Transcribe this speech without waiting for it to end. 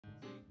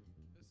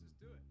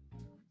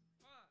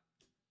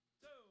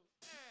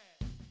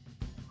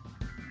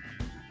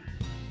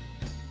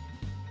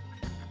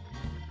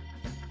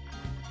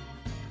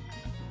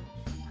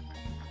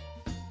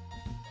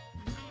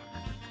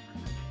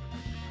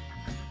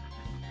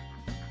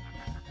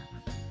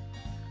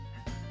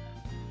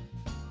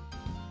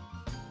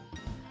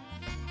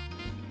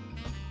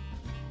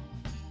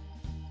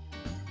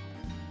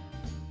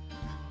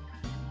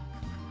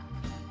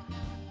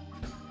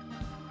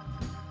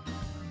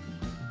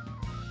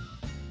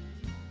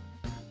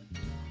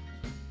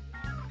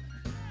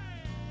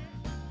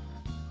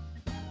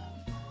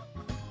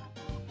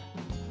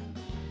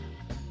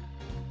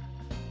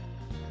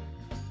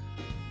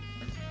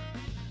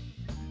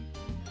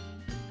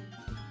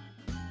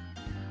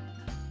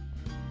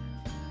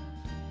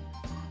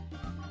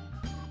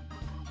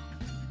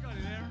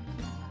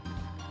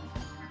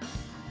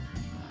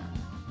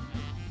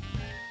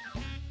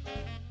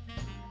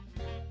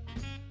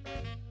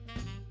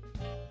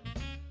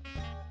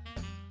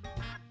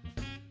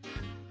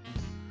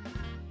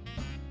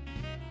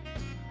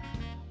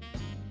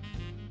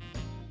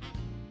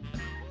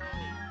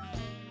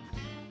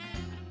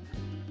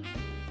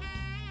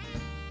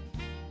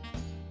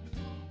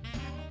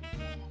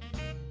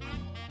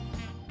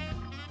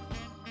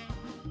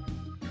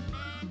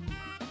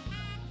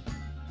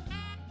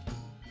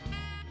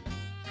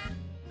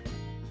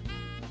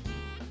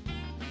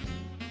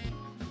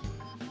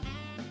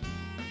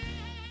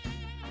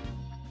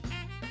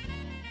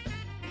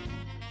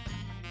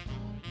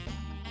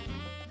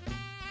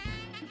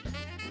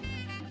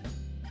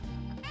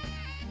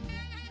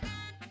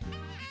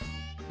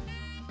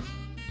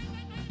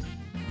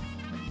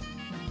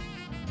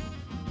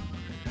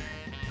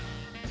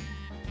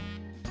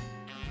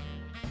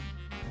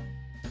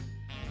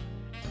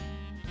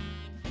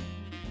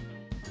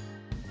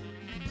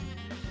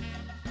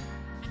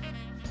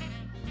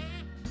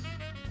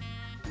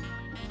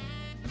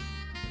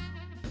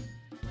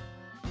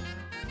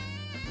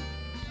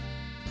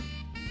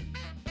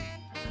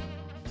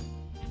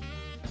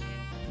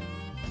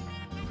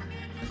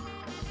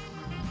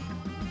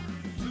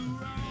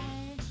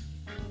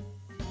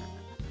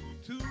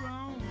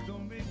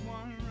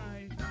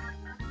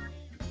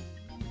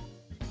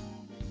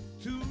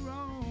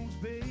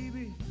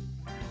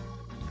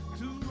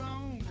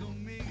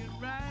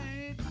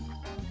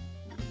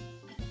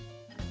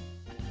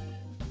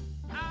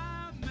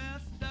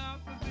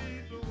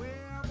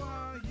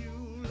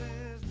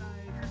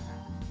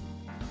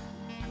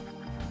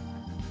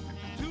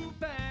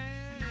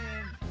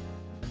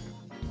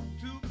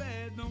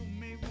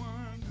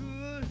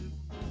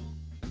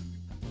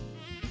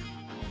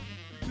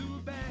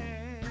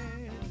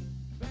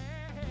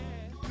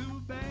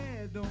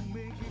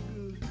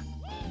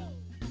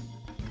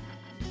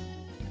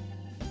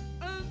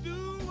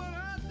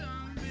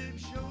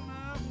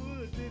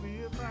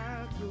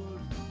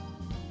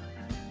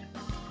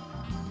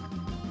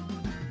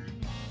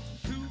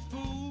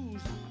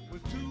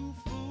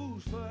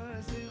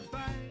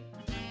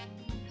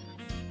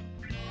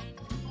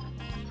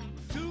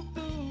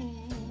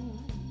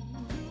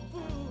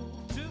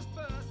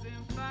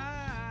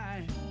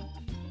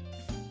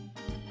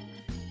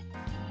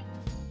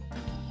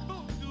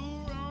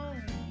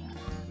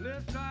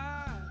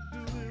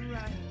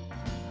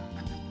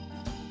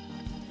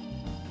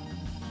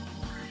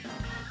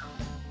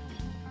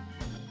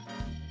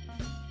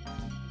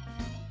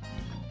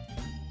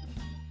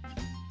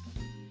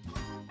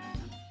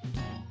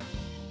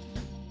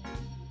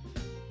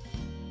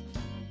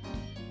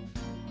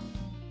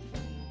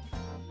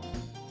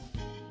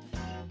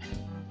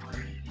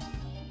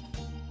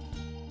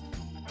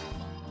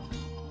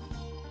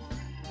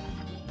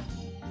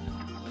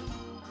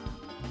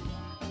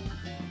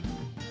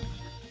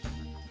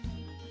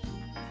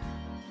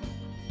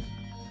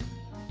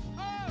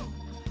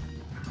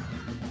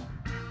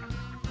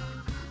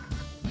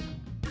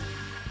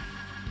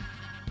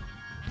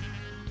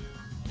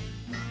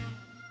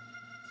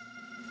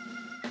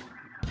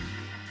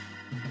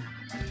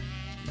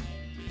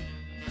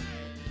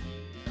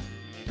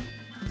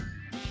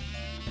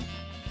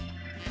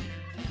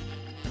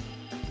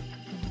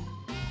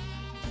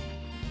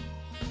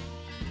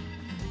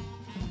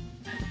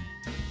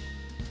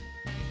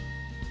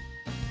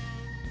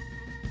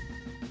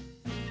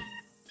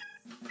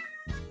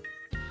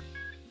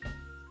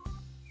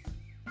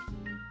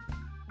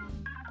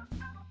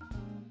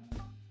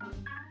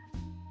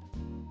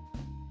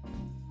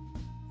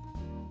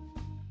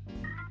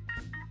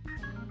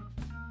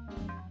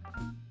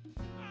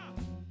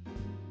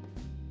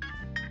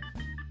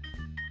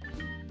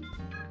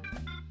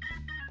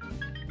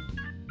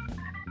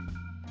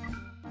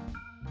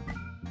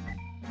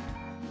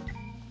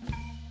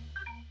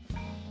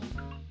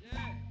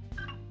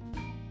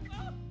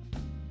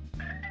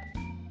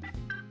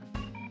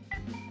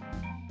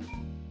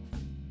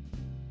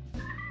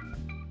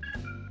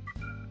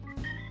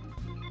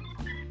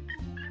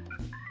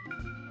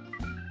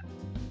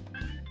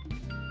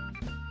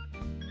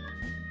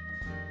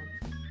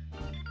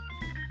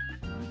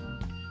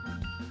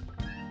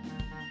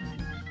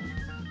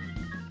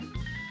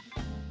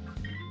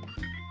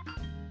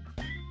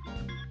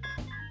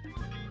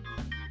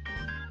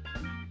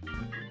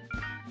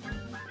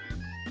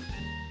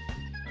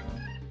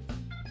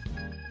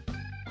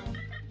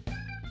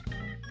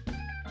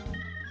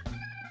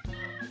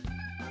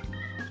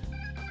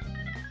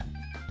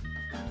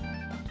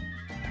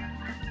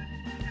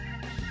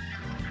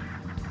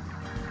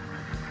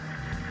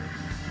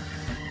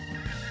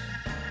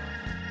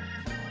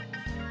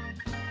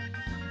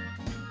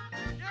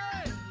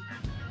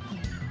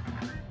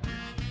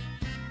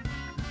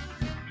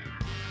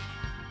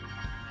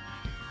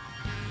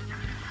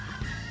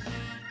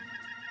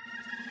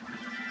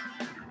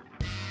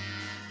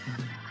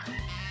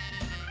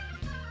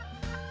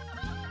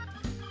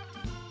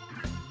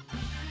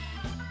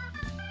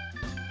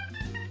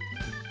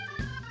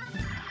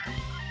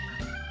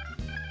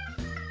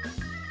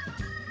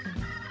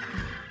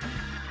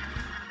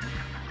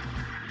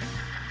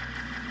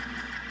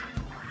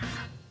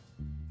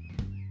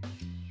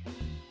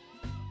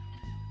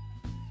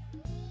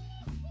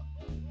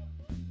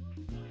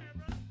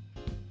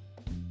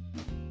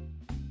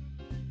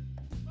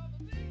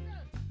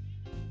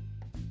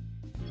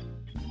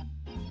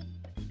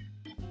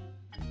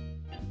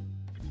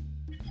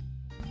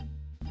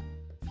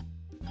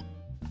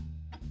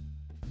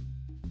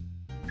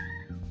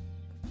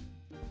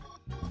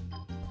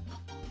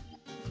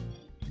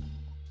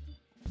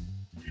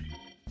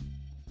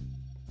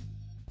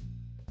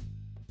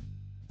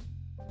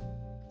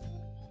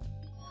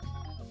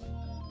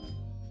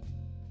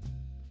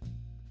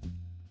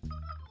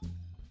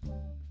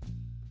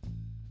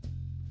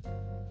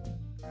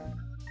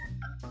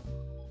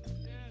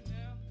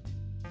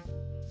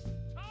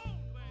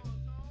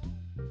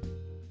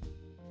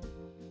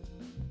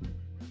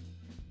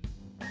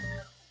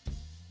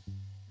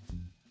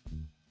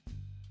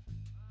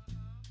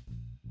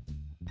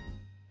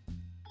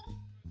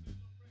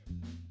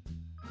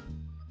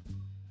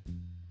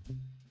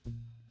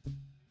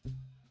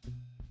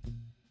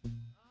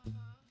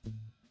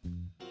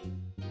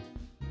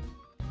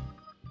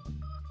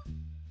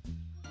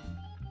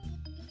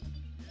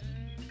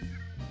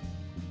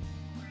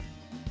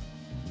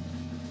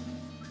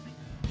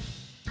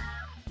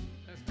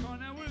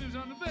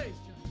John's on the bass.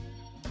 John.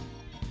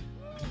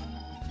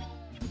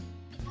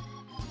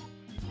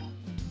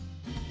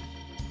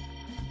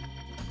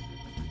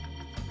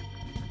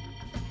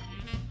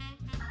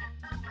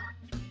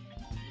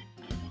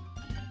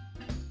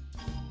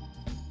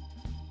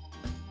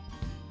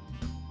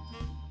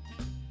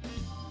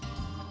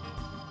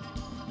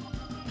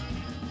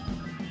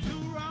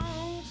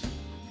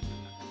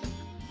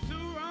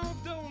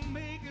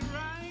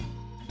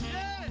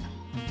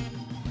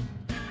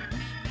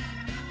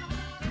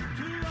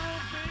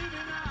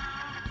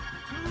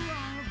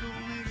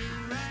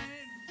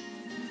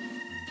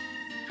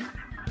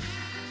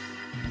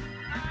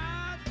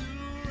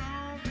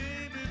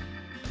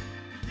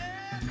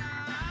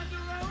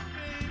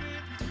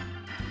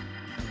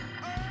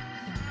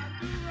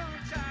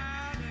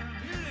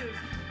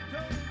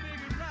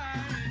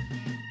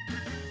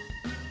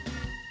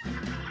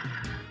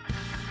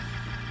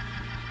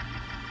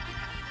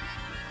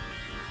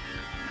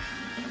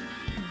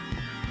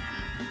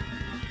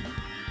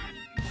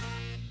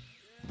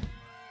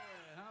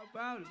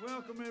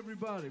 Welcome,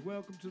 everybody.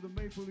 Welcome to the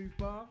Maple Leaf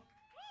Bar.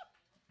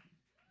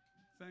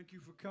 Thank you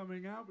for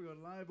coming out. We got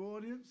a live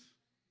audience.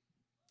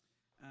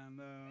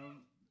 And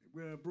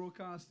we're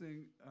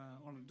broadcasting,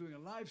 doing a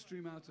live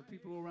stream out to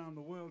people all around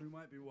the world who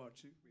might be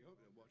watching. We hope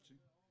they're watching.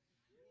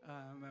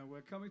 And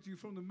we're coming to you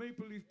from the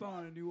Maple Leaf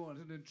Bar in New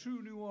Orleans. And in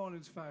true New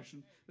Orleans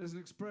fashion, there's an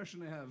expression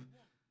they have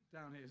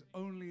down here. It's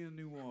only in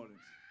New Orleans.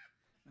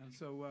 And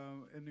so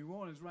in New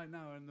Orleans right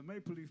now, in the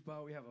Maple Leaf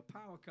Bar, we have a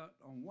power cut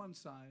on one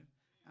side.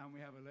 And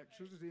we have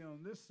electricity on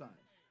this side.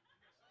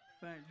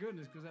 Thank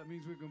goodness, because that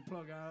means we can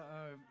plug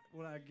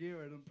all our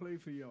gear in and play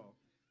for y'all.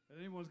 If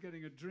anyone's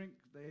getting a drink,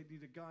 they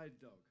need a guide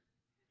dog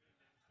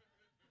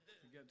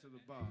to get to the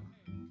bar.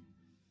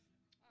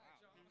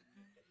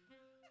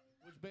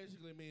 Which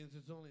basically means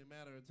it's only a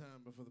matter of time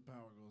before the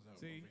power goes out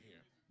over here.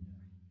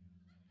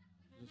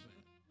 Just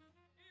saying.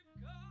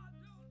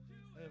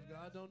 If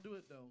God don't do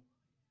it, though.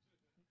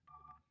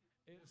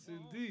 Yes,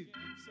 indeed.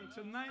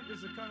 So tonight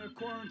is a kind of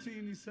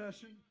Quarantini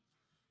session.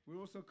 We're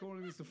also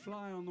calling this a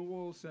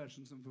fly-on-the-wall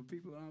sessions, and for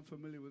people that aren't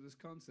familiar with this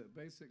concept,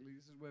 basically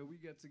this is where we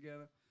get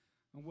together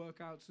and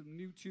work out some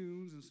new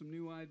tunes and some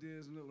new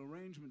ideas and little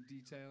arrangement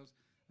details,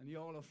 and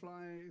y'all are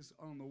flies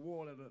on the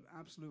wall at an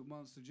absolute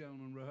Monster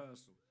Gentleman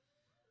rehearsal.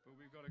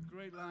 But we've got a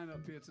great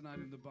lineup here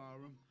tonight in the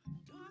bar room.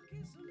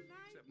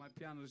 Except my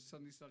piano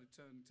suddenly started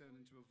turning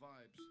into a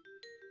vibes.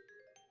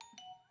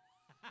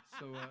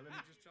 So let me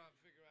just try and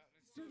figure out.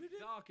 It's so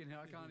dark in here,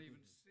 I can't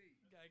even see.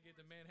 Gotta get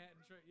the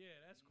Manhattan track. Yeah,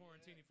 that's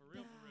Quarantini for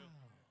real, for real.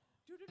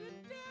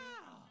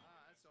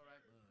 That's all right.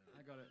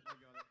 I got it.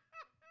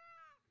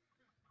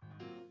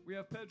 We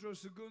have Pedro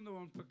Segundo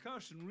on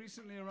percussion,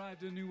 recently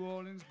arrived in New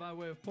Orleans by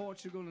way of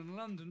Portugal and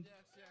London.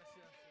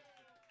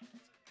 Yes.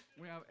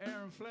 We have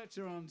Aaron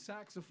Fletcher on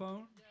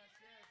saxophone.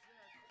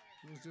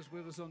 Who was just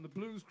with us on the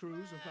blues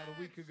cruise about a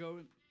week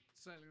ago,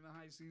 sailing the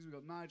high seas. We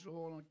got Nigel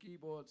Hall on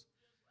keyboards.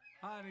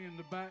 Hiding in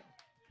the back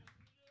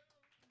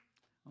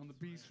on the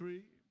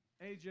B3.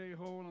 AJ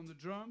Hall on the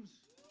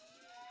drums.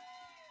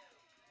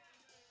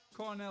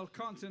 Cornell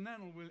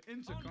Continental with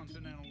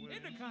Intercontinental with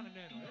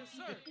Intercontinental, yes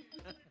sir.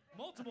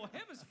 Multiple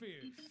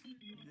hemispheres.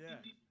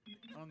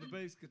 Yeah, on the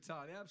bass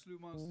guitar, the absolute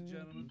Monster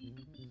Gentleman.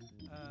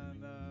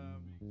 And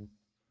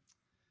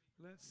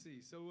let's see,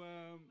 so...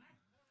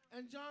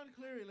 and John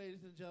Cleary,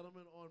 ladies and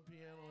gentlemen, on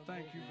piano.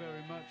 Thank you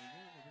very much.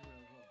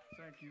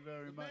 Thank you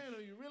very much. The man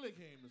who you really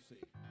came to see.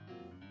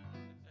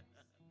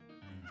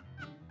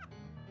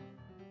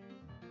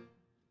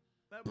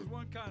 That was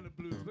one kind of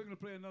blues. We're going to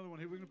play another one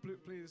here. We're going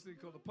to play this thing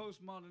called the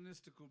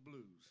postmodernistical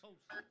blues.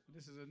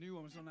 This is a new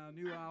one. It's on our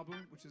new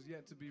album, which is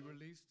yet to be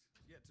released.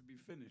 Yet to be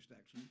finished,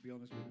 actually, to be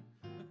honest with you.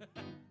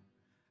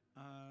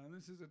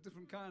 This is a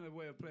different kind of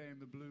way of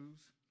playing the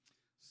blues.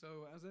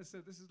 So, as I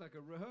said, this is like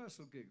a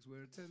rehearsal gigs.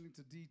 We're attending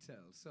to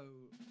details. So,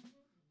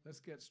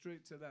 let's get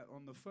straight to that.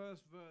 On the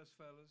first verse,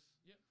 fellas.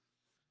 Yep.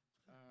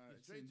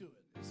 Straight to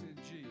it. It's in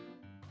G.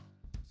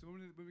 So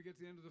when we get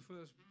to the end of the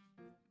first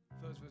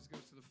verse, it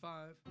goes to the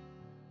 5.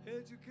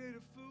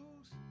 Educated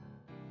fools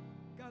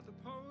got the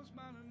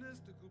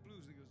postmodernistical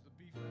blues. It goes to the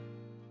B flat.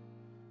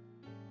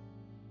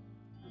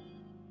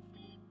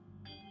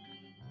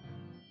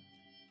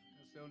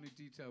 That's the only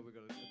detail we're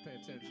going to pay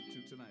attention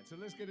to tonight. So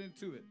let's get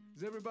into it.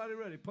 Is everybody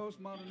ready?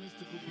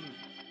 Postmodernistical blues.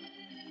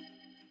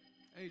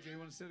 AJ, you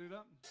want to set it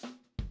up?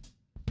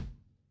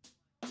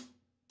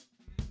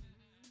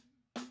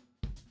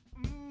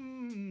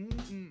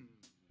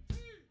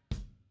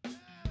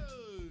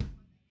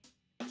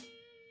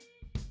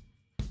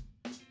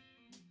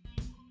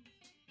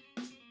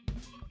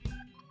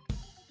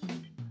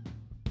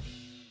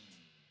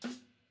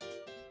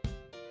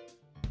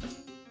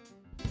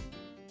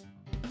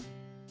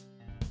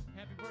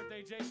 Happy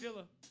birthday, Jay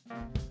Dilla.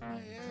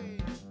 Hey.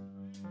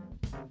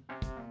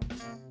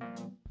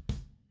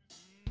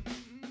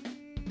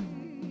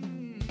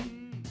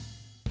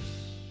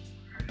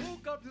 I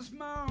woke up this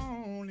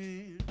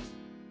morning,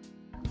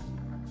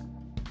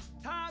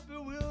 tired,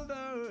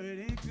 bewildered,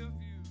 and confused.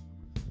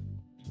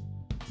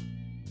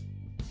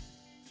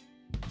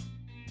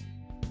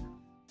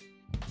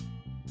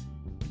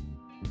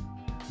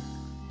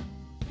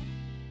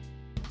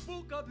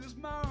 woke up this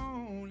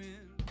morning,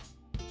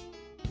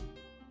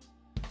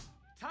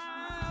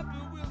 tired,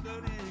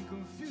 bewildered, and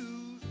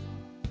confused.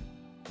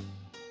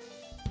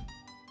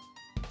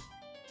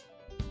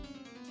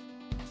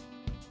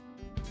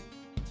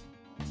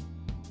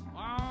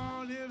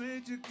 All them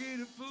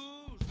educated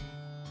fools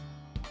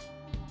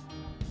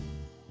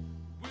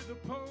with the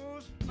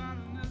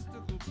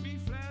postmodernistical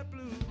B-flat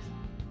blues.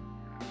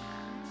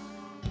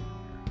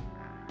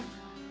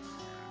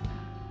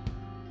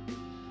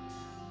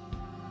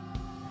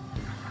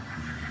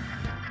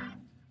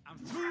 I'm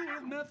through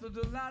with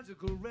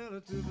methodological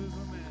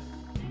relativism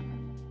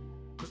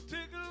and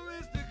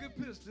particularistic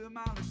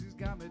epistemology's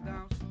got me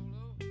down so low.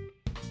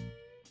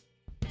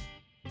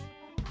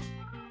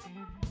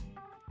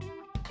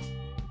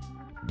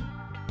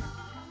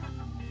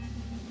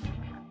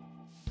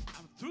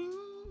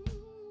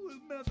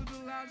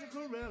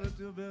 Methodological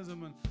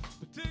relativism and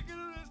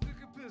particularistic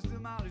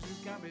epistemology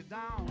got me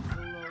down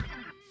so low.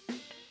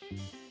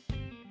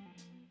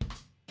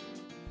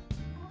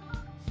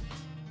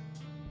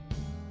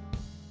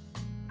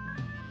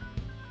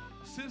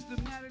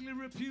 Systematically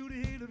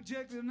repudiate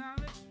objective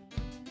knowledge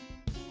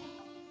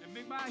and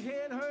make my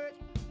head hurt,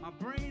 my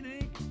brain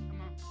ache, and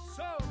my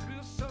soul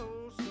feel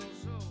so.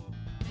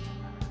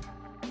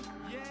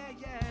 Yeah,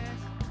 yeah.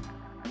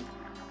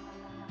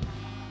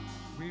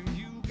 When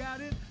you got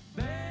it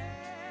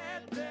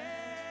bad,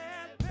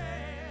 bad,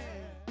 bad,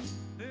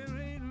 there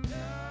ain't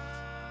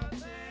nothing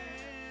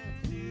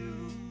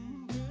you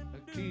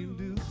can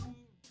do.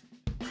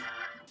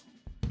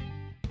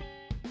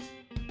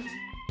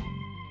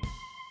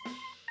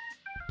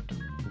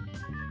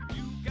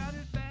 You got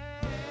it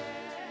bad,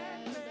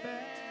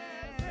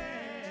 bad,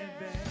 bad,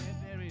 bad,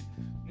 there ain't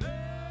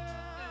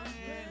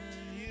nothing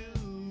you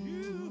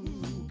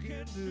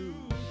can do.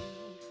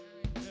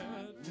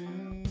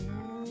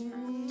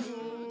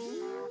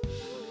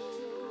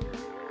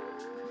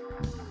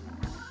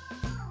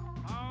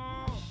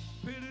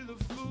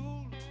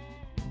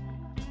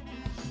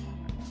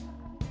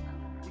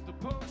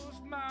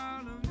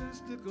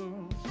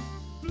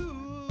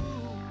 Blue.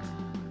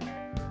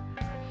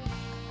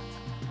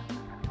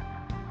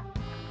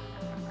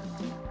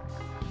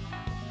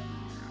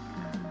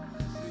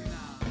 See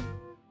now,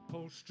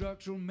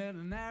 post-structural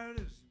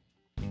meta-narratives,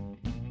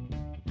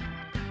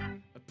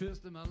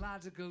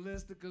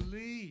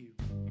 epistemologicalistically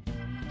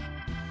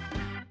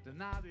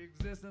deny the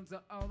existence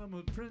of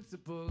ultimate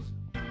principles.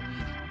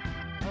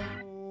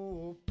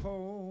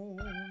 Oh,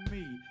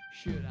 me,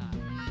 should I?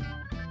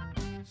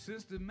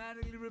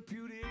 Systematically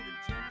repudiate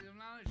objective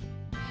knowledge.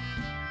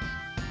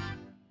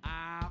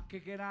 I'll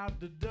kick it out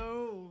the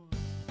door.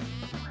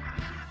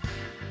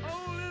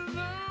 Only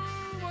know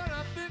what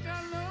I think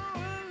I know,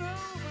 but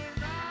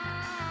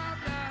I'm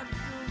not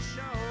so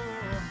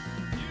sure.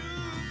 You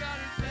got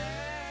it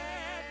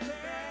bad,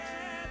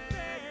 bad,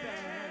 bad,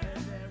 bad.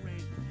 There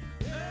ain't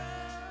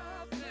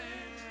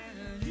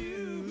nothing you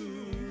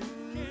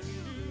can do.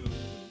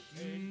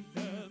 Ain't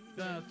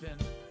nothing,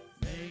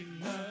 ain't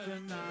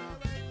nothing now.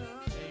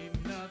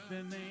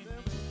 When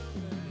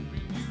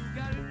you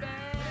got it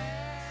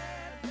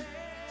bad, bad, bad,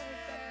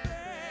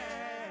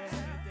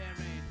 there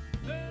ain't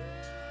nothing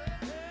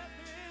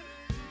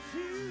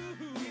you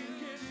can do.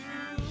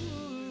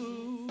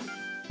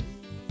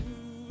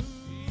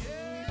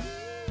 Yeah,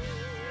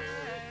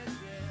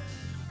 yeah.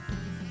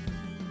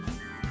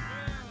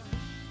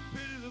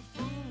 Pity the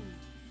fool.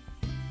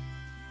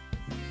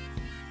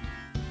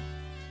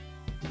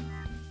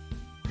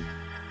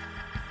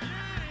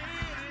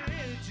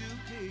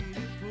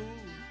 Educated fool.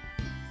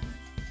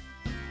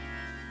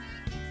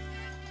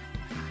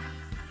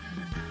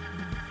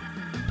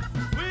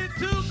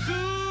 Too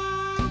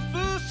cool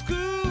for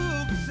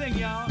school, sing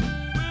y'all,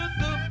 with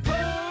the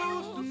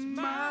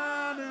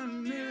postmodern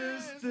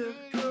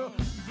mystical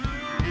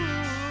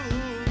blues.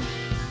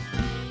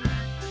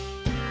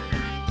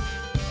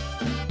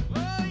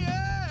 Oh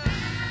yeah,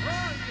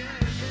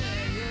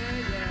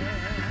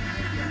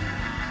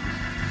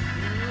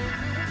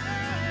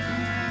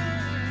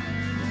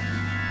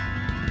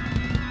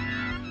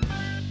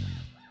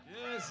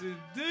 Yes,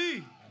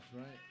 indeed. That's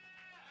right.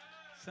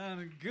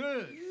 Sounding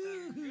good.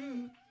 Sounding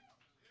good.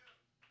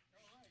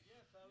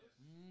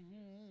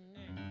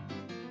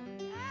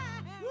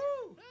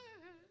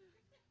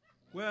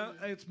 Well,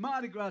 it's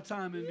Mardi Gras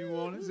time in New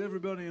Orleans.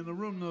 Everybody in the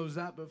room knows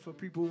that, but for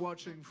people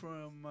watching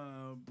from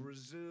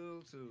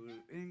Brazil to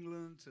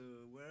England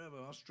to wherever,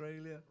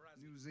 Australia,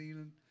 New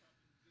Zealand,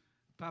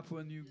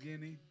 Papua New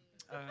Guinea,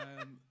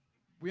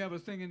 we have a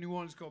thing in New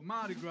Orleans called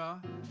Mardi Gras.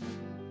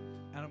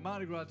 And at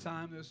Mardi Gras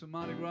time, there's some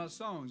Mardi Gras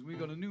songs. We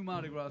got a new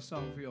Mardi Gras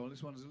song for you all.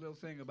 This one is a little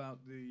thing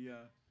about the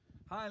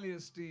highly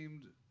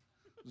esteemed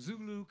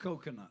Zulu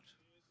coconut.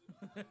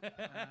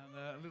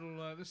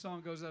 And this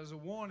song goes out as a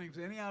warning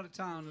to any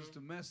out-of-towners to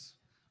mess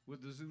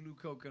with the Zulu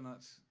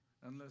coconuts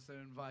unless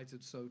they're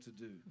invited so to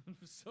do.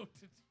 So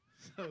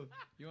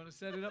you want to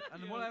set it up?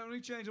 And the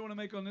only change I want to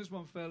make on this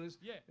one, fellas,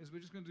 is we're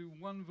just going to do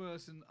one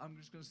verse, and I'm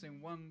just going to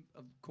sing one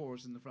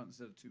chorus in the front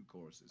instead of two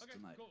choruses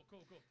tonight. Cool.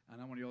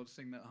 And I want you all to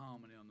sing that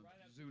harmony on the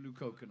Zulu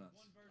coconuts.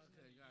 One verse.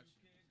 Okay, gotcha.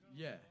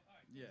 Yeah,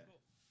 yeah.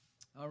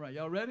 All right,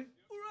 y'all ready?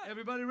 All right.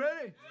 Everybody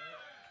ready?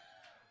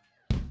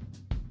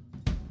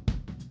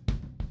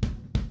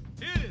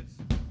 Here it is.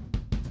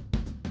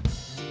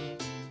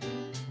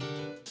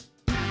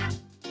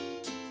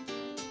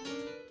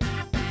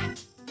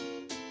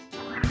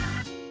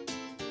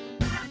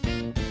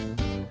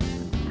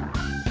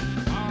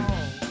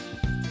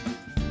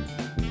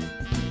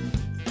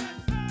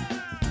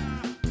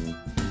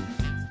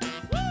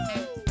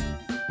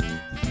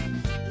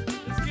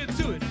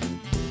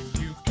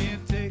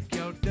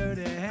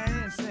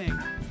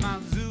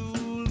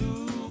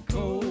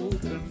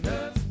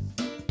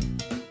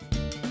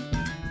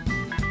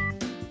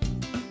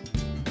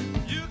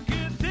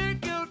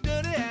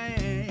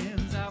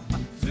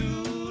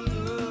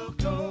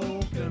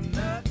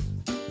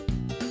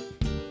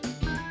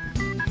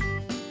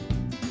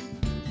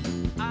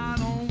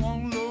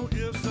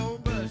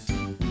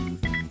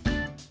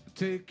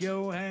 Take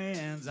your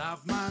hands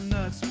off my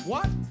nuts.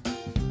 What?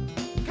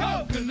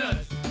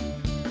 Coconuts.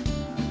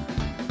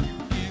 You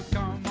can't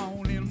come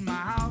on in my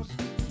house.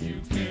 You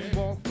can't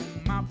walk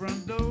on my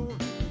front door.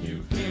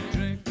 You can't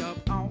drink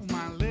up on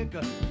my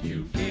liquor.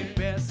 You can't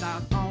pass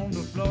out on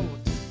the floor.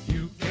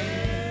 You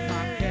can't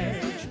my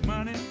cash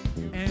money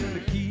and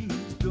the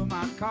keys to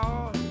my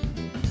car.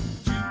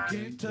 You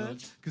can't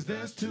touch, cause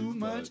there's too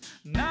much.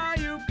 Now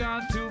you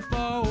got too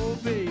far, oh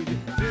baby.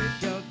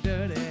 Take your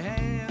dirty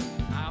hands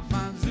off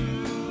my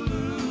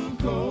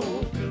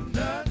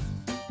coconuts.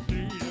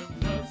 Leave them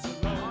nuts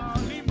alone.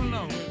 Oh, leave them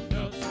alone. Leave them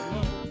nuts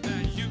alone.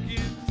 Now you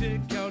can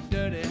take your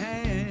dirty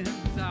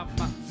hands off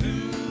my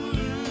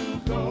Zulu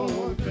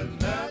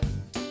coconuts.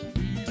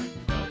 Leave them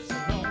nuts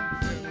alone.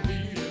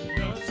 Leave them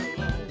nuts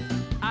alone.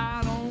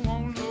 I don't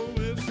want no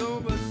ifs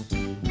or buts.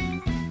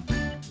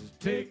 Just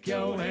take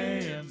your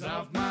hands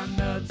off my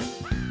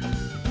nuts.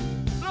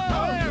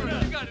 Oh,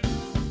 there, you got it.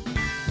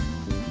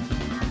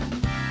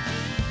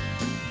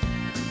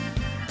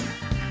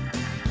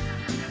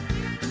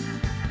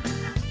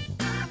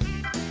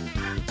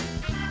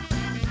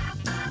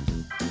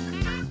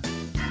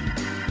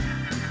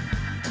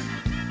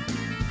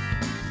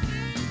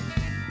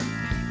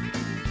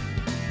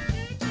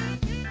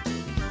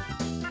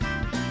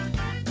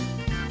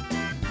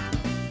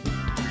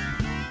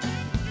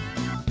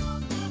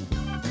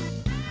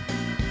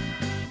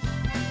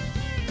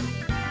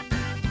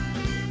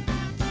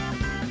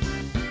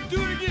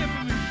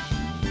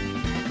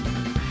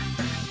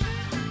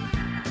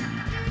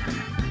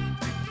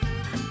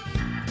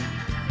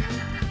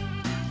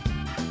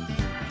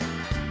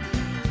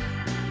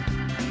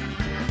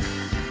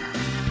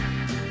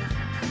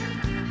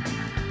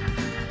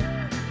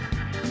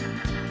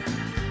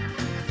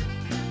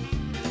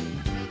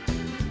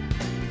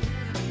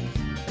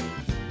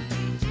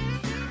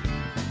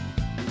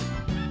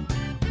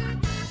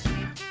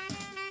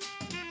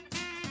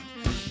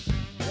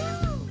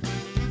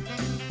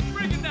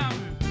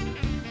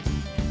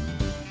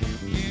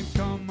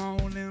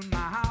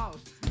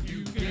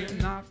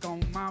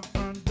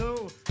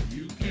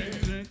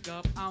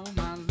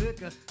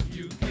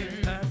 You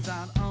can't pass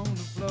out on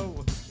the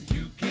floor.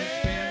 You can't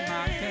spend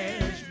my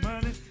cash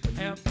money,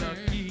 have the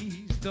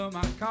keys to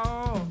my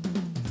car.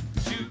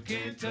 But you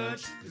can't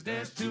touch, cause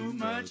there's too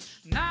much.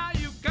 Now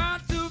you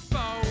got to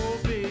fall, oh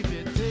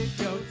baby, take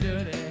your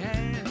dirty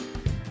hand.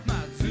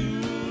 My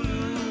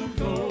Zulu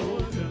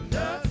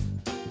coconuts,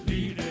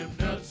 leave them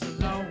nuts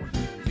alone,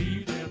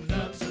 leave them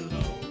nuts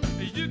alone.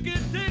 You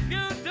can take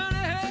your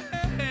dirty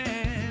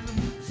hand,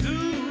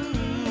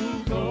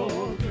 Zulu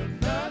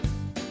coconuts.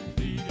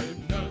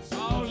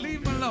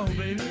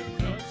 Baby.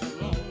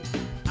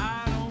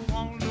 I don't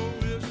want no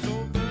ifs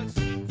or buts.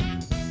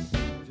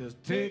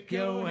 Just take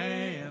your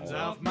hands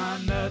off my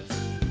nuts.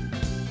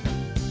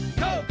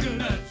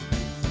 Coconuts.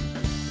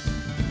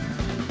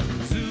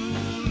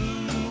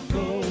 Zulu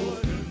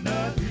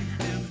coconut, leave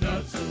them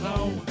nuts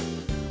alone.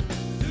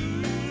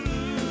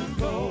 Zulu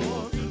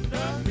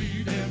coconut,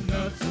 leave them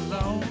nuts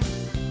alone.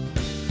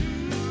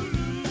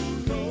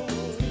 Zulu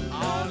coconut,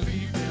 oh,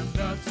 leave them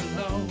nuts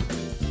alone.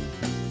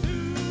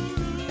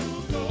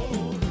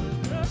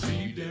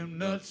 Leave them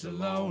nuts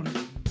alone.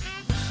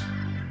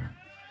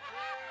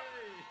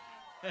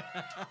 Yes,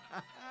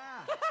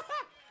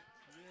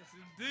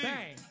 indeed.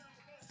 Bang.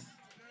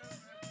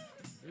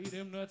 Leave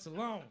them nuts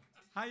alone.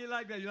 How you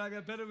like that? You like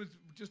that better with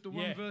just the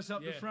one verse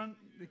up the front?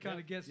 It kind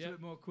of gets to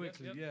it more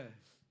quickly. Yep.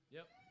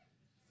 Yeah.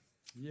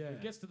 Yeah.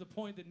 It gets to the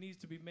point that needs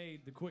to be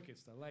made the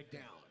quickest. I like that.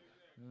 Down.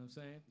 You know what I'm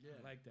saying? Yeah.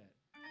 I like that.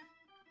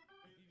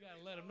 You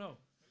gotta let them know.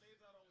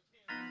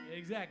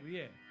 Exactly,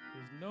 yeah.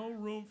 There's no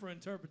room for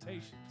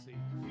interpretation, see.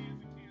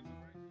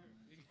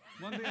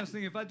 One thing I was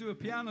thinking, if I do a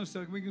piano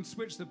solo, we can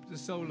switch the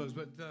solos,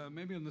 but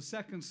maybe on the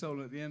second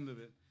solo at the end of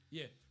it.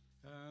 Yeah.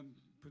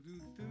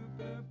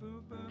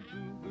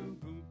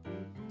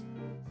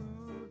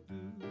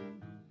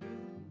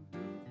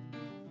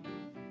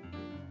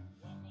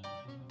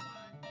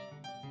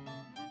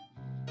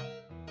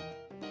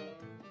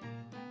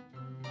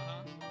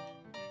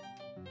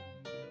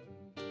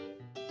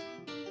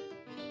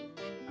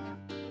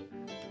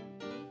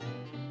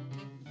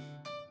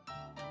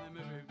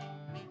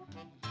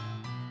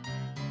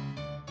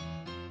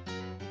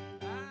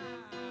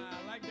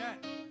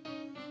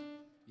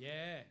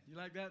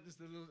 like that? Just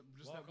a little,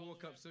 just that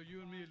walk up. So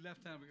you and me,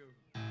 left hand, we go.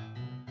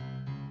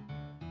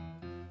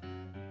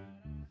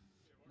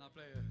 And I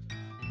play it.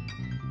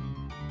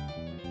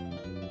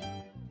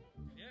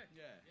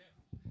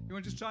 You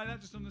want to just try that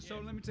just on the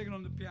solo? Let me take it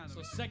on the piano.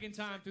 So second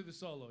time through the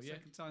solo, yeah?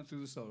 Second time through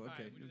the solo,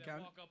 okay. Right, we do that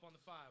count? walk up on the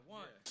 5.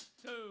 1,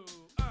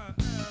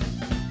 2,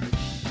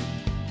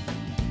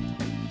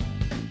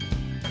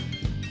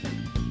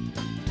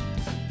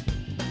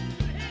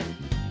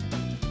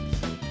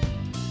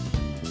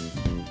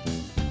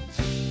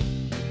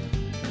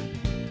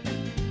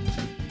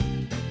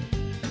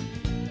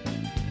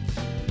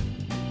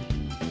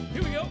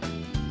 Here we go.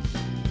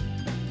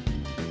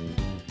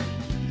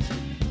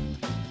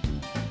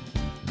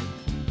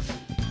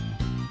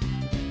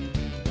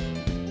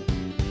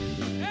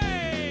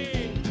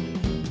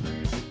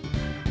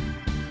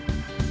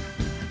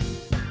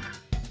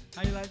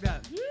 How you like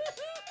that?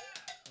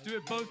 Do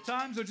it both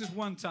times or just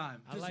one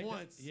time? I like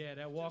once. that. Yeah,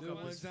 that walk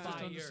up was time. fire.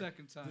 Just on the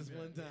second time. Just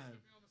one time.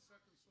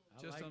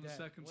 Just like on the that.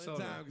 second One solo.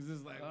 time, because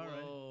it's like, All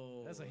right.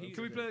 whoa. That's a heat.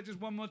 Can we play it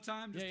just one more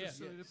time? Just Yeah, to yeah.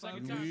 solidify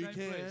Second the time. We same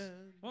can. place.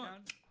 1,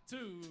 Count.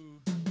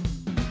 2.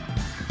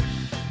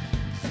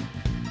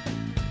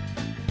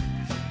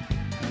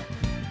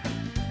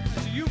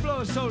 So you blow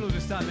a solo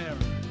this time, Aaron.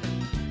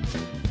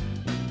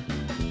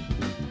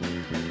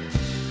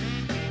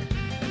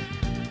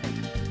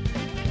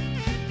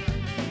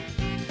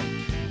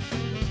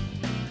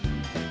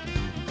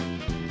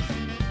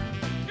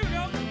 Here we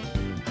go.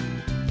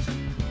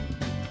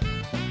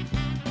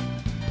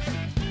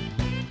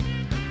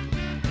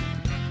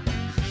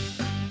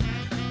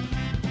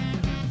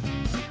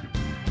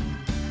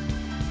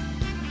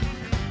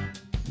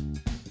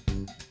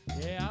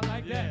 Yeah, I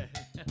like that.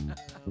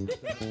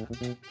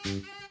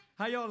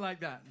 How y'all like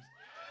that?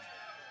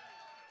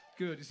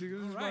 Good. You see, this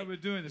is why right. we're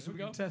doing this. Here We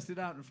we can go. test it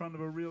out in front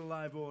of a real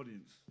live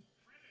audience.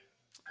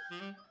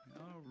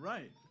 All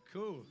right.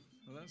 Cool.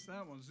 Well, that's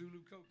that one.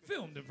 Zulu Coca.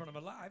 Filmed in front of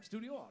a live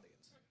studio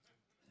audience.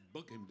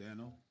 Book him,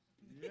 Daniel.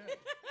 Yeah.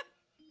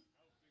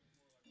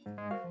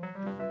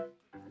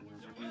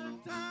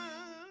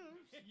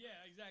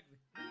 Yeah, exactly.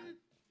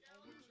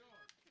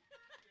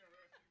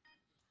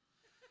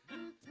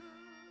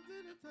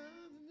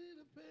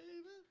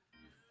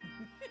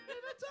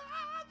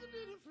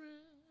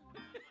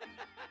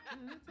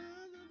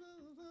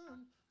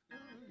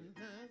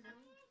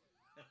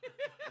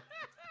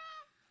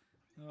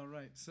 All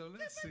right. So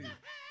let's see.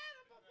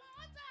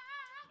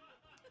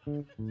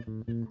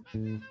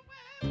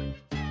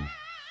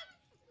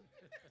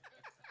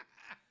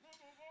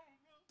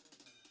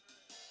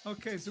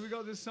 Okay, so we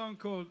got this song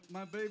called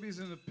 "My Baby's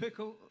in a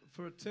Pickle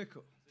for a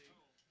Tickle,"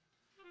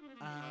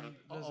 and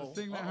there's a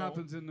thing that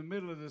happens in the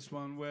middle of this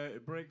one where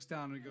it breaks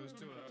down and it goes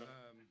to a.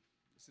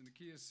 It's in the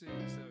key of C.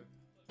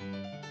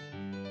 So.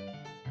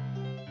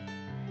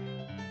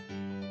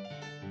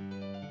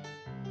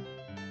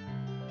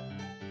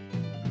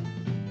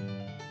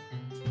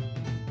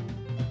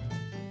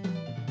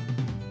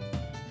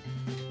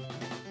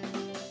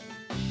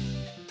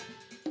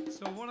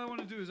 So what I want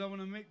to do is I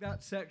want to make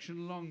that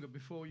section longer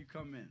before you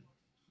come in.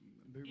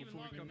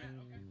 Before we come in.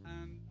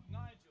 And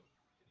Nigel,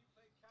 can you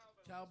play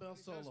cowbell? Cowbell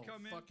solo.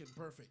 come in. Fucking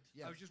perfect.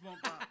 Yes. I just want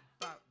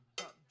that,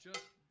 just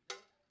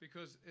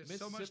because it's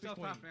so much Mississippi stuff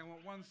Queen. happening. I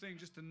want one thing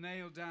just to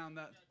nail down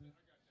that.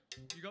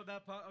 You got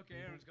that part? Okay,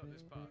 Aaron's got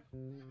this part.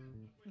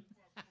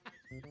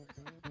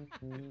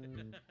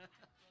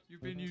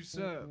 You've been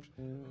usurped.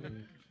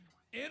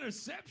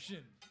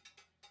 Interception.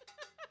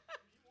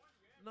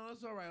 No,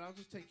 it's all right. I'll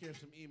just take care of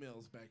some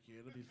emails back here.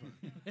 It'll be fun.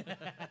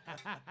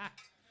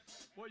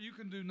 What you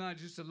can do,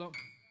 Nigel, just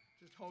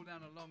hold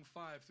down a long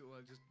 5 to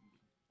just.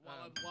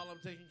 While I'm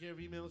taking care of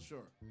emails, sure.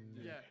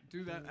 Yeah,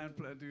 do that and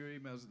do your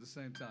emails at the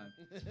same time.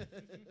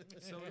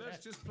 So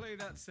let's just play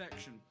that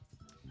section.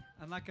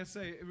 And like I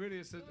say, it really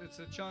it's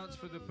a chance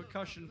for the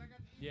percussion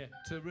Yeah.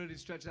 to really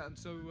stretch out. And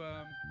so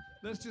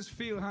let's just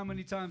feel how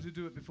many times we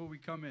do it before we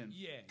come in.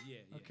 Yeah, yeah,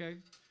 yeah. Okay?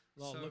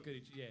 Well, So- look at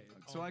each. Yeah.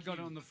 So I got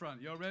it on the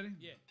front. Y'all ready?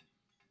 Yeah.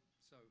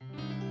 So.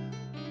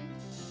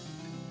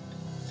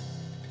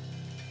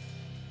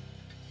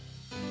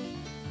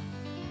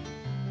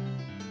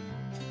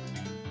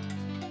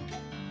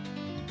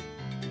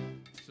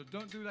 So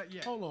don't do that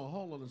yet. Hold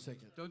on a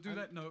second. Don't do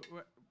that. No,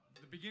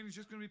 the beginning's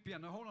just going to be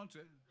piano. Hold on to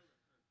it.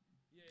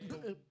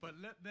 But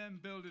let them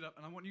build it up,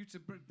 and I want you to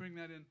bring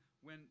that in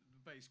when the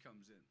bass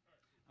comes in.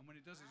 And when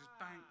it does it, just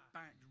bang,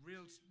 bang,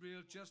 real,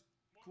 just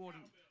quarter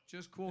notes.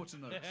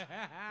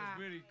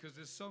 Because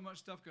there's so much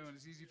stuff going on,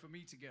 it's easy for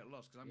me to get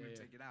lost because I'm going to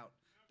take it out.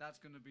 That's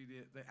going to be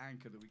the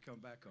anchor that we come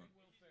back on.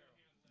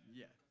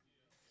 Yeah.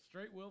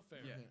 Straight Will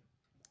Ferrell.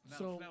 Yeah.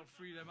 So- That'll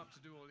free them up to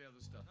do all the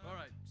other stuff. All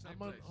right, same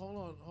Hold place.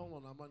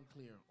 on. I'm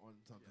unclear on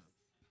something.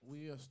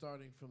 We are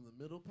starting from the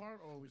middle part,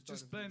 or are we starting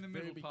Just playing the from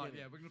middle very part.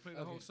 beginning? Yeah, we're going to play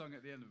the whole Okay. song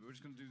at the end of it. We're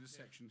just going to do this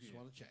section Just here.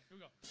 want to check. Here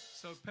we go.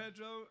 So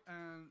Pedro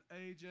and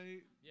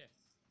AJ, Yeah.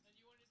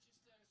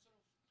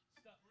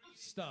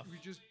 Stuff. we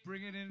just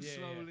bring it in Yeah, yeah,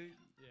 slowly.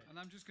 yeah. And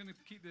I'm just going to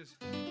keep this.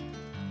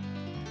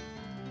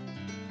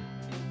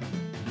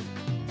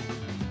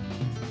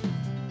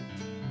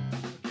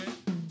 Okay?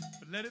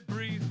 But Let it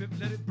breathe.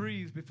 Let it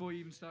breathe before you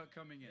even start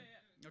coming in.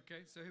 Yeah.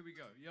 Okay, so here we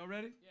go. Y'all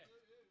ready? Yeah.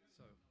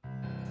 So.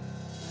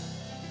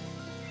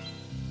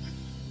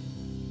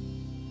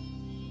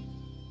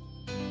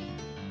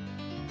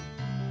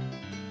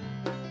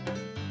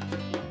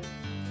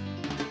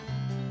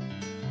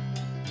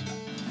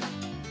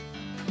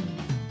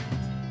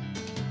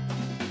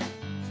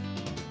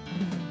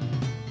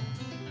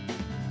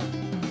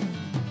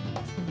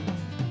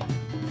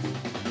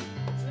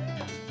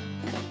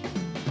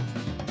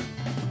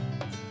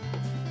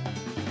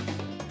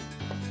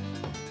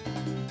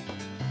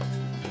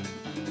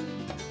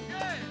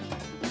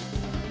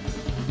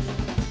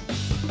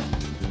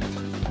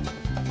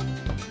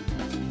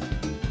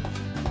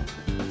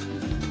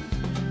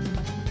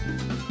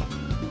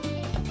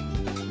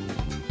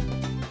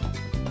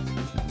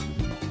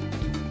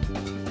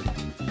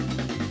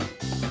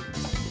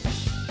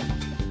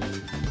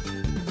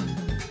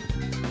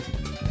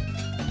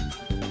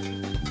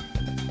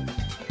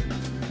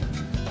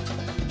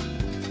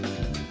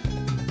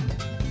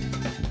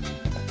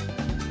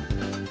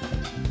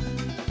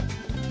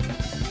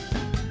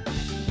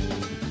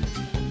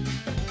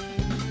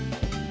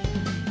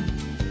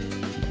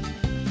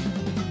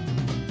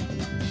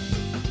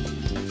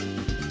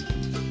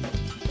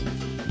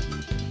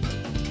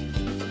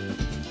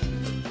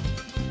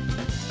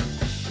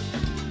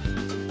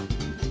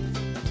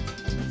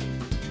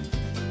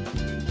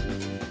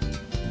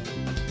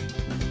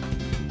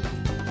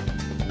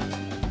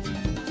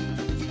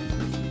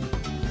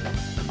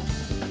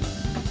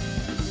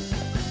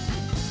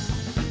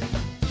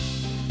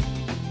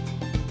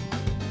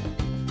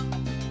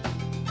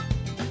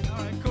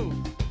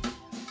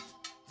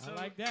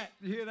 That.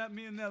 You hear that?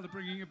 Me and Nell are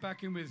bringing it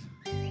back in with.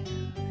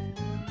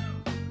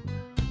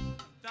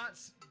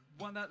 That's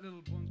that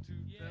little 1, 2,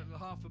 that little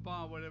half a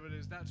bar, whatever it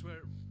is. That's where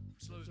it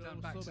slows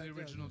down back to the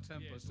original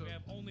tempo. Yeah, so we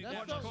have only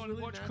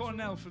watch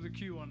Cornell for the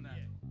cue on that.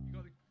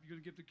 Yeah. You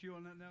gonna give the cue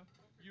on that now?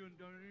 You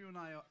and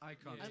I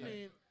can't. I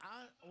mean,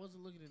 I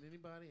wasn't looking at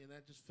anybody, and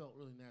that just felt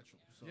really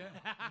natural. So. Yeah,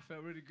 it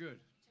felt really good.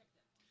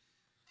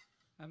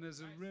 And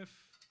there's a riff.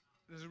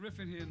 There's a riff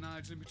in here,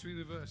 Nigel, in between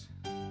the verse,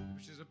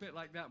 which is a bit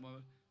like that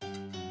one.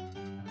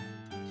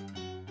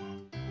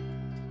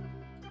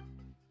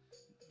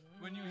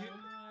 When you hear,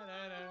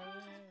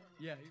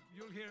 yeah,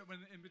 you'll hear it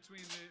when in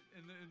between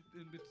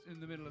in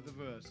the middle of the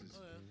verses.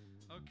 Oh,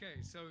 yeah.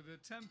 Okay, so the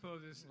tempo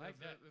of this like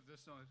of the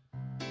song.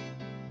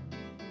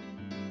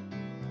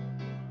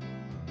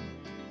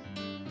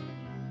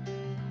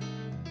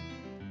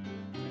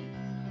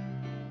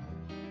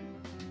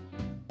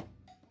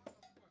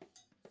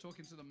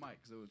 Talking to the mic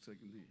so they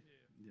can hear.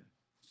 Yeah.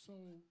 So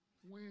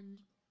when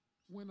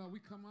we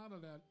come out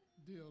of that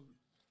deal,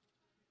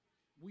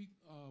 we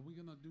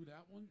gonna do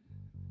that one?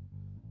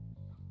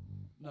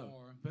 No.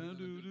 Or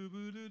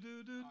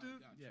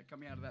yeah,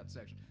 coming out of that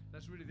section.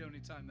 That's really the only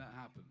time that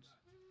happens.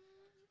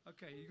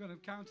 Okay, you gonna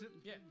count it?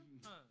 Yeah.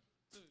 1,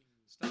 2.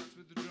 Starts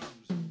with the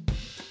drums.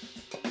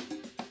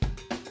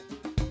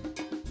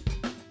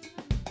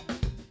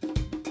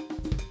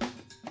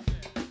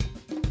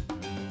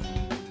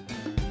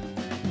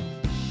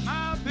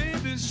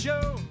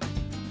 Show,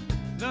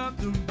 love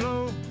to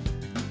blow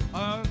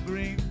a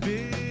great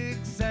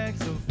big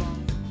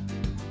saxophone.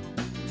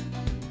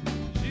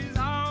 She's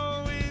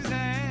always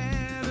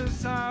had a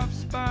soft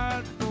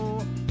spot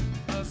for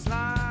a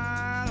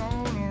slide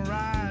on a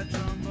ride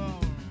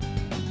trombone.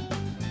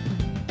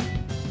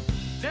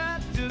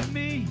 That's just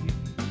me,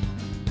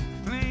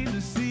 plain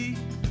to see,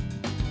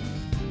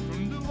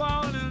 from New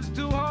Orleans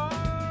to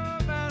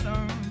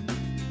Havana.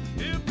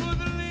 You put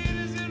the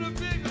ladies in a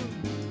pickle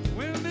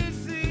when they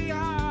see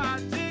how I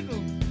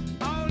tickle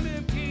all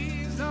them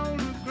keys on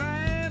the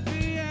grand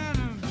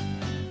piano.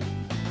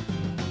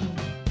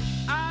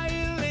 I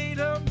laid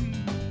up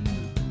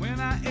when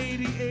I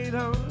 88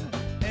 her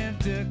and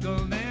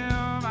tickle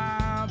them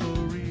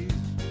ivories.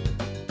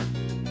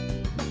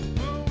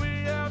 Well,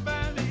 we up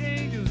by the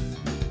angels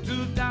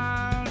to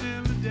down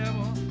in the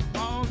devil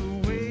all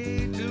the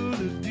way to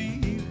the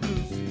deep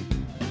blue sea.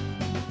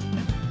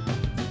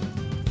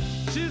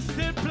 She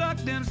said, pluck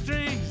them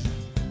strings,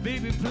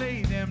 baby,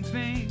 play them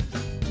things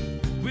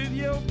with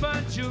your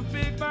bunch of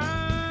big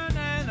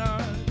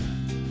bananas.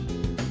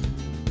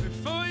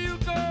 Before you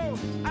go,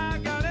 I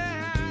gotta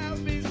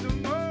have me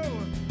some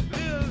more.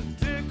 Little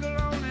tickle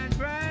on that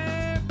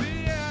grand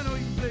piano.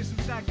 You can play some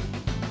saxophone.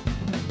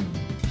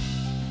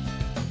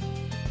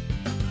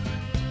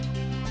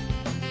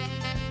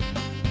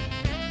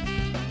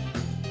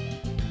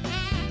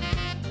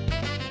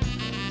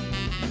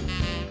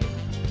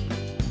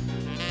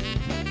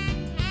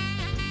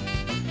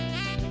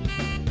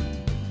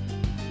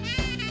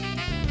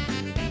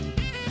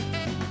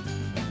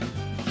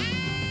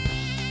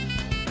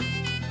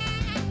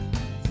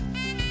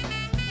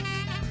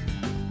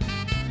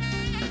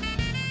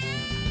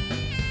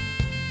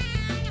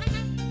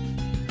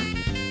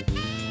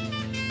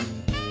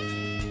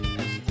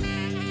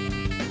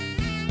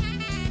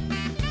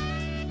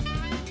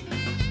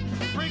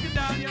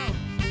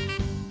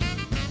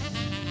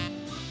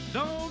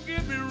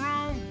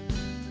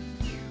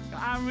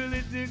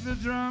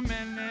 drum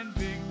and that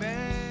big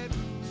bad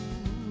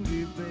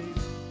booty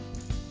bass.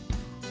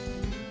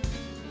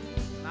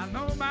 I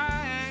know my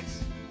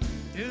axe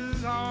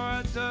is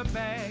hard to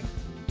back,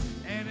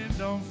 and it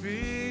don't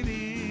fit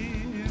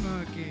in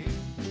a case.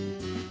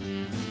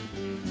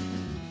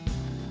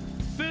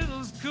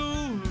 Fiddle's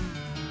cool,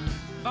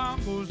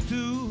 bongos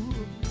too,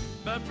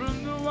 but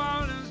from New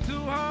Orleans to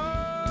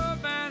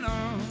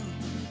Havana,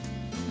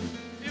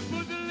 it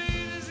put the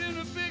ladies in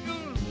a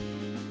pickle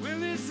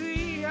when they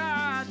see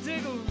how I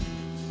tickle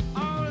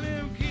all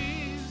them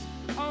keys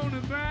on the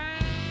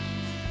grand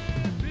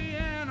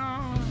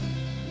piano.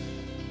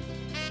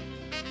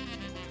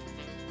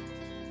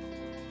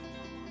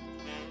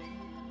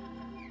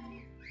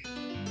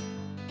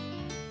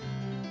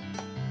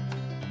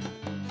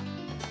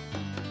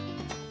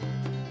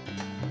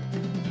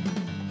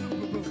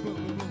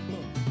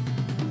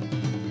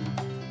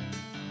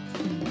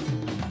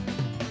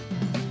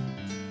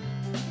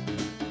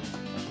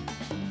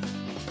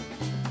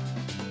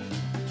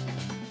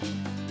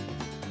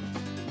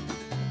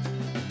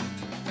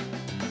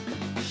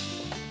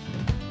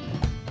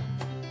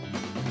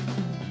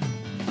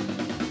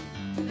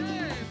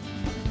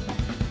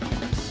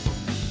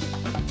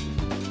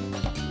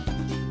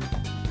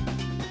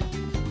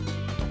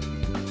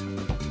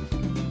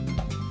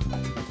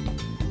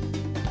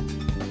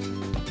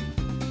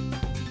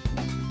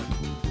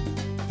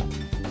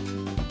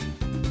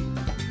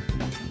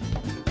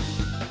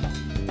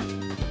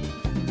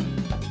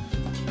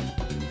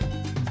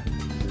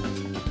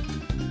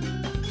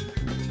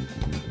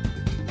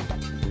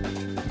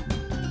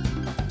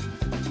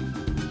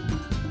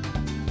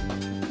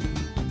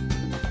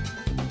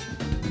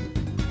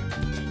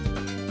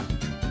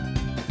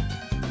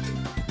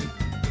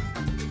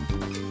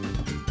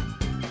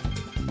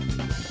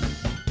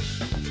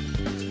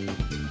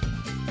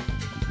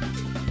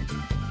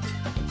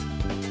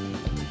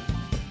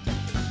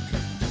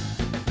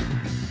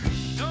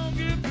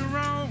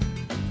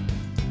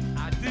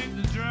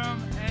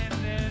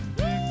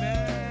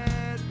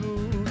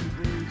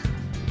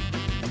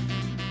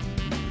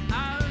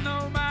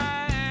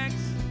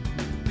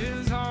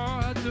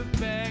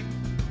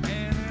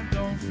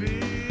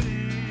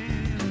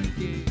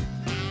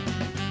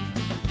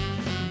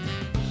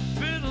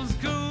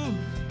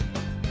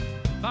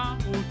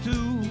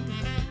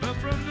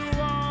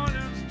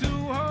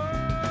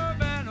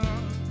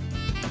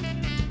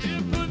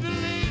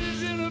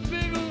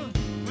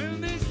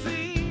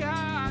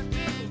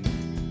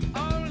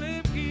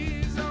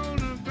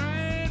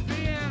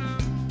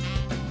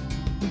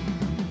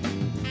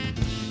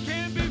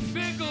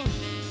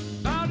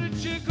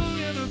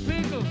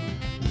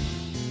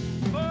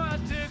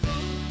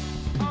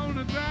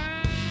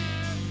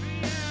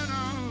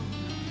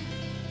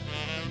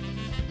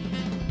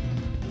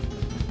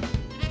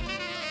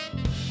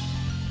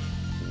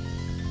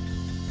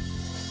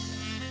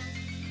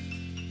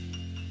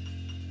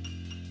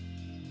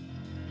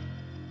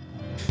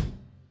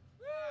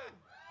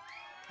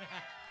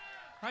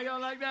 How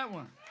y'all like that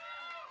one?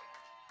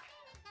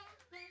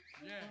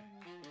 Yeah.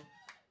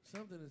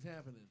 Something is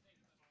happening.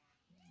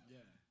 Yeah.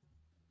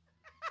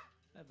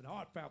 Having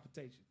heart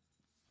palpitation.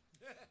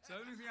 So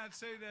the only thing I'd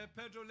say there,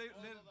 Pedro,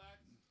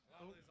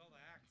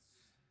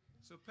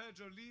 so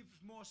Pedro, leave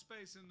more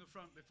space in the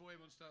front before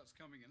everyone starts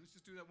coming in. Let's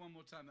just do that one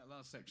more time, that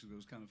last section. It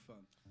was kind of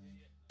fun.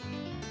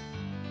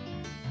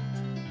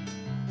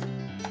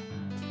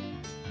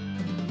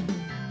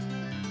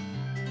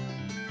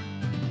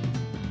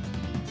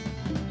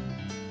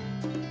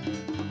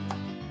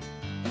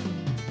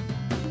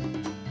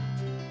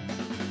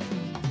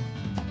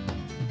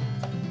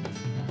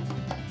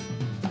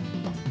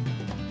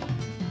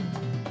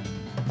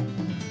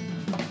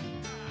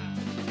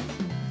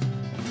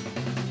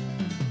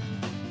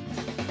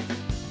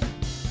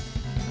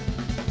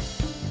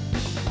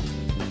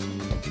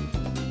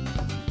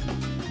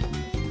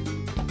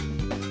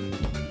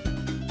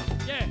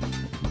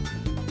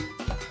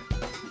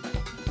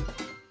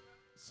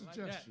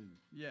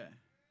 Yeah.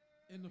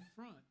 In the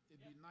front, it'd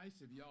be nice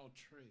if y'all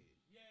trade.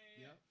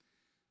 Yeah.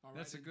 All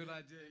That's right, a good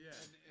idea,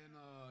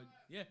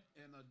 yeah.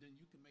 And then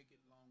you can make it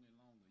long and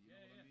longer. You know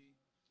what I mean?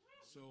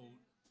 So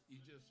you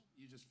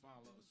just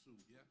follow a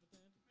suit, yeah.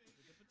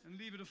 And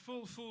leave it a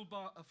full 4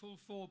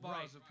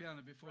 bars of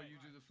piano before you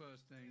do the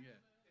first thing, yeah.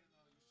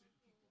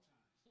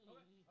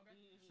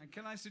 And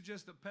can I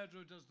suggest that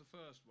Pedro does the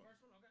first one?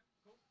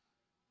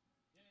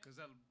 Because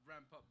that'll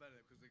ramp up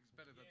better, because it's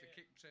better that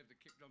save the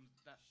kick drums,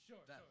 that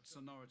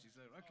sonority's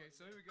there. Okay,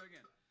 so here we go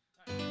again.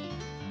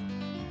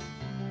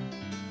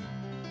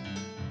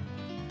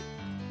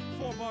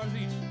 4 bars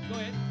each. Go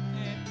ahead.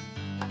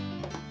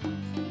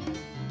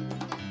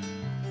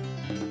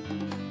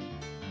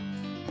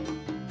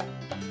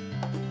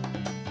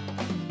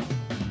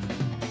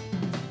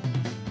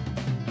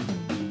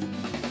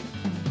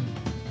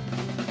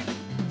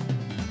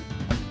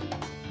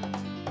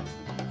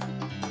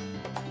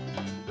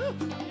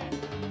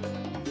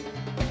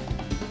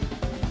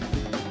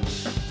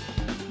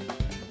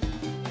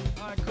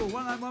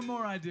 And one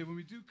more idea. When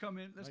we do come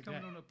in, let's come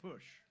in on a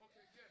push.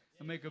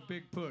 and make a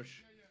big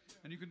push.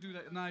 And you can do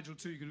that, Nigel,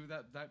 too. You can do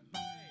that.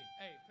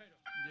 Hey, Pedro.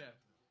 Yeah.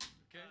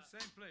 Okay,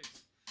 same place.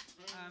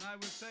 And I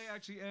would say,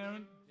 actually,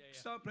 Aaron,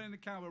 start playing the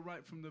cowbell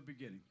right from the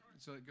beginning.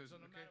 So it goes, So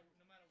no okay?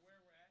 matter where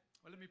we're at.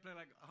 Well, let me play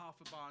like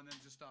half a bar and then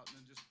just start and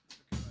then just,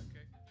 okay, right,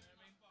 okay? You know what I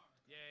mean?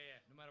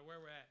 Yeah. No matter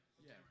where we're at.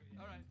 Yeah.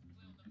 All right.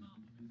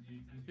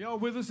 Y'all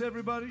with us,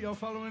 everybody? Y'all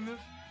following this?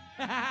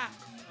 All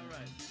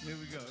right. Here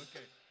we go.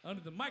 Okay.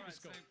 Under the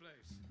microscope. All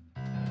right, same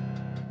place.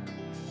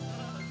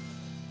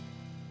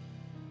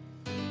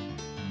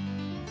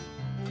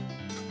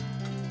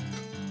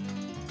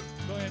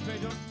 Go ahead,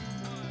 Pedro. 1,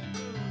 2,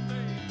 3,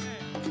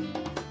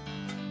 and.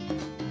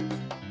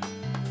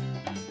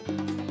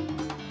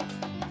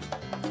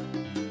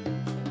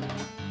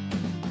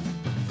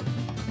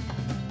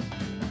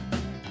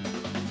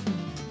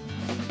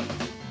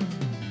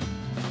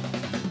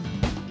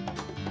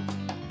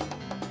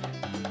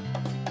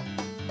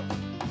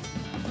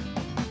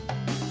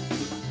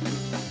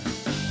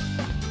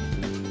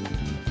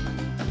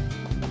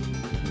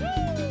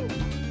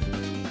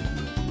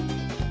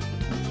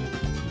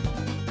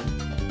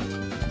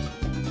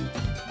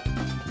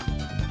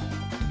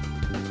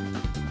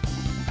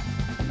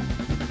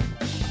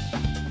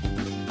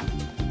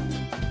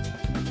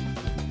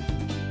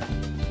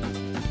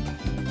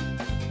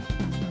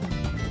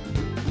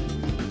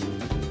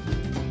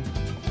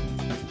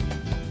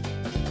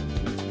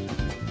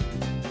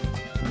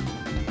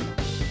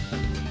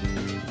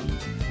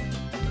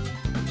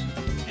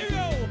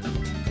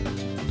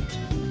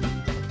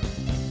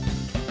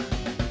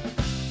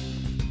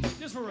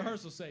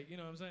 Rehearsal sake, you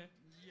know what I'm saying?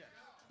 Yes.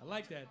 I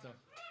like that though.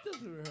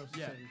 Just a rehearsal.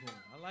 Yeah.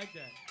 I like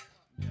that.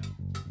 Yeah.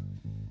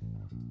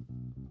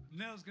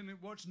 Nell's gonna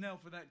watch Nell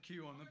for that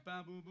cue on the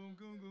bam boom boom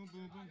boom boom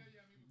boom boom.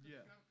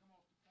 Yeah.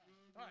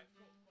 All right,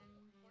 cool.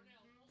 Cornell,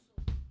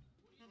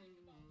 also, what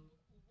do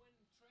you think about when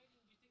training?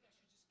 Do you think I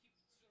should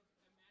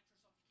just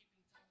keep sort of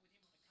a mattress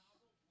of keeping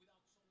time with him on the cowbell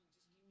without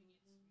solo and just keeping it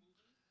moving,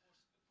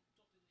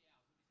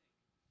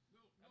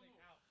 or totally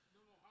out? What do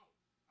you think? No, out.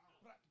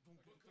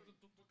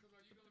 Because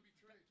are you gonna be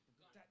trained?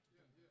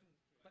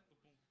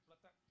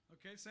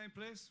 Okay, same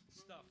place.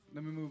 Stuff.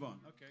 Let me move on.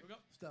 Okay. Here we go.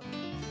 Stuff.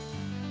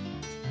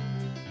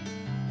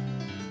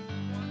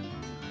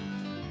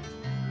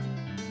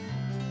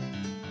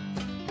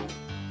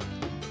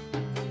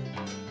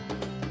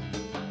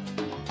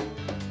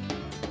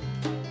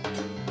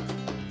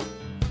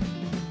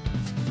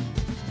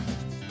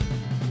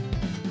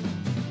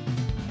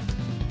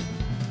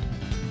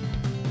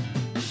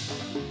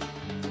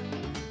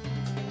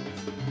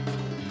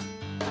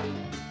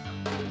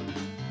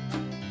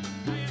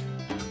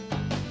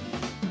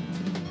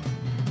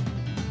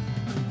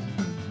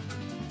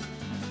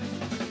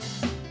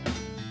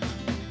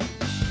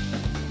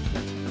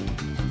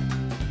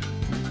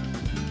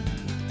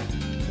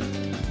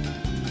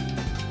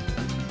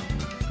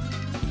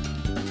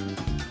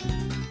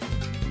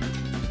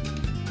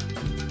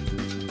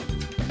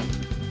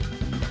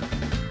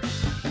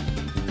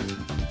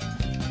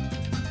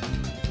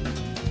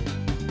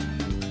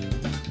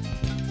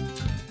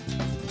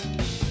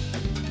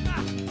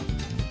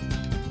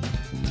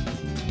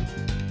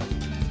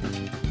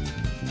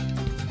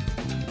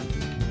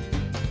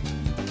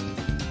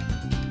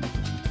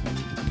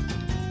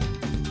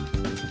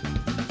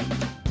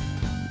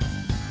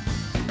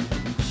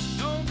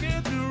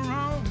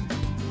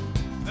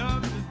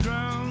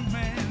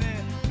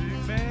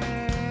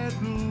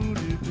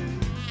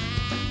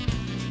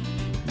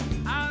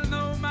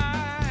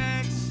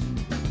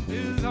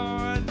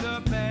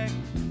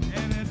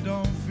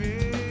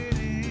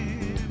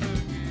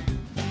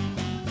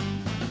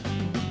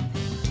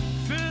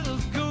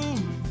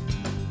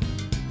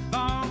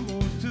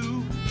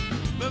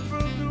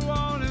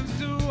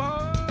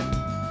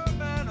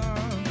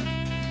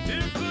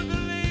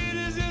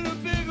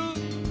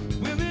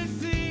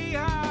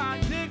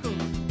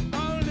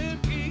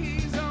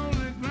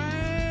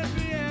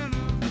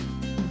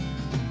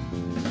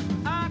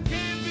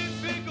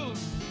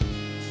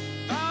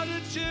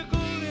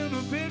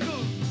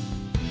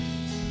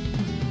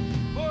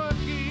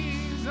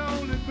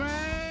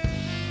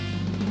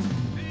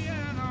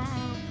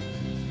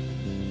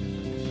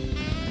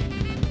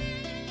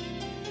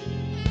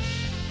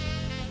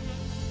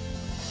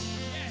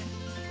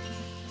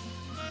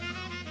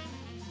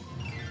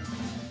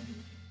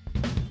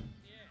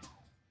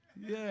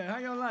 Yeah, how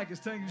y'all like it? It's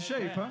taking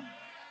shape, huh?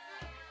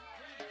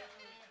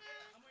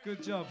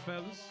 Good job,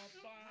 fellas.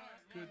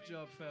 Good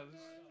job, fellas.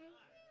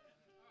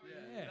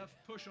 Yeah, that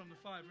push on the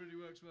 5 really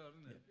works well,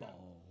 doesn't it?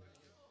 Ball.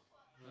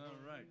 All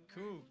right,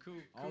 cool.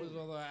 All his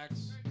other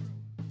acts.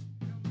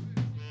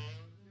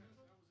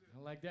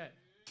 I like that.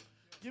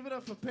 Give it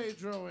up for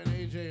Pedro and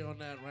AJ on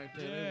that right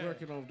there. Yeah.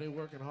 They're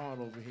working hard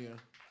over here.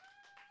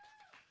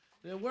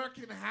 They're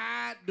working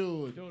hard,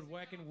 dude. Dude,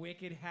 working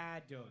wicked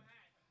hard, dude.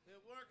 They're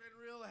working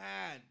real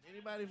hard.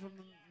 Anybody from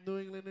New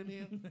England in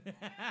here?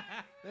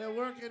 They're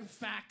working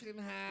fucking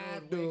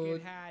hard, Dude, dude.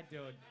 wicked hard,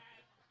 dude.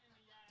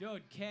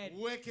 Dude, Ked.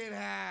 Wicked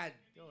hard.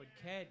 Dude,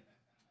 Ked.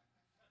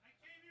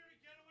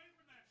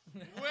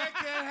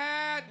 Wicked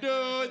hat,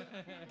 dude.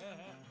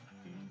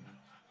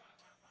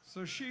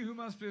 So she who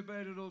must be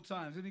obeyed at all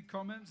times. Any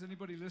comments?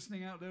 Anybody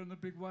listening out there in the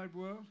big wide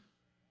world?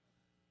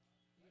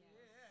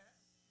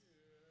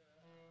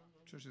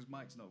 Trisha's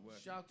mic's not working.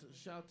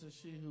 Shout to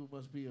she who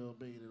must be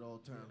obeyed at all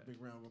times. Big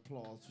round of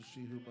applause for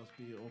she who must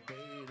be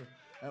obeyed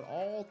at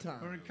all times.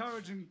 We're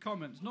encouraging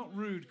comments, not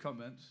rude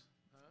comments.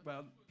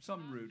 Well,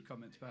 some rude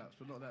comments perhaps,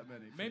 but not that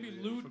many. Maybe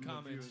lewd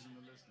comments.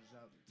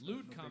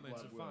 Lewd the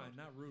comments big are wide fine,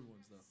 not rude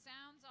ones though.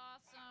 Sounds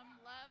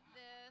awesome. Love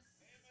this.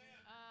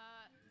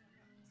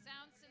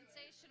 Sounds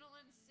sensational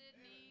in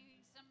Sydney.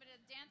 Somebody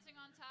dancing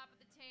on top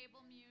of the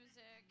table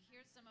music.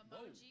 Here's some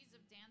emojis of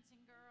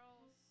dancing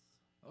girls.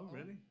 Oh,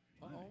 really?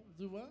 Uh-oh.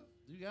 Do what?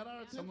 You got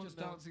our attention. Someone's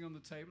now. dancing on the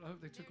table. I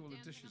hope they took They're all the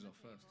dancing dishes on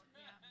off the first. table.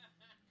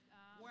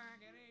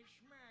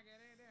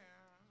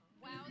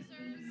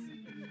 Wowzers.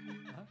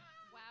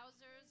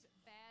 Wowzers.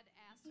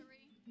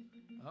 Badassery.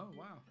 Oh,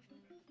 wow.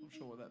 Not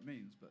sure what that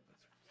means, but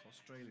it's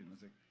Australian, I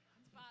think.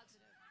 It's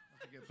positive.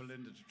 I have to get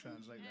Belinda to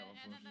translate that one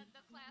for And us. then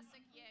the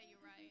classic, yeah, you're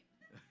right.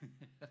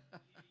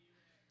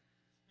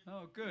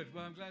 Oh, good.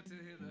 Well, I'm glad to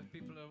hear that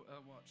people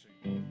are watching.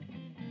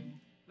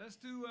 Let's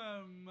do,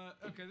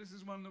 okay, this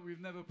is one that we've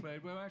never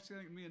played. Well, actually, I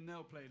think me and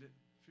Nell played it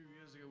a few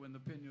years ago when the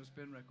Pin Your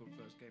Spin record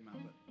first came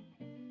out.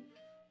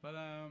 But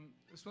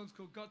this one's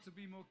called Got to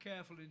Be More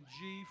Careful in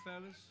G,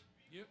 fellas.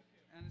 Yep.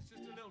 And it's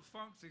just a little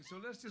funk thing. So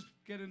let's just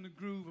get in the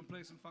groove and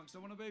play some funk. So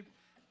I want to make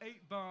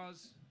 8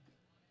 bars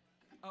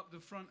up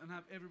the front and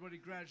have everybody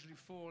gradually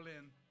fall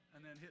in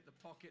and then hit the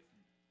pocket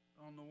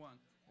on the one.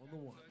 On the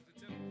one.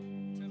 So the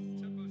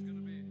tempo's going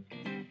to be...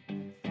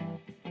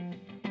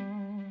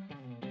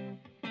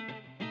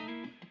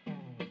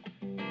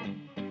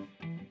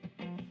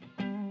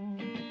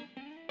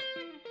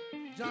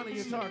 Johnny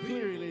Guitar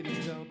Cleary, ladies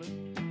and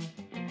gentlemen.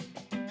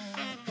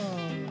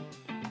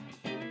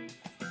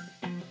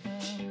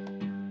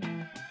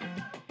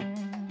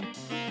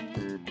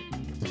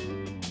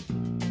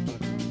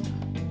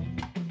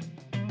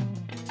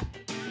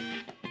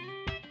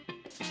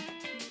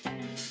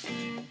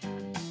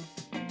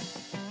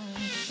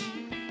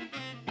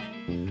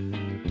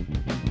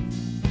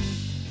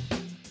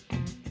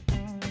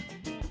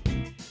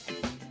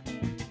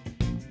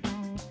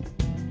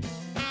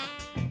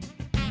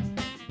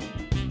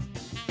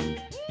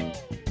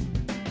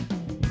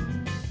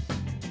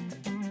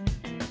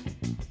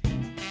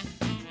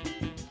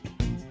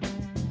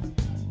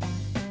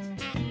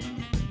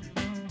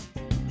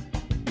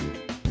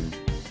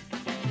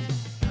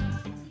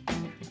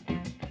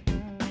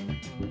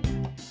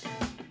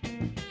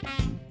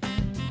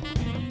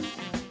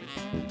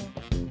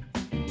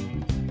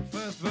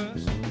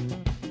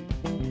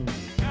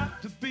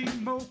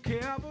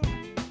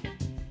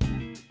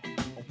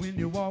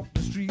 Walk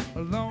the street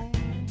alone.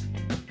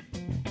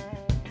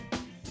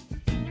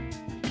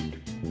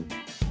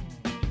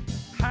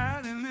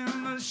 Hiding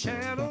in the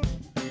shadows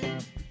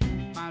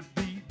might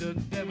be the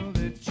devil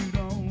that you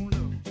don't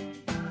know.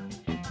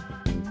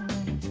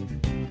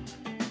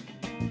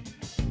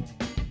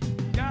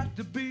 Got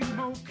to be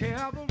more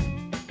careful.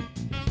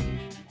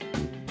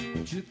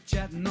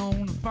 Chit-chatting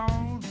on the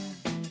phone.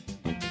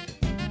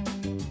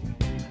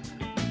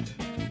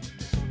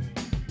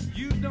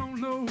 You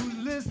don't know who's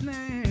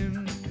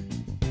listening,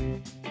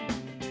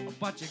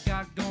 what you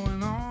got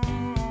going on.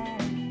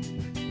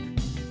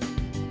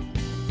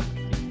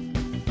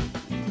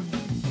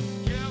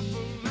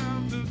 Careful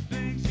of the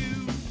things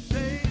you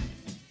say,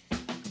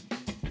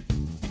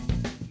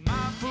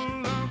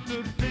 mindful of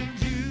the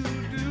things you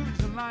do.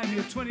 There's a line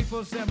here,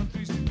 24/7,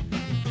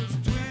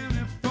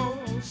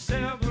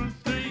 24/7,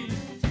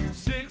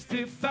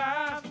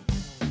 365.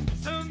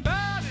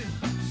 Somebody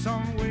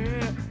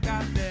somewhere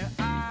got their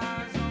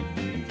eyes on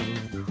me.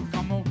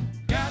 Come on,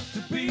 got to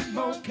be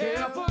more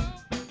careful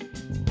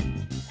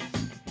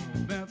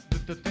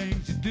the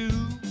things you do.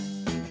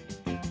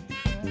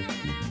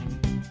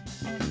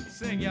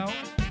 Sing, y'all.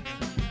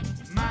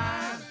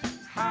 Mind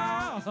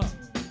how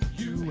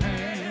you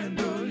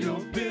handle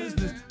your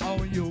business.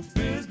 All your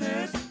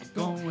business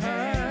gon'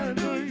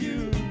 handle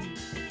you.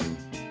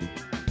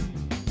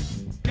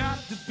 Got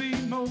to be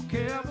more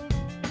careful.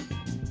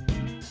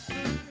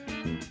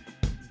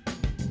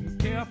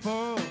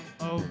 Careful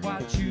of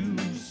what you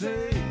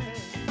say.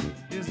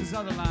 Here's this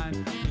other line.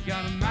 You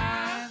gotta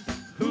mind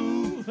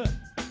who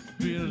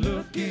be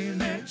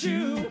looking at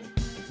you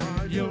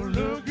while you're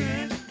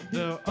looking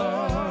the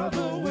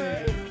other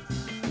way.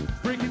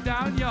 Break it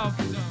down, y'all.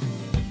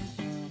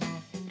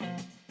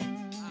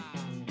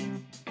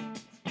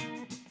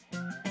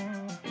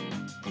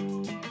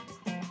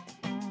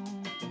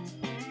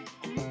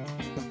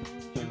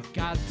 You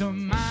got to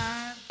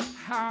mind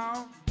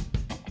how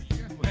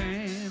you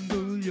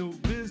handle your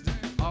business.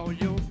 All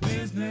your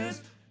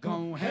business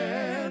gon'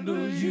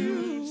 handle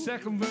you.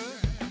 Second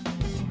verse.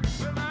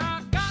 Well,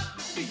 I got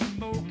to be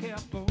more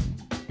careful.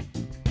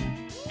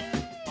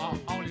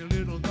 All your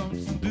little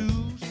don'ts and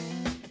do's.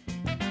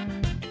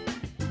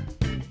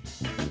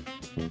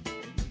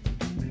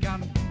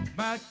 Gotta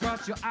might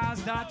cross your I's,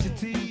 dot your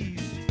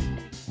T's.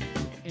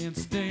 and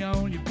stay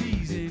on your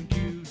P's and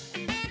Q's.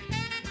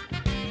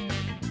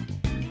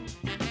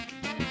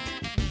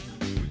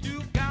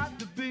 You got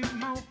to be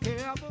more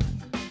careful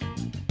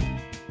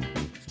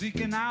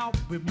sneaking out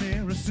with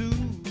Mary Sue.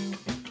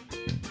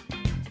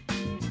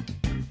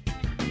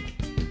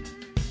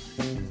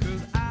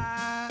 'Cause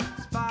I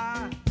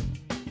spy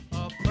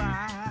a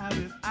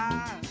private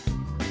eye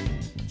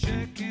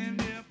checking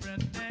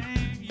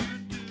everything you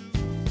do.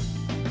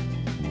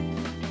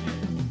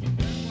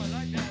 I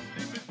like that.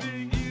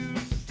 Everything you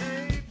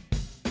say,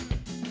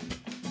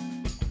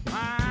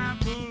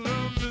 mindful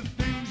of the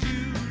things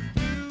you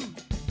do.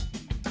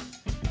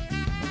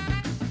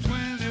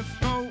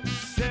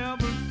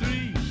 24/7,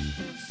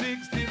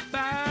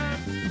 365.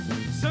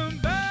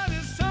 Somebody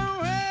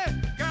somewhere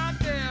got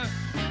there.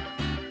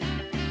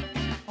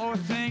 Or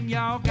thing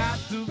y'all got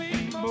to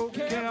be more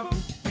careful,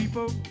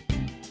 people.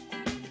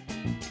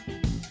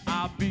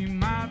 I'll be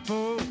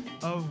mindful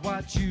of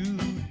what you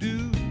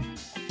do.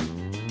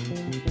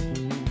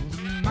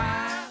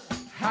 Mind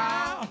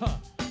how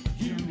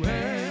you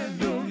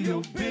handle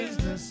your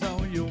business,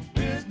 or your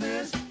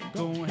business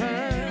gon'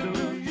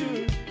 handle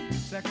you.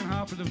 Second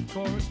half of the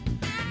chorus.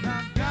 And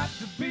I've got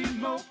to be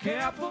more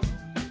careful.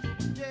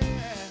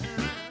 Yeah.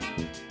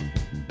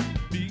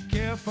 Be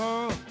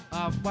careful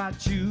of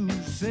what you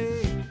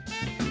say.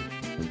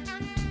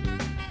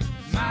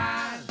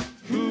 Mind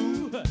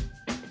who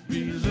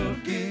be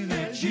looking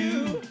at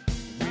you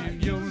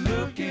when you're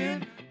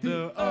looking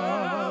the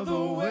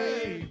other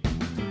way.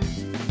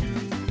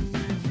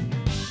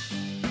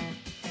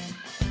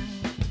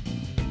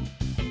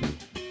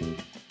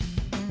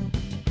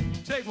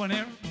 Take one,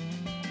 Aaron.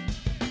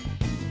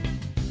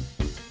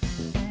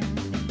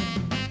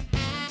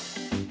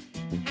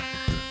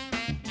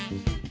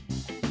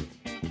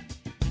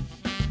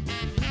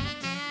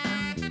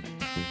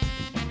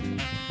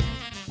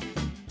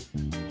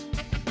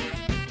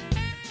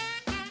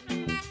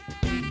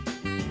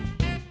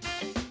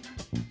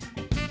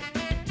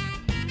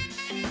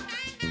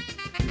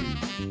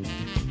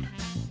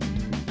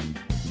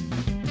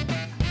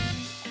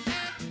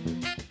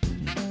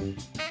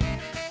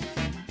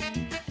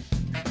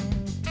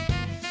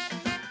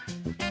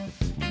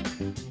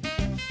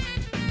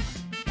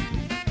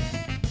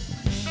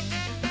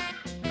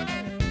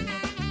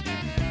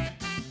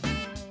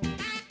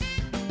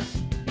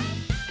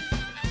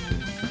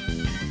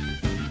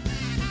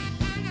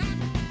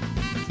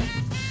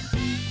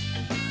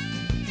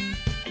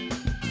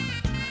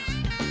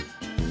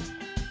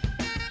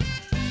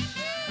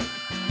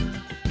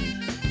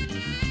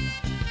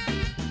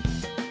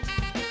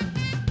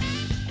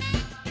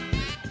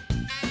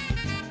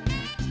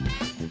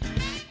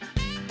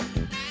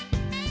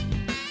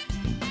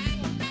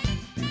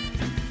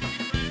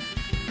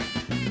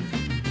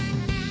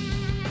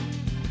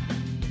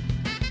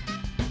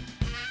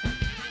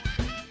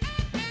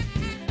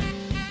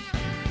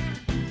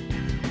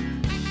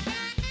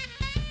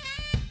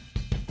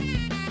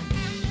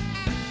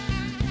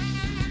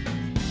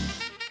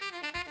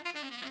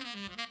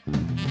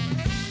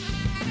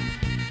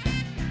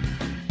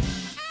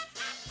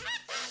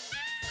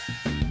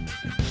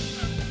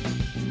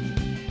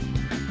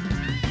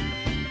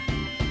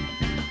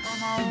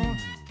 Come on,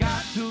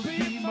 got to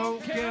be more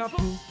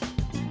careful.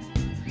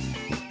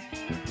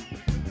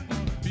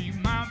 Be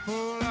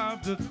mindful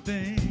of the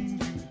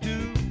things you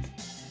do.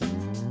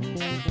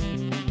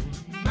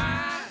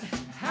 Mind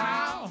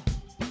how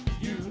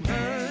you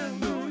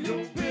handle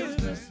your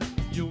business.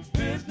 Your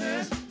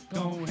business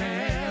gon'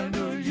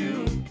 handle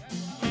you.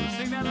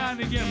 Sing that line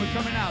again. We're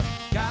coming out.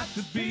 Got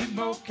to be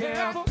more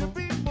careful.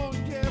 Be more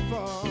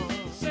careful.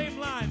 Same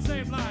line,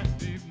 same line.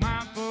 Be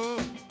mindful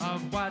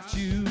of what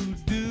you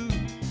do.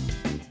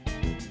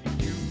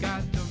 You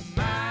got to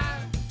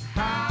mind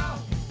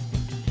how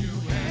you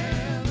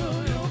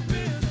handle your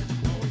business,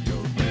 or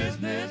your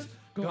business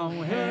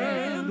gon'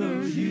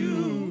 handle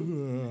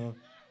you.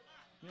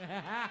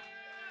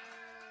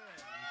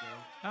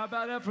 How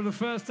about that for the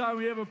first time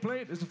we ever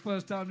played? It's the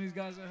first time these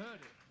guys have heard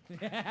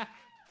it.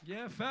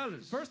 Yeah,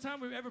 fellas. First time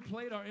we've ever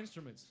played our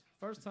instruments.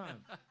 First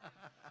time.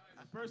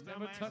 First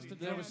time I touched a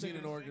Never seen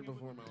an organ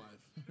before in my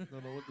life.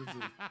 Don't know what this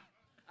is.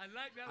 I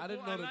like that. I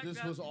didn't know that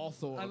this was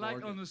also I an like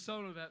organ. on the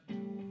solo that.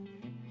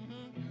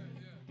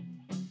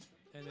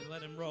 And then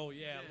let him roll.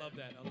 Yeah, I love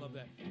that. I love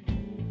that.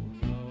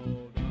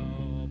 No,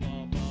 no,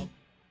 bop, bop.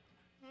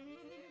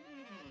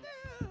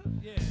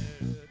 Yeah.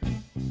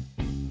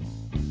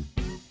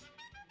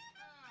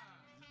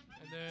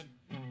 And then.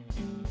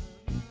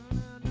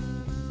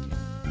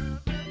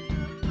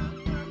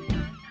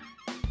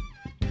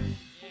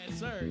 Yes,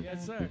 sir.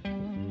 Yes, sir.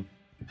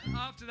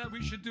 After that,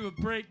 we should do a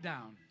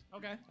breakdown.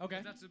 Okay.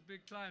 Okay. That's a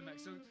big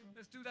climax. So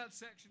let's do that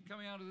section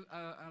coming out of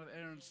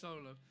Aaron's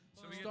solo.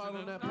 So we Start get to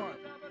on the that part.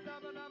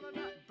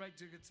 break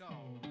to guitar.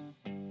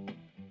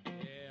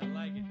 Yeah, I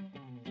like it.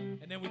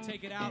 And then we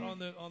take it out on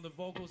the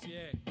vocals.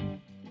 Yeah.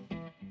 Can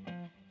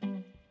you get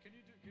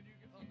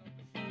on the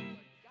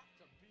got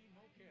to be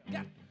more careful.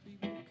 Got to be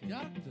more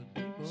Got to be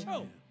more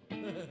Show.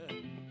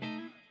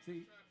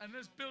 See? And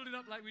let's build it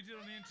up like we did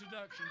on the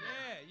introduction.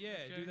 Yeah,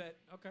 Okay. do that.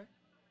 Okay.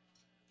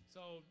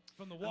 So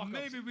from the walk And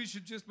maybe we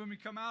should just, when we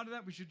come out of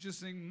that, we should just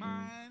sing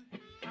mine.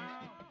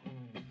 How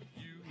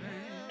you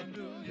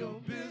handle your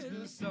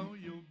business, so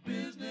your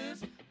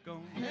business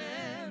gon'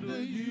 handle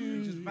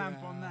you. Just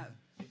vamp on that.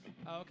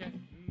 Oh, okay.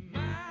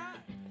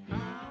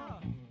 How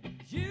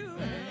you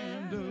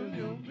handle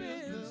your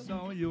business,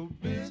 so your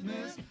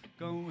business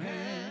gon'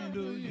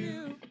 handle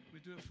you. We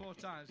do it 4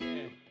 times.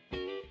 Yeah.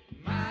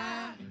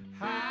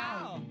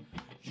 How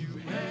you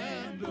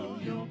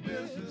handle your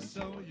business,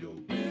 so your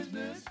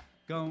business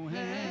gon'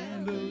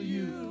 handle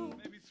you.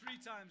 Maybe 3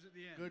 times at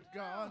the end. Good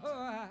God.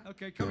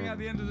 Okay, coming out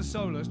the end of the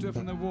solo. Let's do it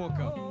from the walk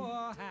up.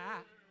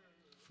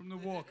 From the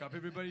walk up.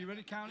 Everybody, you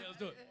ready? Count Yeah, it. let's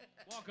do it.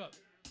 Walk up.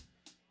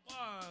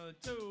 1,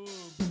 2.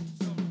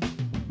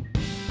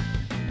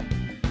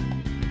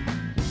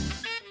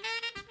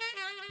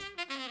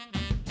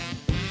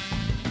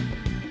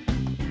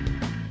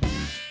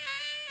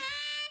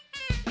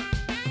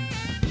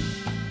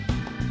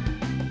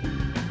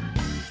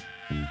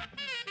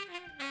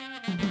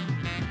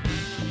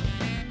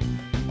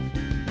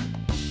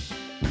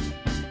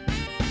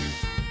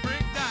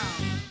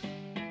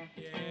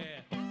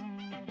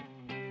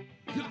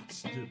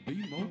 Gots to be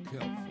more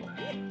careful.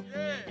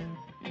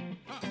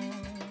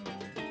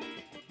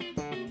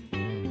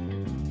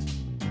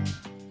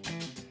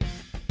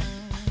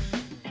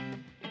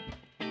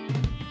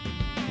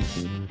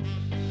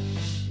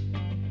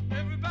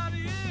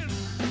 Everybody in.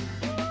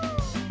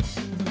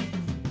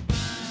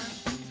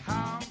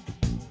 How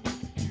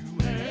you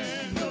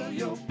handle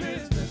your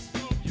business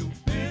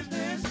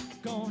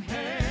gon'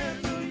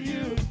 handle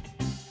you.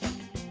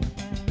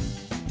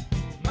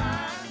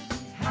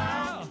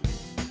 How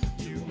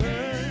you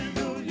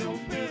handle your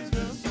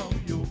business, so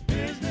your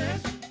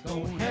business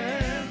gon'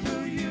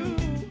 handle you.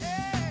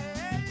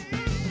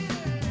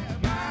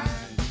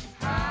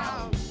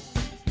 How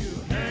you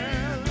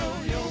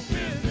handle your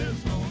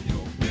business, so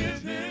your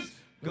business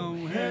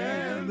gon'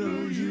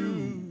 handle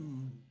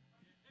you.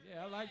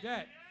 Yeah, I like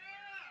that.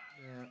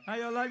 How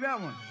y'all like that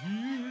one?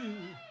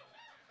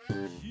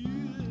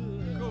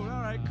 Cool,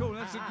 all right, cool.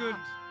 That's a good.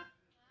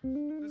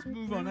 Let's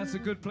move on. That's a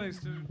good place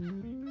to.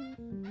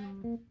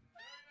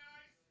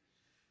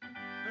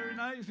 Very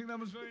nice. You think that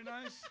was very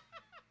nice?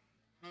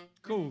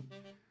 Cool.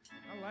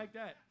 I like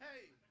that.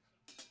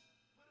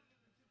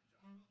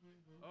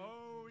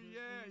 Oh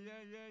yeah.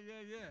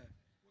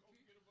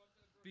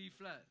 B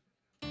flat.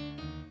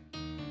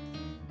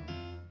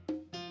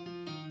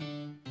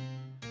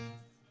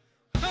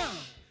 Huh.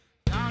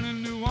 Down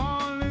in New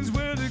Orleans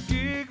where the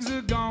gigs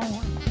are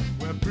going,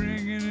 we're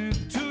bringing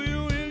it to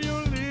you in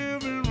your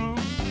living room.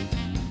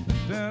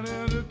 I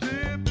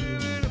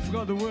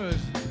forgot the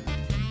words.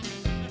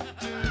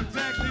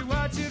 Exactly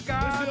what you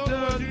got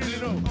to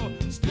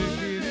do. Stick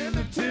it in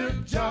the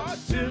tip jar,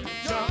 tip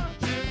jar,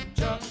 tip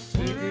jar.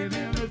 Stick it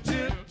in the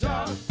tip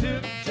jar,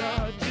 tip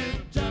jar,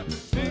 tip jar.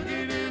 Stick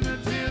it in the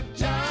tip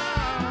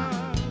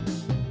jar.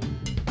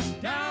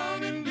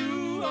 Down in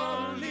New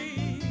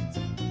Orleans.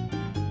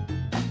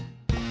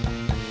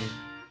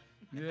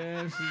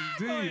 Yes,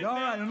 indeed. All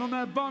right, and on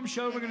that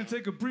bombshell, we're going to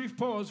take a brief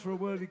pause for a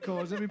worthy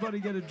cause. Everybody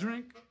get a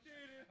drink.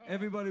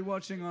 Everybody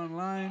watching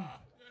online,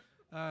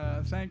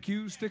 thank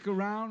you. Stick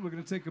around. We're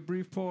going to take a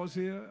brief pause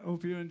here.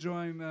 Hope you're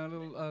enjoying a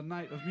little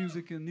night of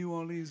music in New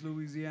Orleans,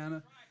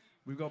 Louisiana.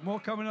 We've got more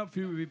coming up for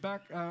you. We'll be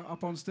back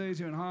up on stage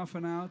here in half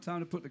an hour.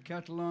 Time to put the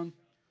kettle on.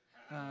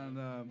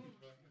 And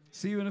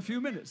see you in a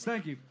few minutes.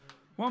 Thank you.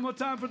 One more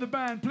time for the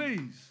band,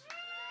 please.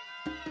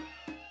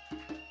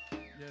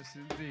 Yes,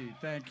 indeed.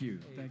 Thank you.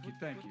 Thank you.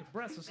 Thank you. The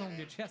breasts is on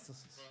your chest.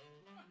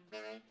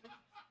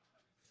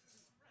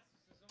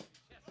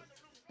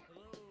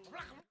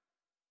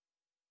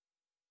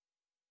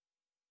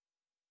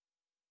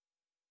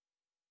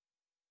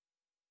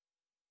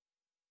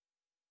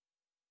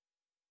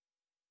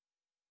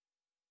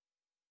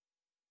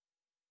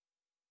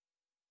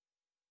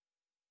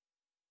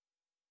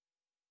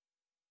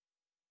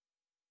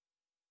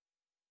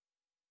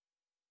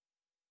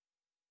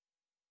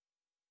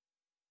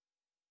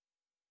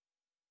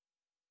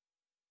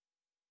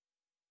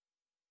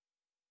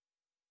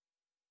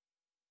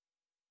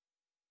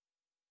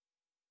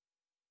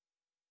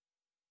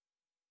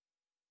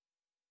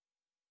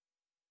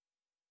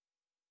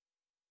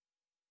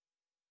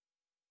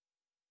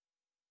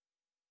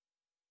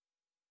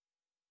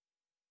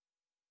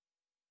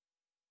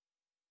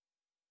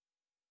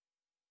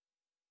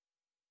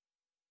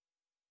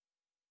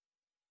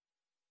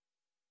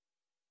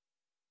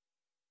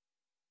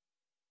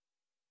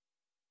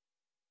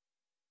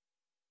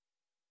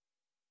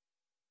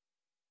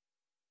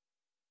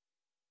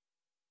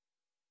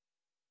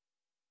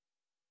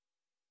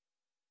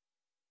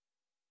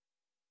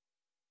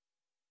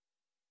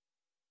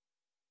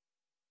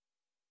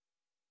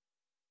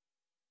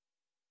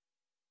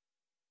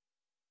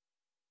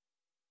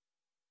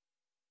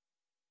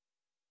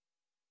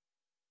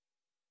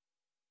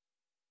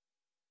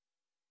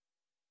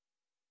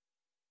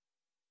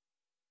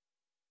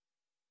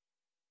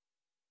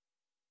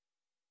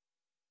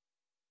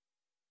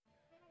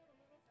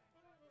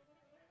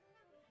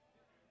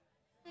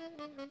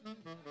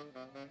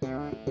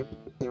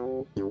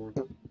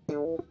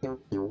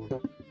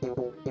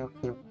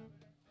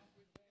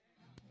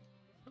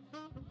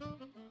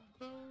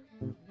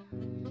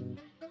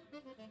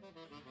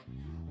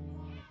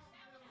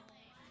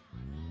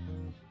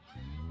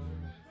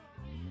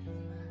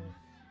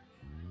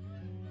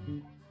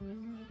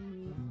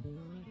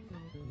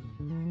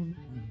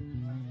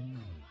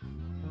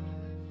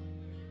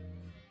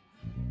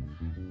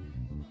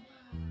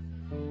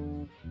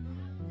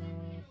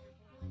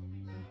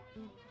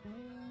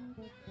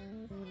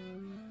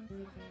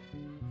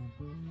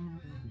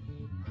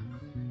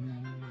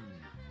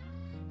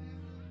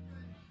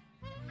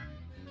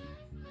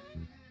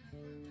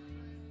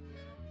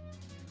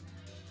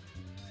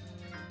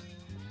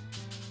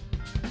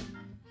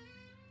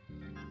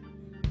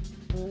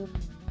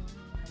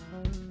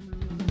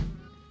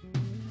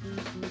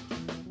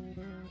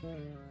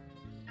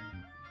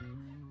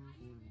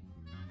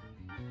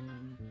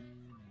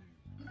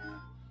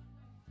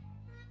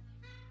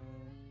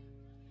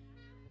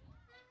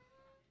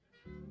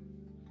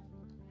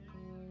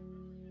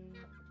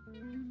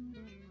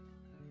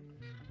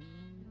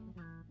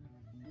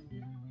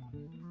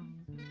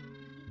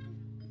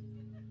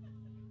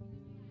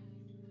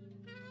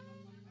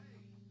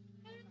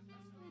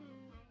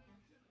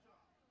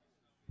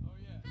 Oh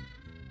yeah.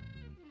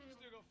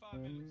 Still got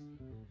 5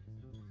 minutes.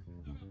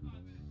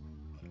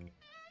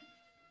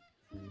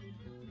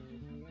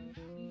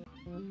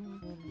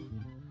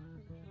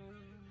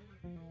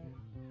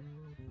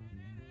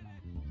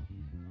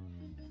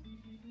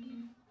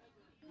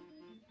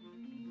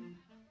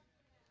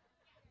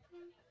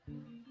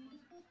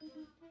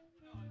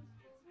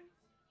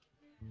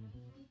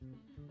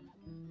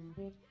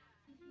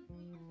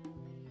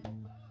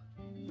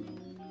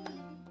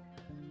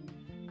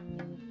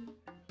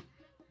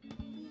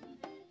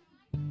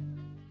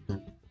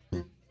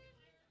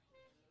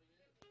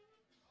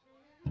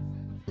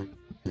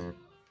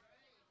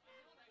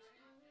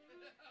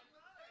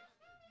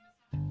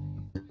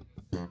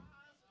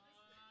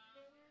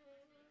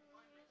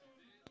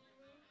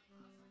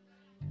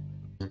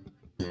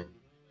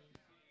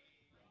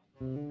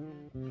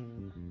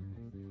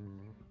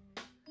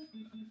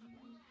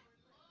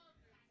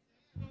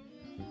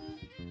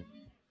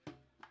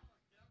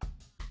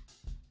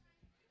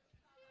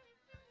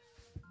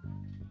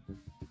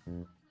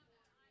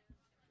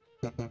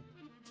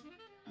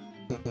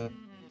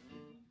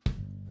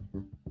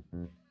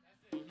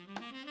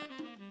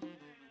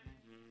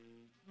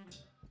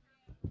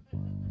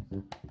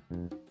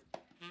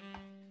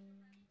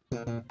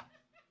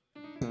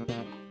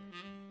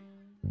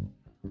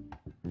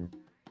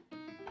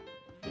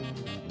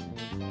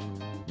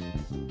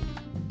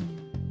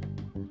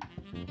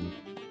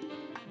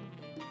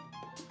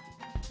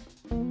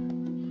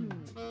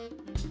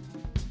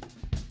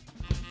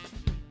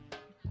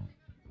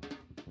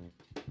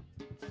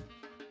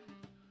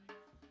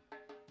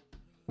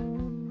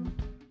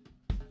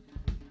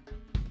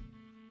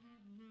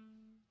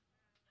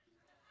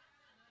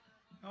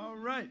 All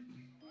right.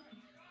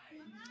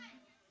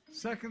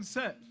 Second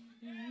set.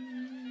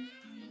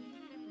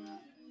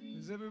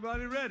 Is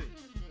everybody ready?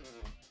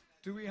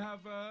 Do we have,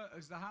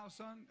 is the house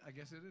on? I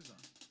guess it is on.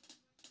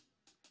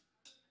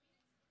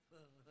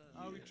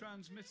 Are we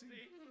transmitting?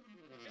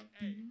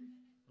 Hey,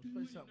 Let's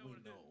play something we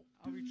know.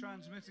 Are we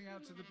transmitting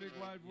out to the big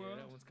wide yeah, world?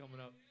 that one's coming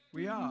up.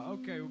 We are.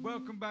 Okay, well,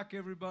 welcome back,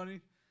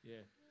 everybody.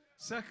 Yeah.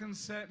 Second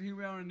set, here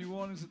we are in New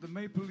Orleans at the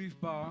Maple Leaf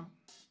Bar.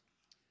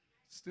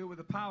 Still with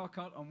a power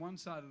cut on one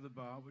side of the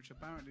bar, which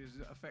apparently is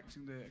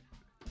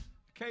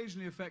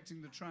occasionally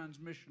affecting the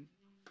transmission,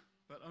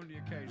 but only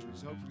occasionally.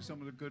 So hopefully some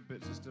of the good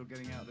bits are still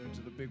getting out there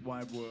into the big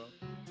wide world.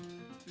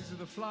 These are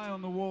the fly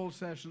on the wall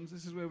sessions.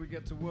 This is where we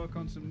get to work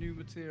on some new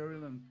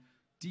material and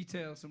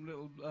detail some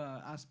little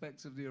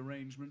aspects of the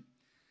arrangement.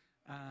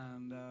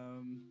 And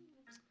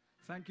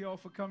thank you all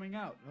for coming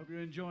out. Hope you're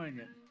enjoying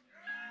it.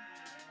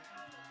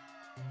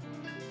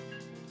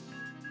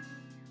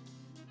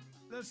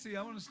 Let's see,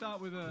 I want to start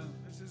with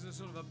this is a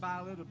sort of a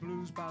ballad, a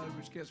blues ballad,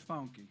 which gets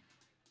funky.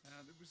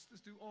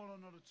 Let's do All or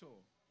Not at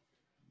All.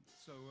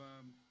 So,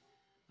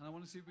 and I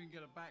want to see if we can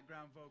get a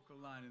background vocal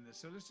line in this.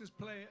 So let's just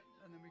play it,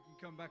 and then we can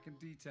come back and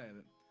detail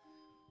it.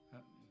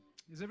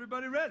 Is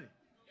everybody ready?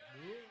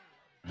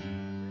 Yeah.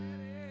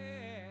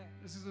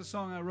 This is a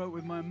song I wrote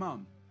with my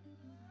mum.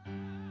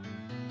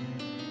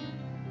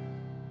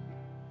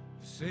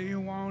 Say you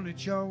want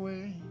it your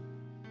way.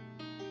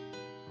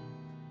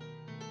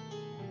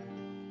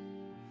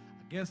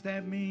 Guess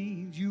that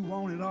means you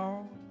want it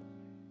all.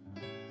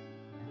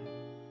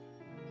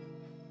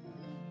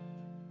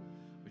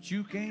 But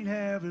you can't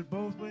have it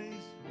both ways.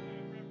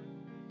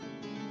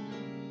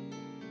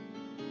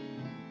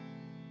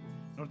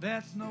 No,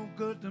 that's no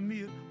good to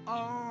me at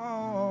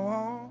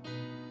all.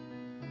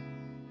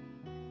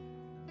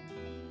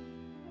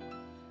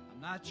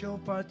 I'm not your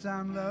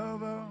part-time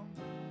lover.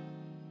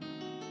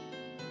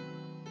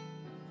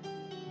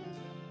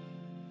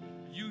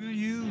 You can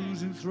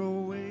use and throw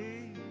away.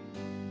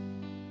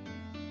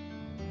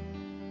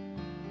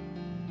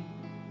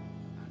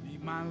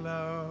 My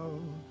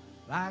love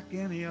like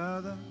any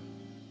other.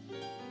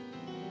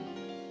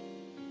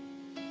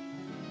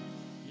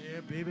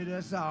 Yeah, baby,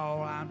 that's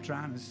all I'm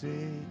trying to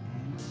say.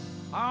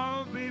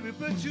 Oh, baby,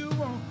 but you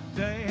won't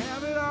they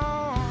have it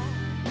all.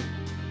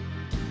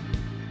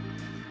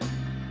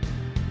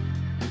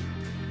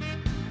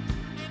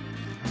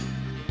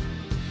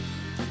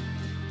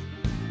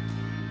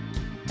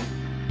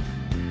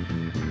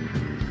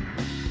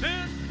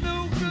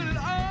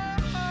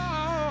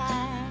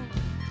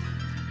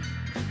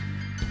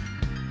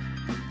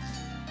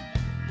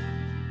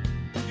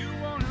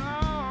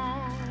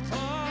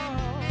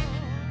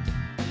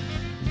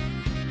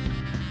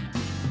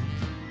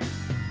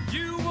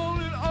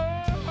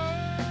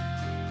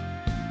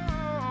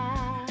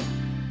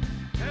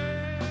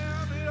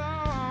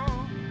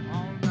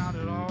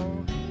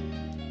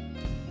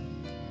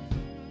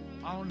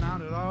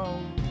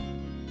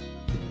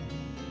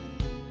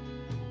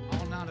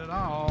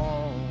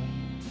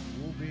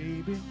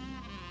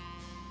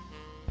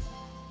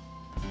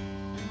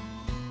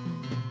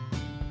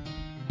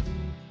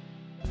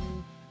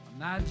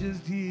 Not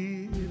just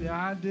here the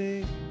other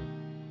day.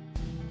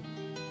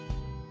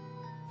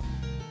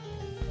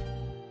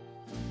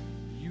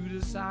 You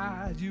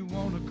decide you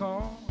want to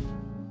call.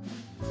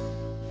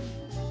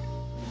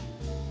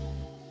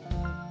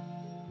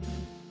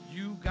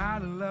 You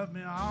gotta love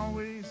me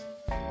always.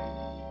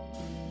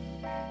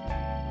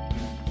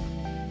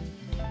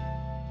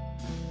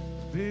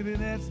 Baby,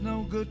 that's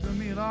no good to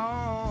me at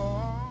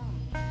all.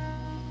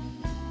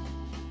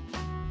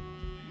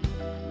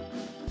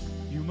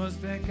 You must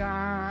think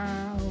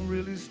I'm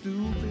really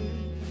stupid.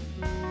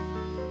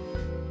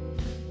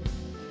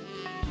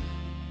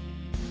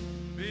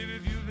 Baby,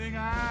 if you think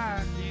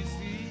I can't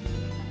see,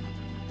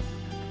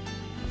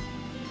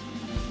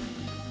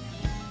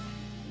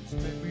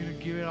 expect me to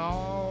give it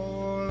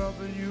all up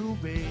for you,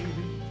 baby.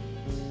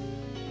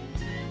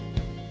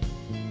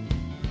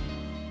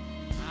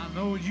 I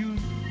know you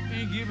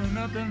ain't giving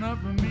nothing up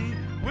for me.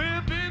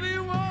 Well, baby,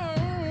 you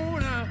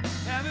wanna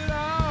have it all.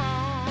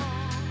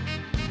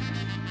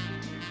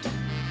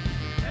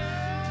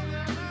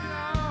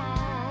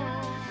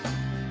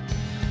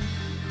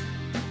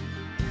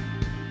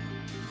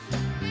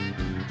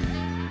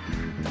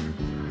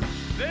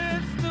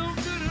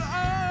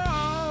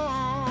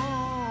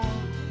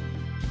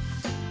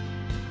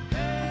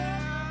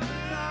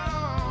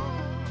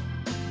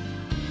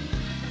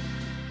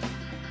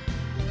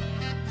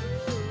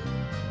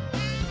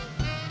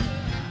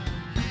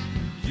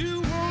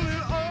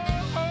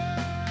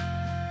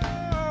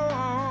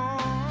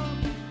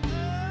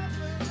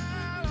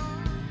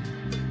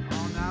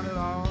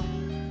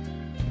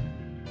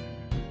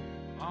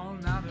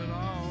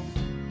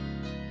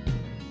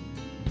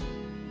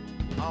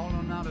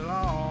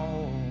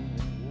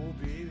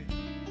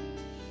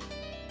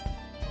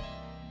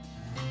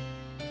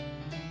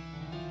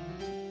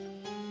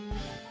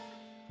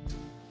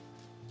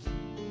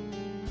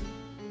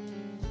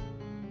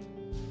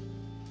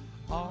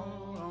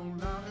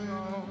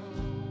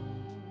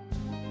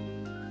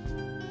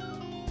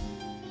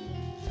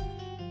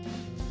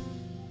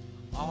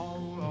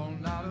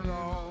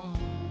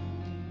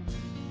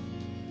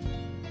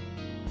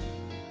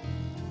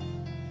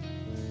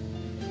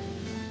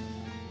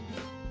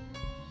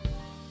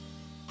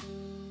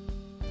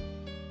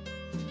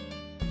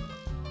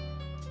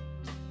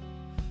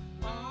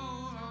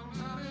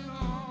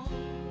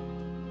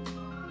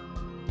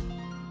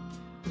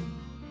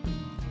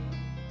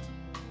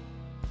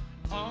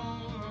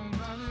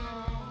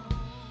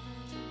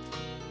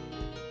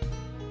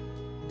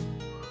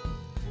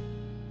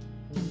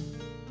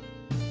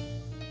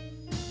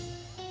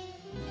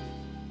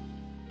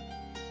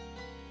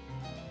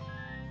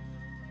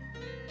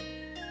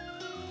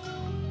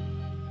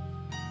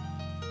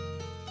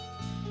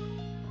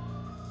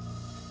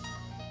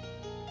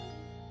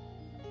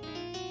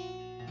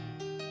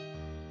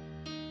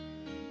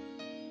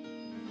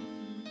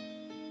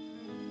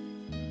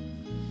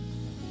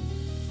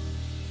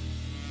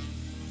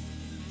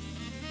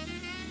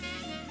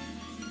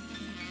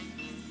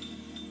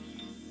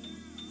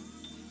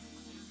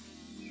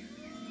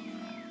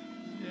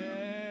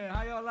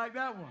 Like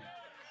that one.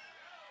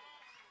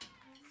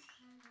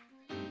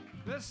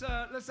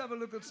 Let's have a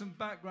look at some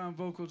background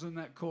vocals in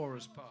that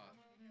chorus part.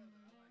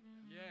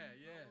 Yeah.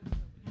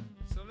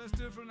 So let's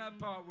do it from that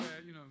part where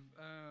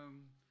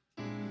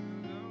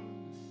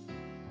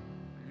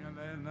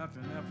there's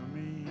nothing left for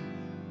me.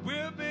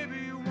 Well, baby,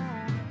 you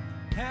wanna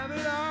have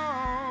it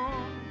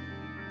all.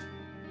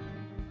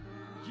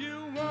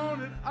 You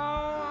want it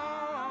all.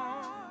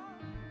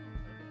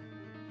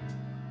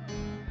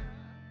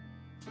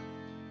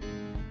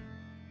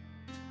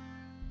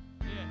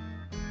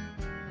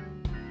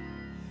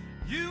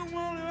 You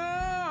want it all.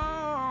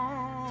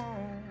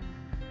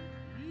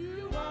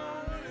 You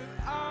want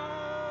it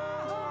all.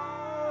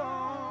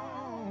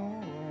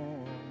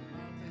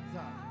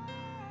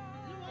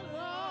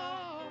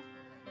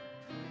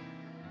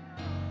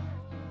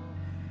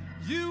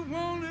 You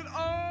want it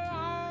all.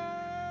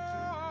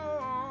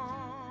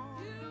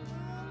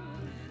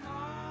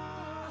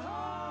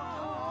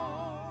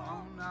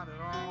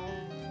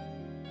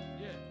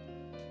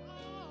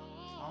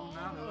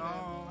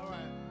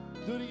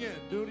 it again.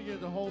 Do it again,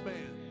 the whole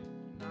band.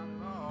 Not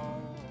at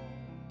all.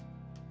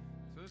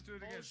 So let's do it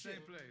again, Oh, same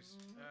shit. place.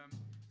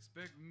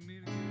 Expect me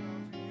to get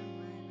off you,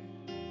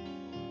 baby.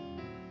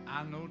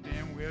 I know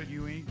damn well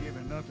you ain't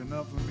giving nothing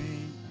up for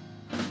me.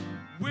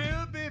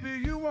 Well, baby,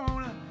 you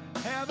wanna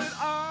have it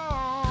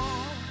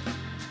all.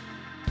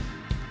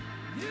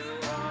 You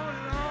want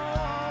it all.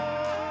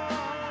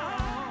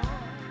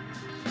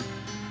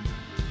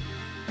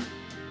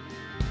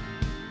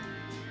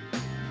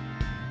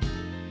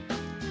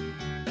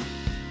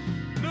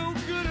 No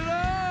good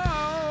at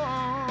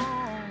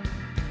all.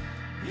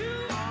 You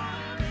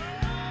want it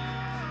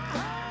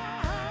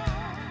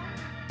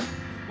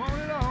all.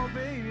 Want it all,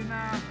 baby,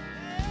 now.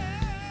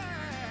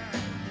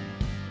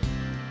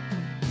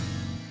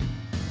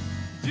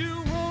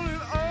 You want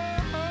it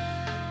all.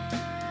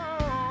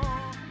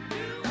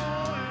 You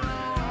want it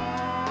all.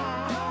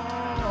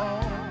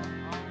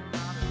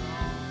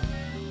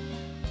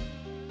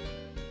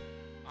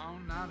 Oh,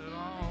 not at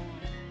all.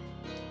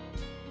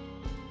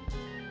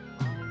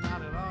 Oh,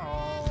 not at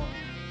all.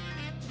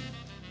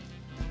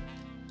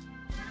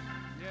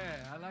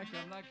 Yeah, I'm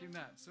liking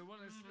that. So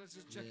let's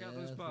just check out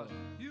those Yes, parts. sir.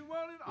 You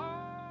want it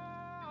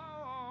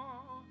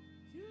all.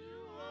 You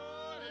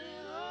want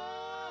it all.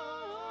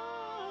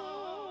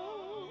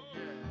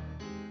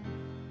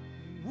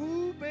 Yeah.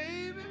 Woo,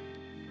 baby.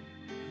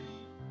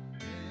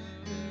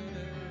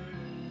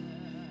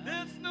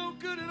 That's no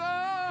good at all.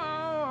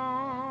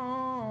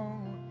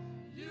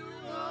 You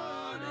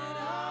want it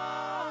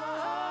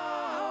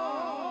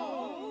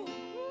all.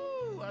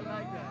 Woo, I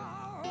like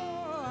that.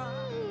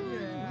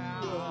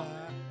 Yeah.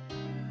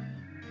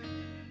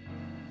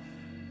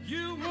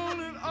 You want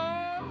it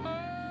all.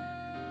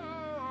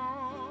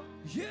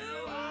 You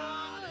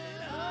want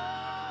it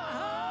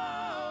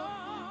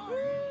all. Woo.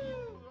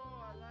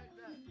 Oh, I like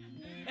that.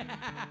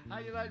 How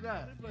you like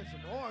that? Play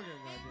some organ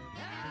like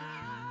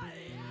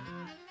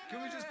Can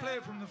we just play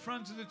it from the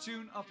front of the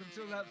tune up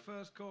until that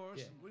first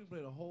chorus? that. We can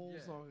play the whole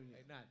Yeah. song again.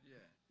 Hey, not.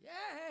 Yeah.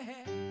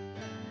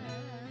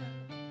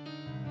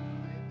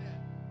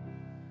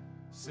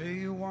 Say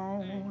you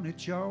want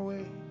it your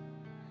way.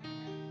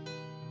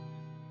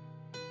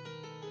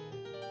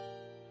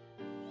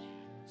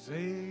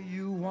 Say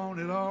you want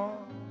it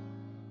all.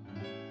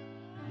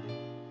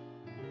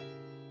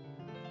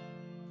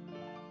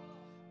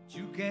 But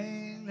you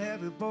can't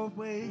have it both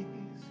ways.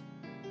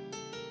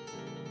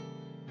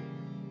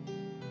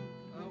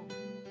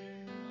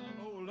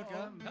 Oh, look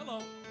out. Hello.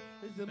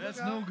 He said, That's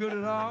 "Look no out." good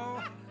at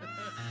all.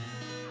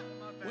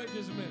 Wait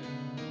just a minute.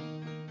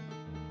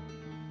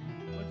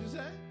 What'd you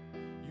say?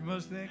 You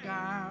must think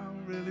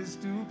I'm really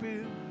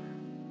stupid.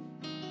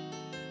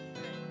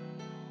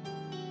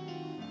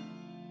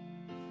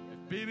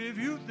 Baby, if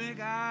you think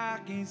I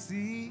can't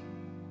see,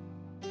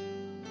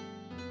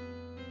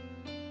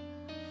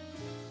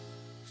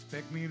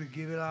 expect me to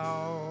give it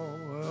all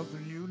up for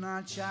you,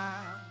 not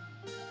child.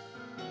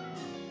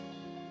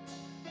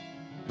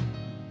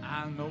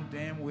 I know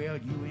damn well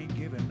you ain't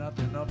giving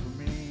nothing up for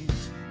me.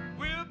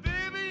 Well,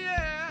 baby,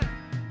 yeah,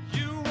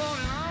 you want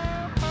it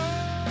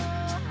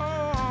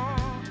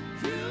all.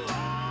 You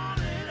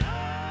want it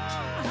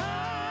all.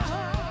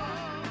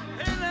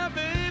 Hey, now,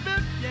 baby,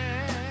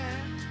 yeah.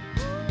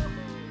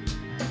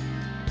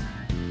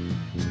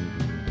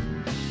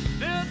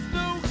 That's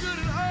no good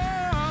at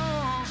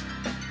all.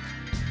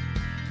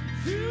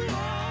 You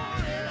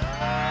want it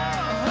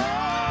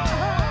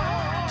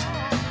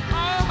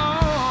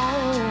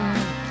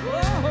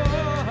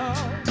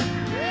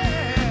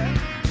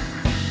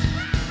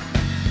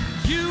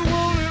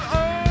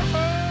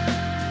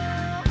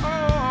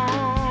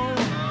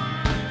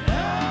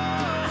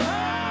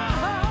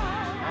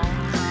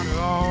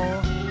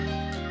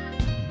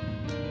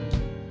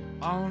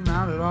Oh,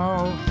 not at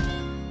all.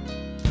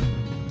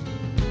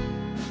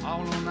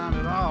 Oh, no, not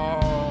at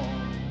all.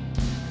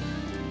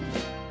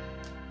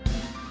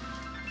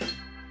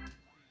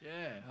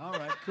 Yeah, all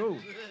right, cool.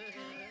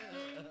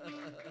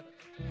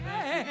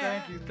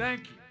 Thank you,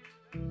 thank you.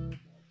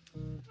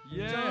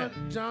 Yeah.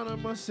 John, I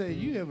must say,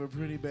 you have a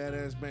pretty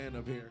badass band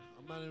up here.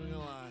 I'm not even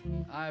gonna lie.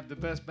 I have the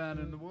best band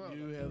in the world.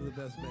 You have the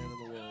best band in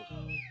the world.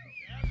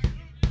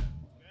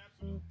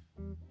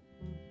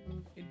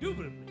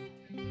 Indubitably.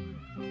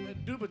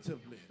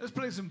 Indubitably. Let's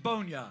play some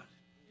Boneyard.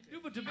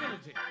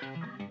 Indubitability.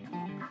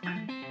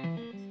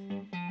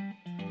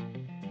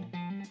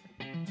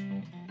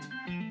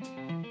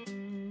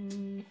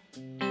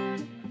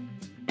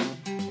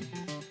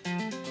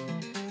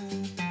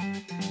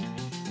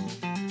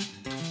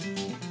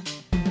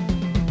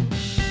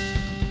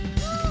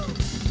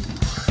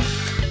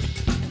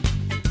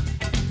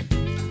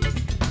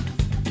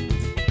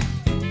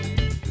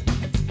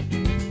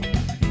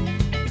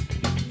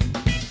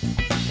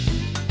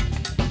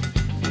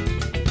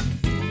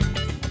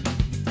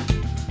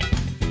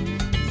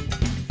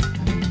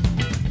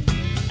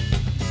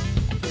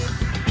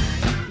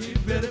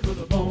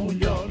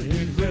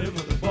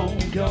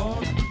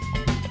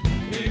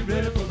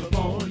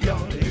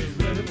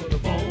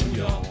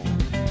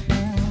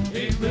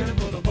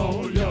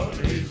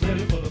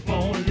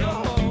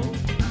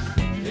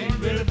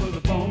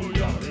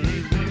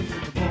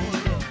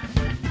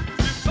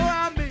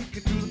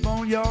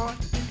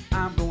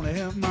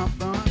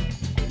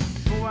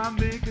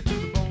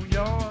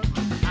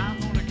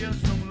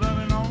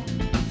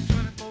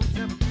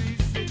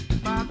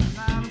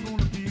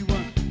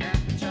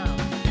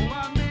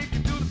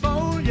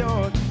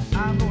 boneyard.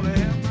 I'm gonna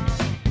have my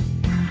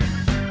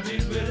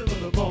Ain't ready for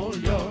the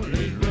boneyard.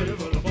 Ain't ready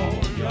for the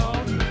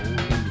boneyard.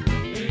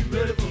 Ain't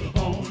ready for the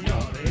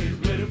boneyard.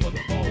 Ain't ready for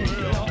the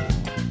boneyard.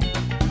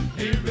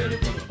 Ain't ready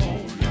for the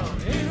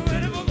boneyard. Ain't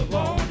ready for the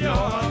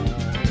boneyard.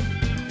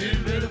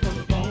 Ain't ready for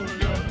the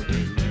boneyard.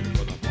 Ain't ready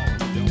for the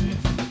boneyard.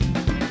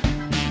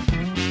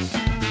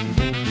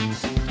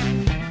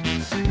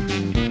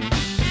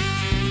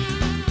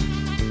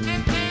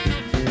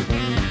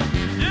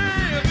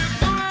 Yeah,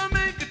 before I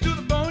make it to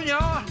the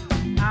boneyard,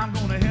 I'm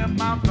gonna have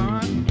my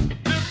fun.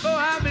 Before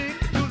I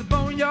make it to the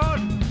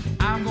boneyard,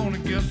 I'm gonna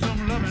get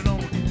some loving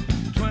on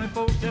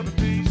 24/7,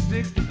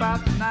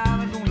 365 to 9.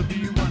 I'm gonna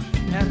be one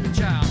happy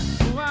child.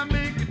 Before I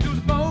make it to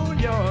the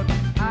boneyard,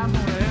 I'm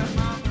gonna have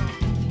my fun.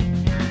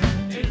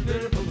 Ain't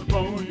ready for the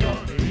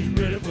boneyard. Ain't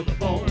ready for the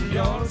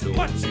boneyard. So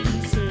what you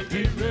say?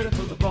 Ain't ready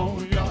for the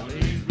boneyard.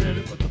 Ain't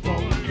ready for the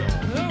boneyard.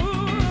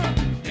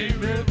 Ain't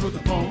ready for the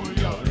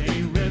boneyard.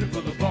 Ain't ready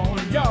for the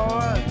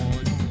boneyard.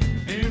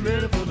 Ain't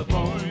ready for the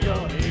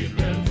boneyard. Ain't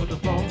ready for the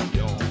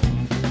boneyard.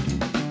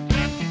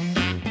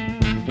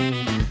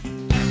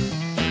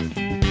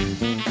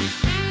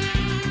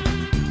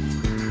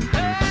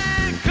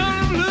 Hey,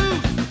 come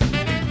loose!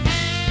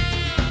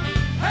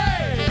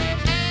 Hey!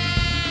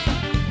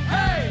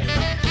 Hey!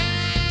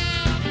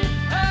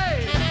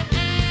 Hey!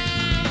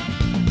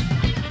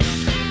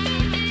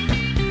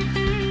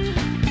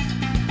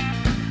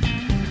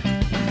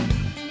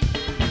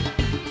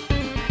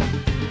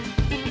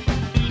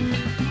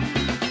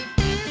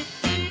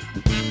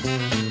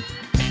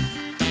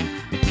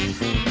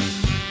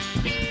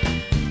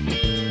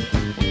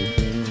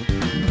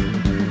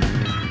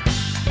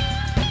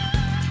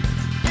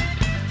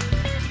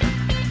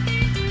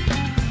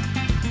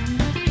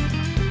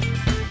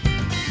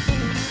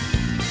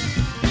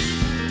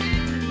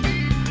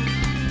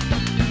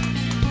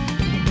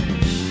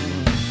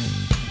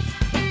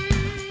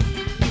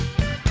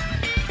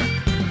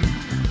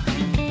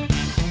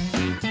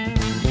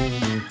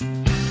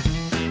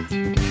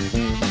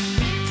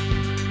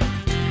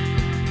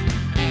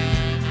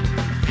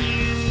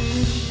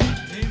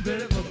 Ain't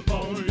ready for the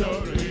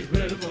boneyard. Ain't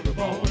ready for the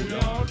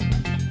boneyard.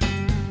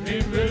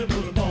 Ain't ready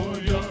for the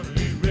boneyard.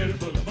 Ain't ready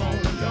for the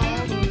boneyard.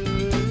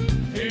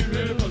 Ain't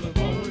ready for the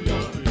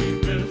boneyard.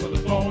 Ain't ready for the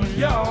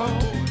boneyard.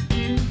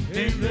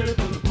 Ain't ready for the boneyard. Ain't ready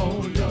for the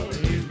boneyard.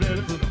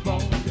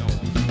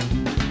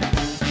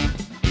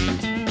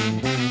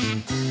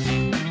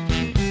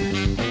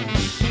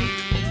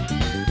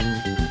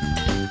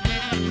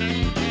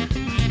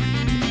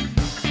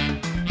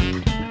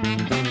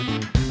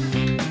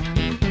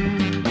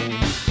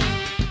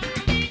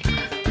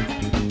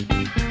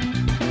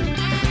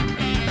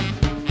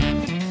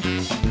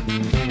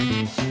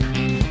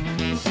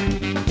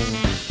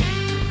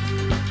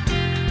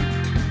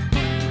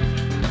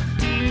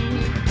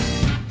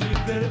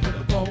 Ain't ready for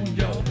the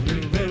boneyard.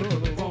 Ain't ready for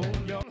the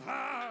boneyard.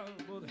 High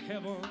for the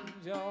heavens,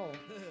 y'all.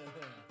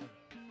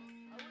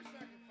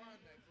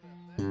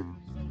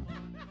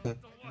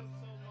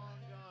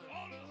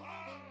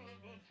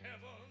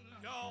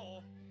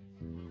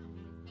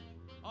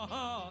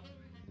 Uh-huh.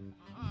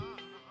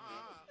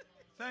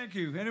 Thank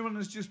you. Anyone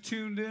that's just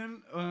tuned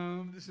in,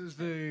 this is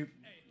the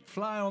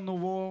Fly on the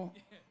Wall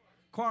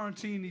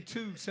Quarantini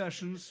 2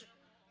 sessions,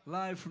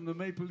 live from the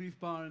Maple Leaf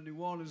Bar in New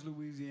Orleans,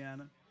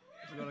 Louisiana.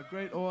 We've got a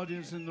great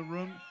audience in the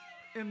room,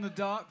 in the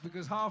dark,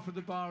 because half of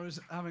the bar is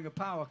having a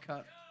power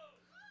cut.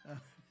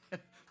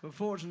 But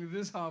fortunately,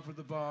 this half of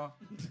the bar,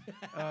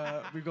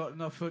 we've got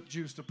enough foot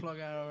juice to plug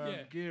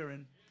our gear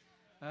in.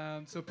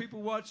 So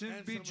people watching,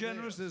 And be some of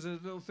generous. theirs. There's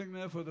a little thing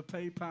there for the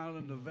PayPal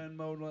and the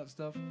Venmo and all that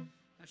stuff.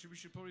 Actually, we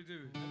should probably do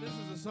it. And this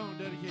is a song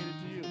dedicated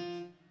to you.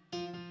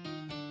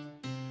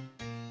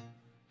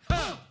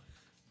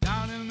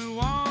 Down in New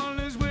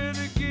Orleans where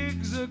the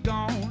gigs are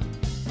gone,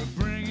 we're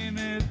bringing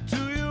it to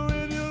you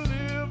in your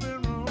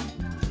living room.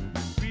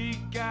 We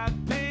got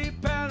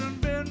PayPal and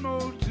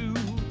Venmo too.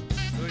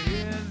 So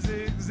here's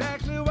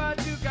exactly what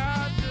you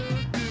got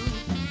to do.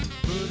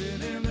 Put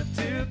it in the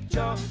tip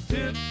jar,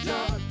 tip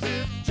jar,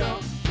 tip jar.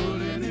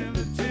 Put it in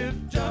the tip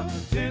jar,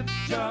 tip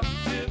jar,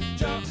 tip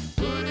jar.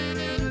 Put it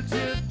in the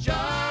tip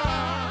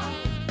jar.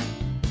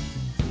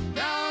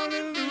 Down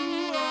in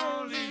New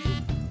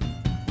Orleans.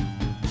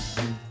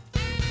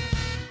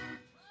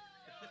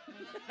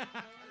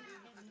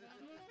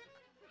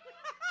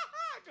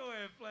 Go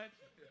ahead,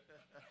 Fletcher.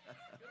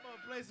 Come on,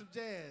 play some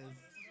jazz.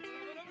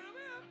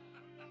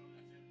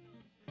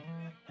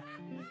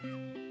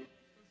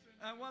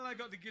 And while I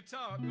got the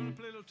guitar, you want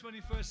to play a little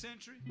 21st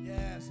Century?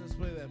 Yes, let's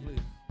play that,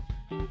 please.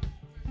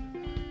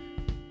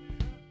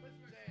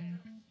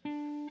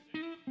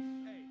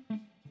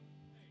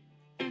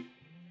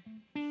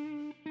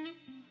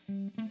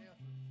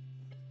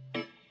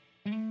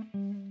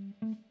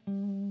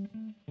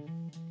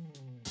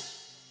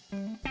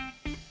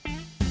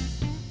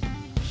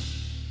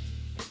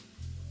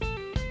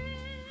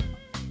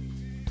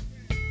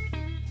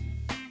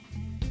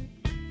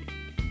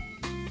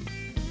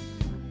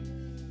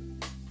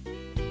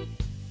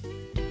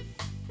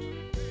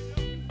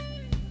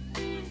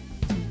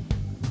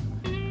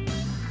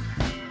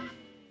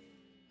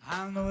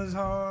 I know it's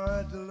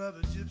hard to love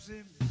a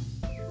gypsy.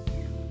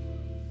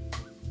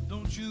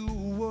 Don't you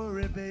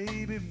worry,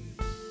 baby.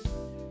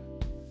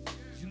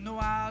 You know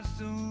I'll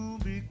soon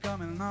be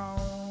coming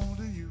home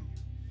to you.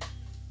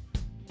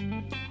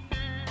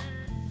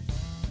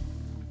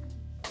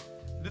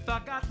 If I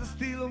got to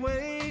steal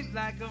away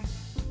like a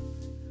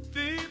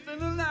thief in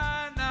the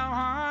night now,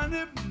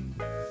 honey,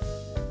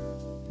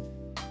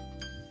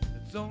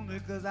 it's only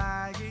 'cause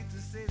I hate to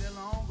say that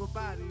long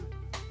goodbye to you.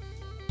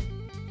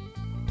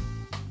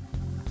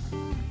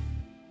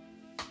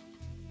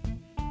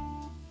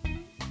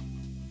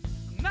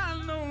 And I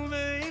know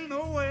there ain't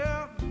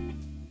nowhere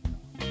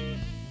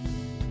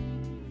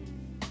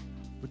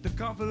with the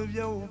comfort of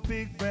your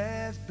big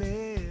brass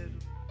bed.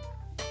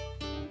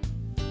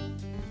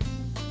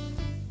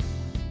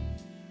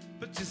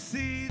 But you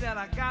see that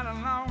I got a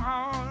long,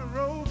 hard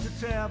road to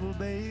travel,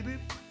 baby.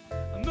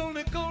 An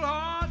only cold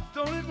heart,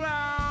 stony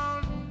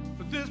ground.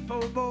 For this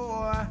poor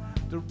boy,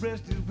 the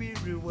rest is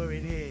weary where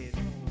it heads.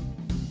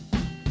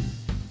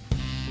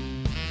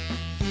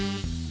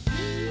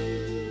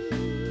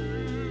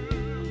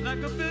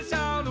 Like a fish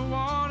out of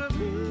water,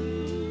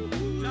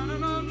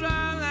 drowning on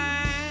dry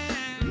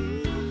land.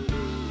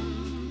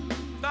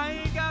 I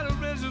ain't got a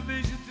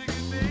reservation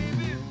ticket,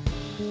 baby.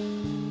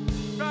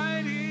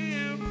 Right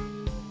here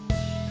in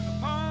the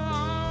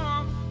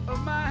palm of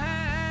my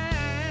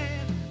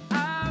hand,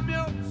 I'm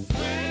your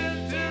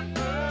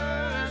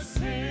 21st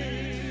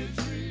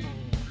century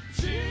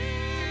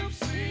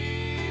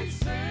gypsy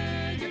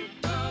singing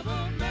of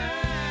a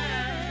man.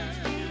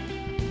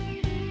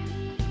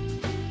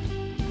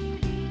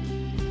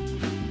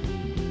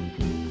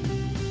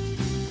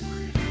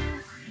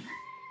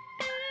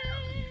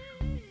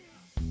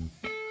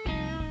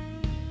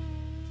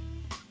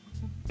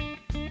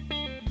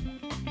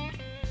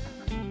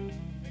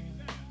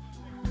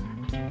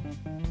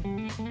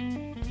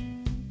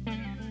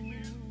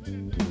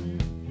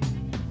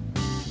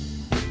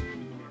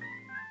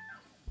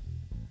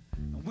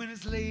 When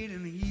it's late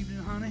in the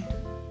evening, honey,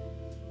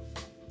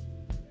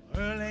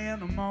 early in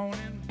the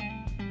morning,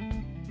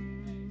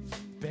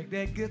 pack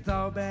that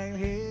guitar bag,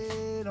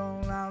 head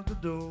on out the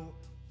door.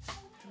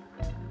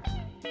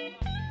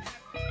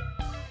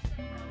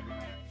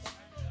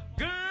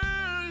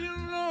 Girl, you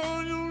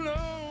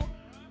know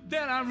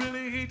that I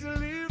really hate to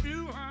leave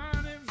you,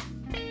 honey,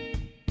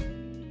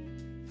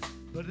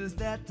 but it's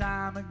that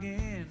time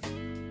again,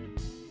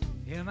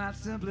 and I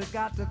simply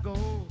got to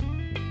go.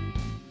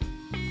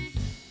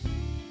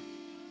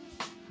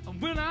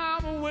 When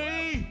I'm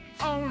away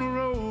on the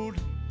road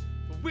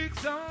for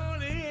weeks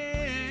on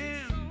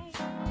end,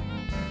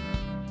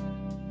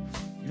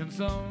 in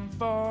some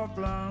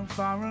far-flung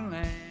foreign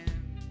land,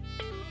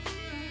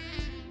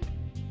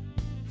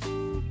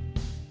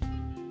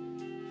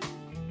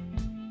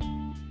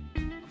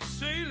 I'm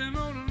sailing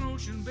on an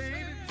ocean,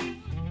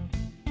 baby.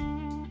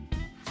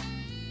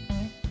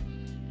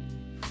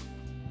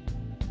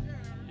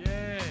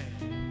 Yeah.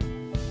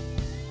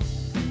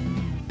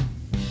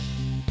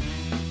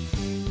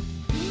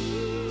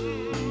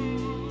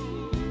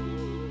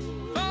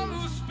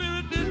 Follow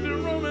spirit that's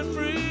been roaming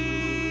free.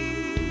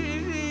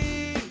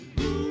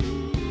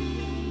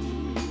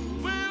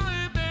 Way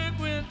back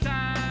when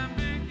time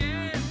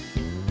began.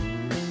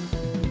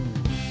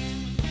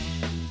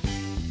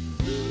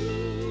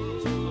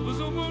 I was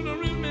a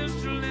wandering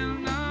minstrel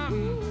in a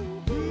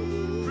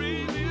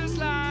previous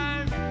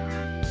life.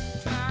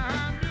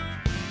 I'm your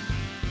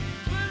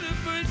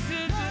 21st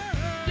century,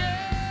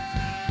 yeah,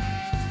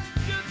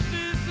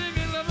 gypsy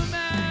singing of a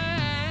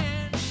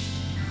man.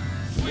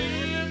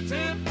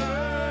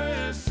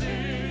 21st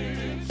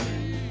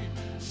century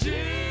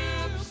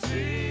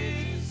gypsy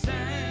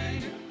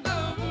sang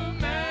of a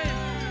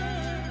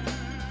man.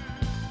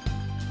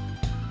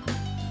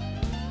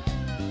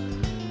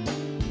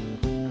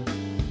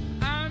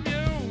 I'm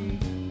your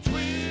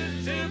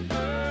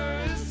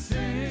 21st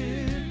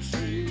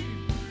century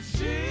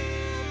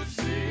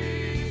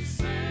gypsy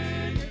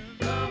sang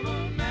of a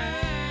man.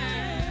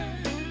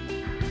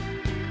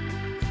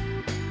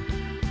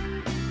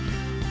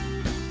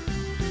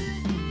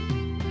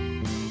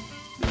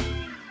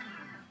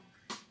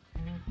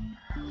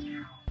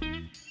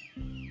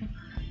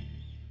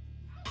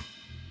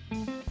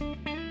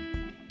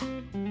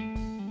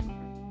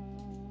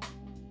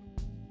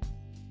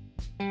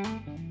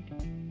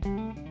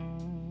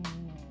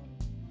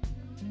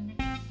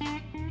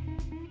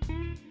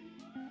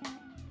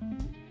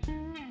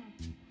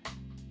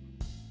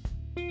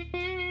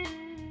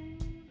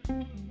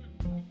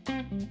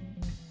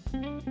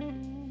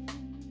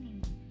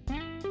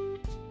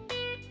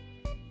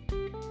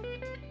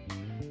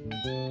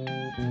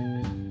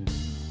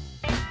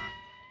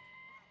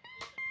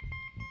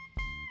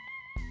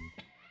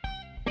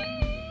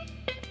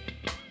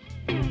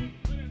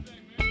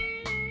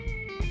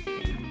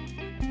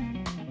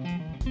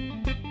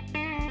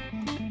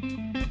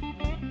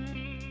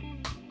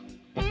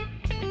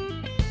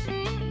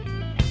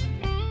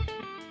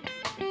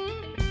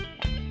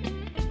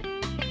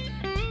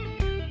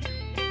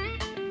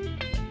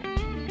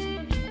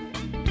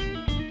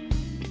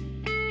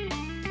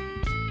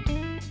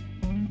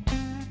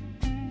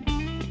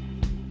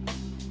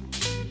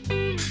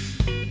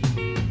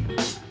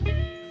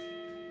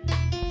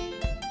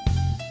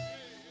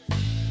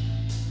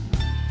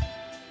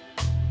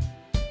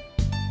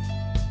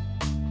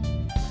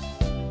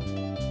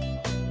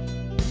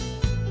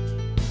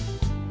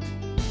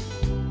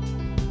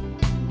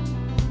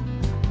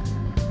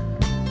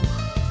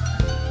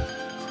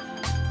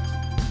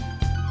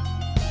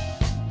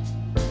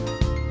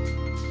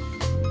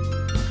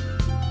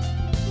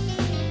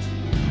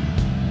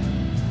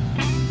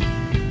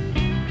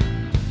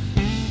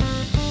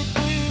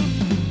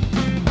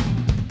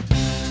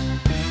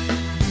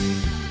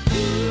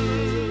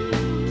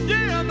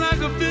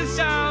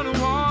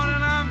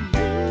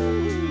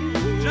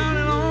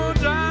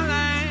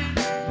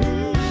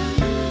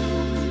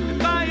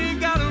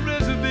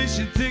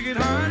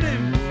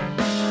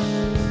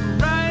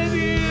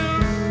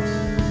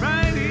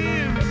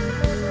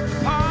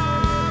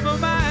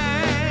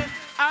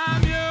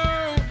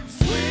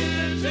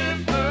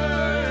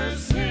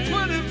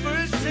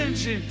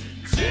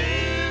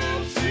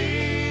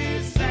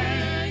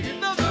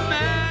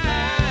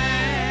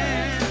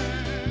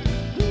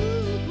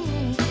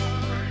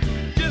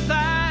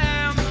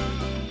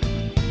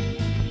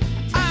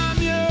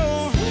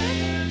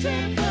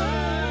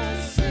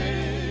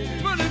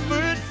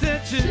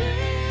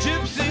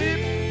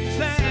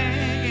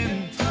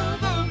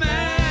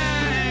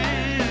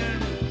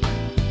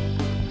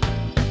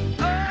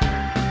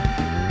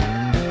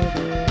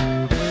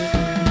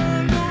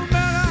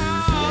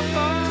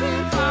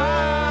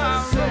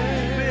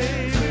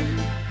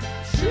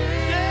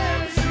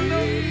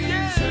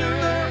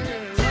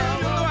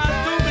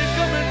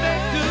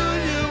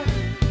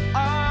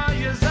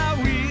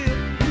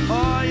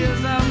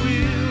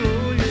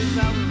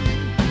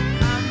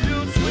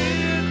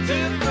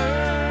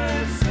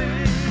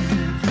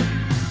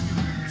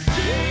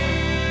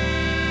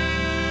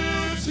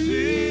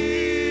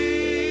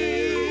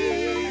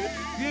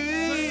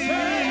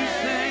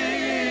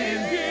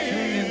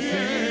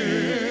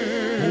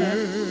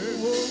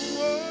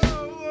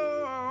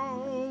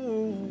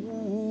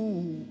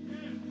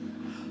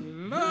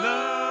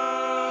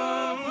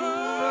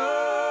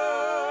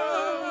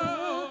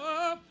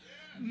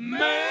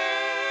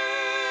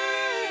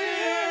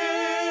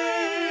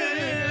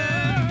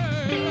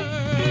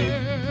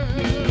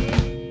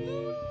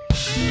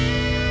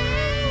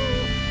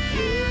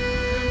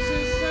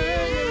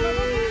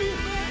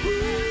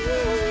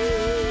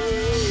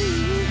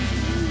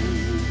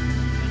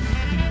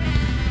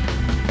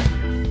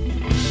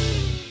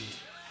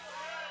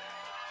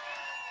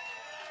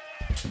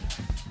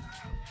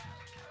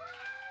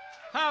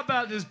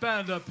 got this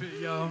band up here,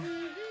 y'all.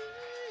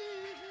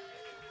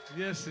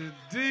 Yes,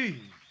 indeed.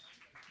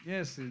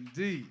 Yes,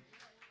 indeed.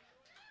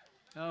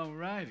 All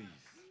righty.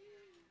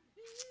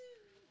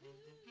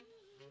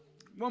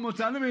 One more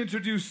time, let me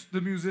introduce the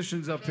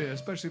musicians up here,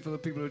 especially for the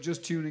people who are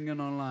just tuning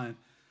in online.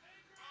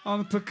 On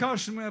the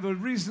percussion, we have a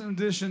recent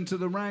addition to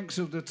the ranks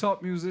of the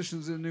top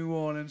musicians in New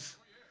Orleans.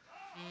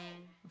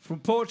 From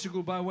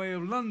Portugal by way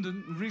of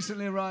London,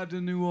 recently arrived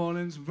in New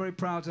Orleans. I'm very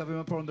proud to have him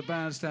up on the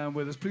bandstand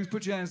with us. Please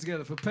put your hands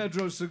together for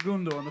Pedro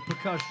Segundo on the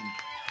percussion.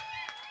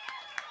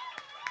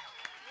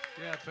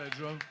 Yeah,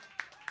 Pedro.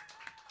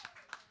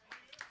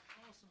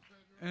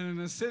 And in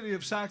the city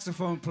of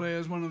saxophone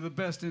players, one of the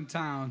best in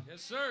town. Yes,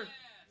 sir.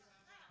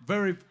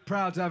 Very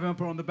proud to have him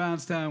up on the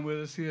bandstand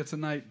with us here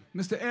tonight,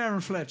 Mr.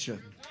 Aaron Fletcher.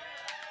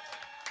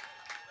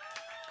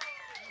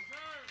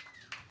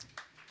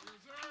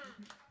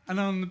 And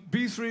on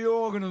B3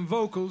 organ and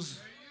vocals,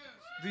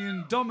 the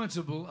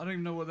indomitable, I don't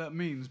even know what that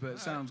means, but it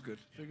sounds good.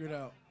 Figure it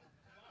out.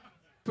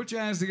 Put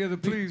your hands together,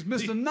 please.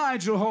 Mr.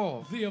 Nigel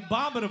Hall. The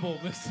abominable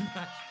Mr.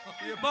 Nigel.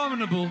 The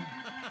abominable.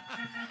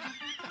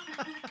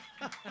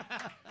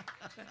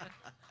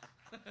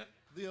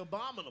 The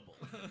abominable.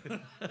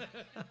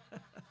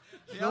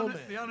 The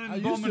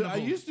unabominable. I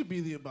used to be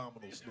the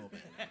abominable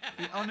snowman.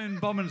 The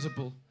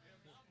unabominable.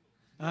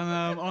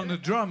 And on the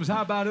drums,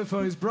 how about it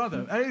for his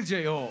brother,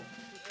 AJ Hall?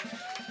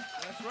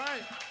 That's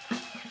right.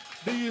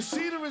 Do you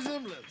see the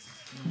resemblance?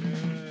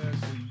 Yes,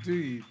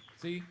 indeed.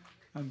 See?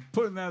 I'm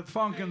putting that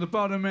funk in the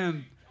bottom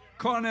end.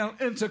 Cornell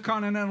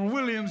Intercontinental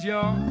Williams,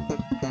 y'all.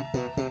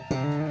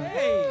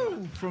 Hey!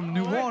 Woo! From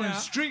New All right Orleans now.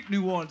 Street,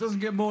 New Orleans. Doesn't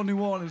get more New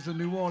Orleans than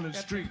New Orleans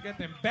Street. Got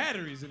them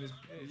batteries in his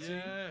head. See?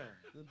 Yeah.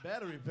 The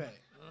battery pack.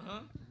 Uh-huh.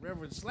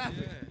 Reverend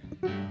Slappy.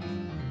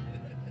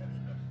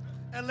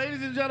 And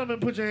ladies and gentlemen,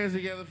 put your hands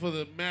together for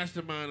the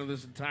mastermind of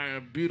this entire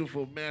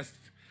beautiful mess.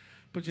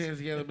 Put your hands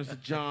together,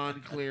 Mr.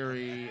 John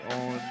Cleary,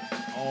 on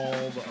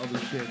all the other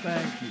shit.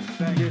 Thank you.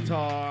 Thank you.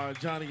 Guitar,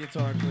 Johnny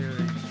Guitar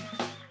Cleary.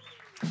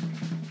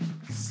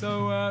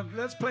 So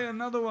let's play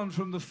another one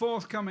from the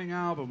forthcoming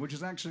album, which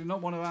is actually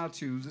not one of our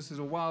tunes. This is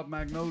a Wild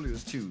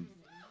Magnolias tune,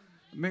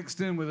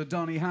 mixed in with a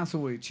Donny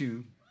Hathaway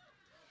tune.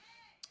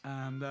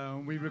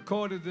 And we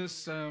recorded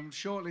this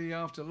shortly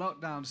after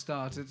lockdown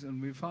started, and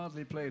we've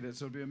hardly played it,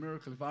 so it'll be a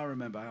miracle if I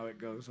remember how it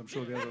goes. I'm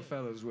sure the other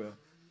fellas will.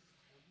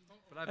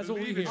 But I That's what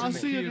we believe hear. it's I'll in the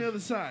see you key on the of-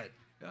 other side.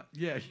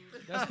 Yeah.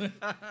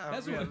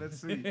 That's Yeah, what,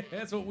 let's see.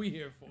 That's what we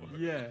here for.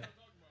 Yeah.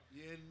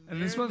 And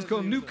this one's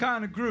called New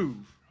Kind of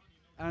Groove.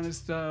 And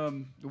it's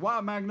the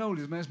Wild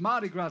Magnolias, man. It's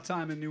Mardi Gras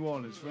time in New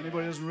Orleans, for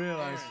anybody who doesn't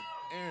realize.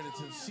 Aaron, it's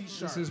in C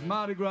sharp. This is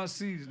Mardi Gras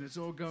season. It's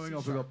all going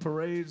off. We've got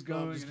parades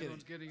going, and just kidding.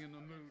 everyone's getting in the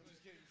mood.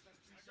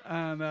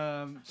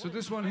 And so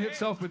this one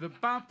hits off with a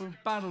bam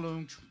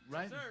battle,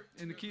 right?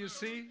 In the key of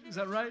C, is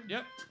that right?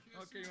 Yep.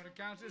 Okay, you want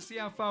to count it? See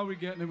how far we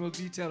get, and then we'll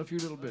detail a few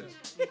little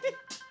bits.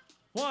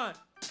 1,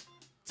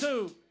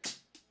 2.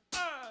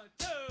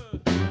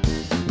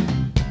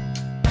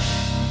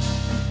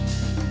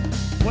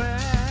 Well.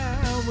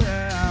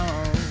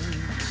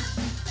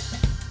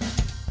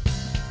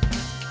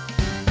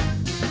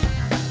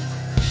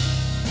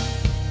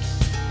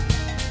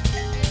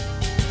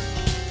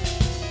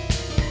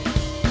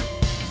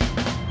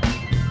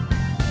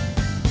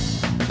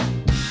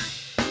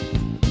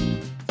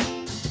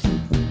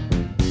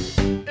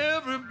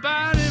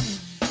 Everybody,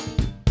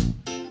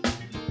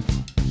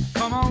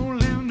 come on,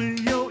 lend me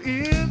your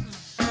ears.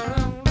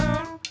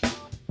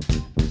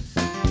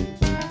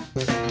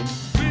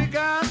 We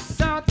got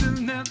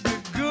something that'll be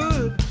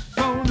good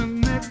for the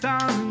next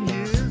 1,000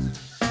 years.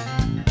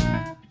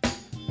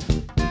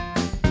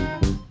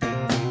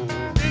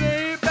 It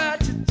ain't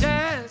about your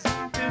jazz,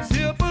 it's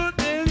hipper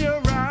than your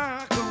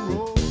rock and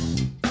roll.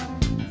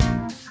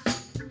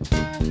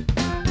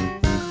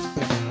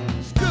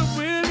 It's good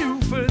when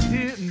you first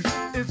hit,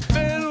 and it's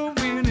better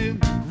when it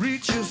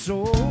reaches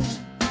your soul.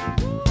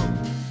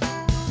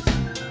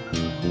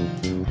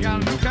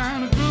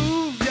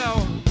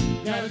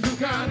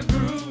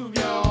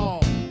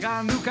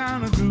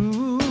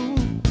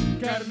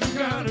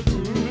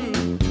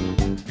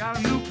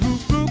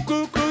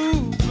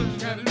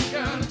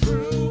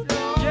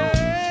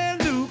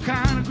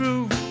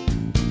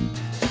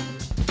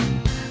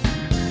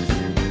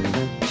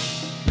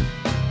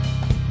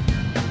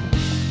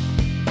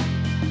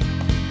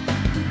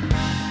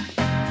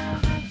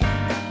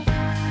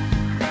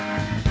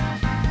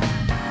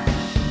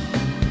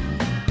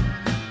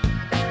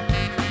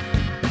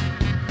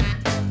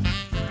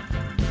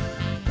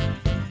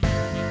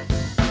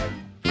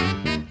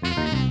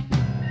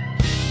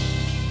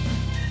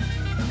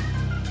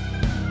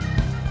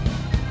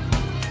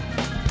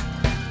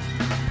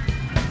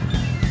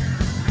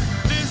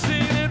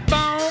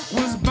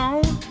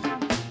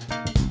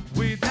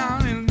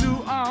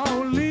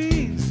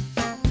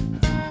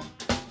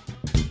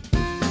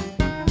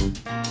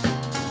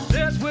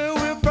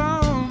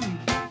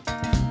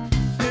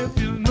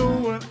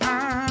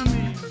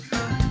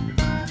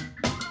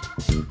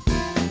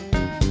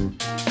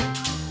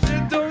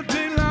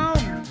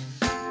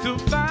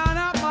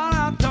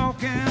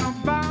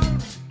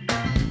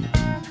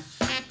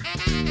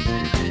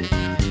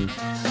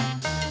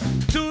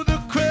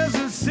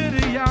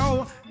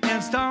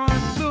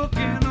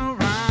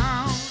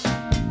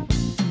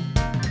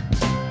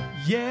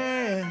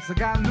 So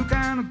got a new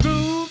kind of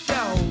groove,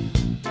 yo.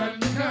 Got a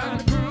new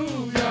kind of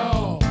groove,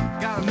 y'all.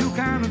 Got a new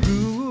kind of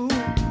groove.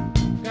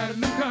 Got a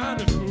new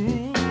kind of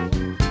groove.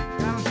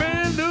 Got a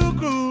brand new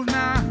groove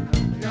now.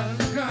 Got a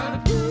new kind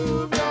of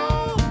groove,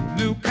 y'all.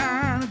 New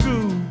kind of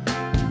groove.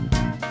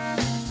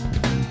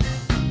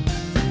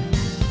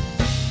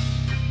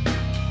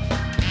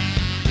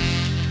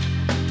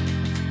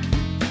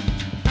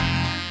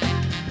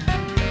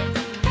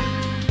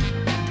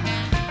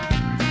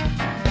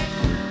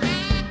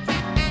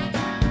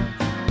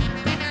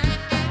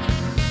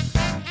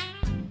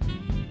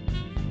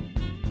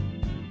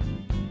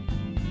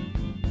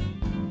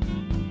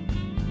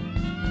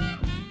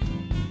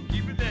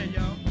 Keep it there,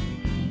 y'all.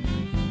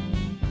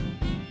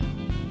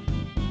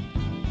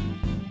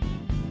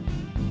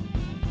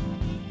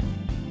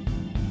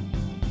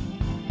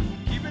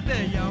 Keep it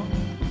there, y'all.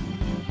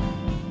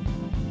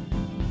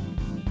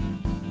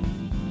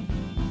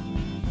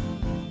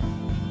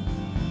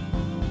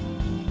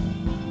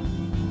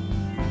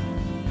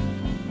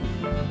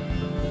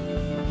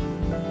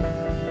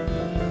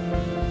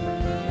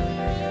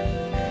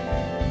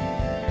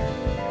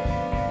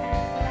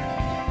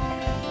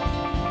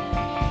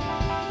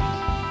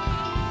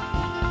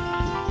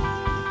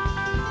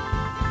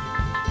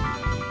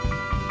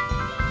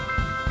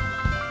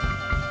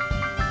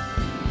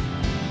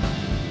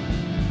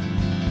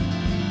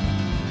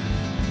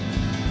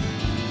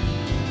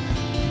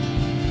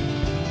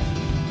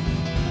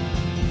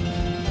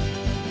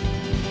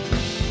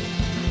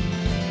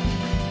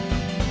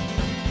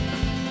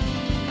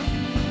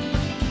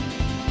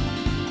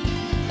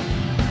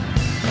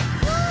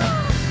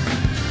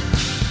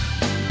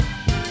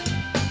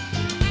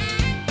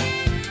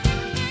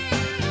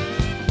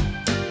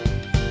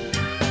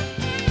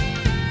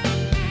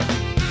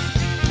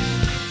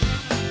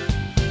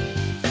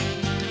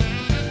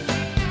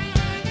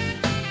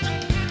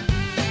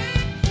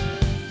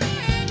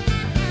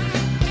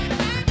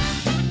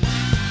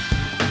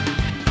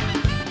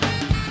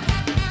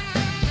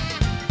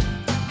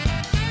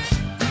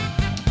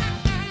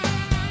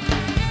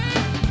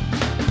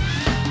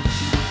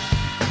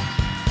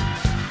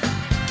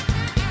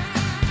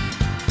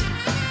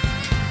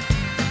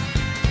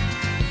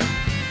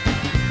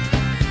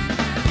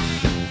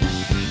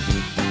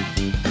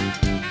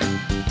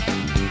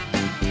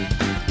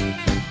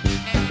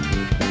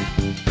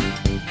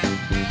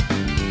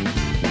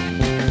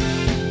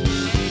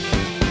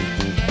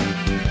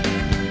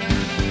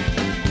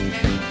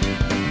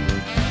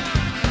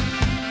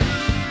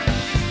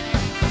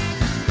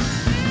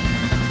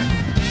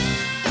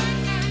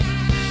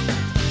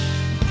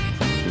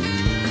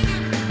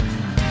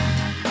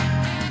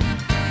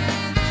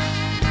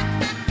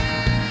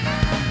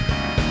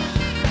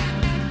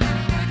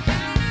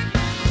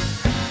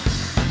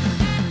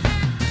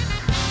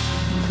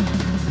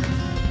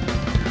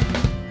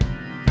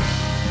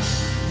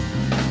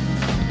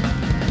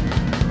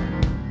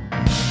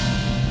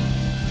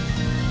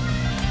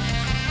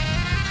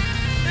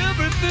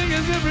 Everything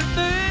is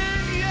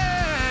everything,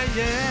 yeah,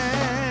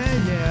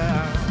 yeah,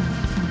 yeah.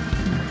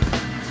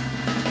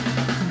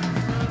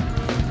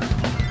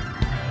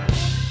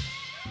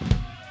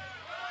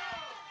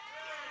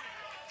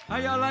 How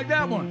y'all like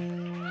that one?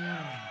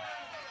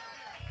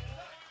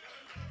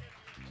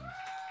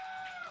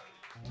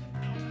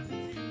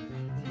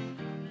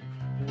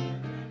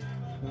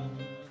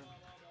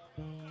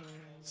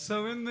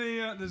 So in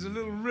the there's a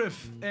little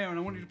riff, Aaron.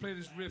 I want you to play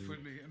this riff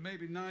with me, and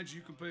maybe Nigel,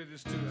 you can play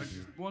this too.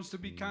 It wants to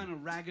be kind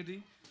of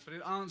raggedy, but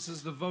it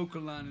answers the vocal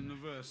line in the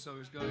verse. So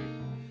it's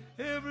going,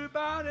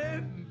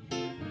 everybody,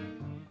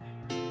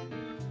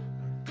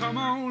 come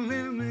on,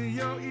 lend me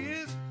your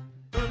ears.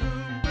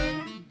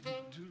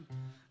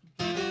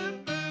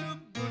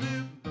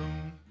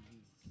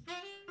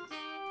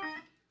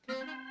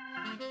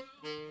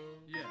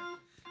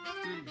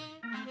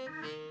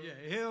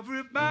 Yeah,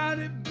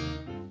 everybody.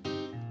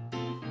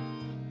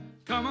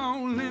 Come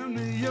on, lend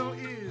me your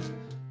ears.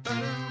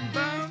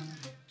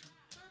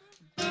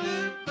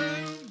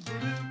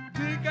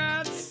 We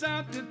got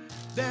something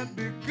that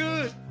be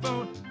good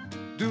for.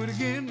 Do it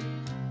again.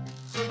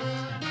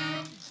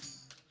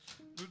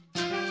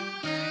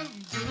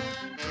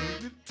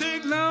 It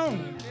take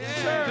long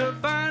to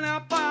find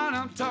out what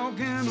I'm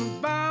talking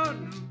about.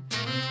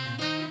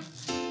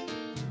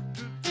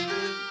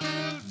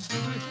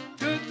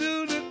 Go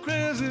to the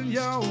crescent,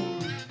 y'all,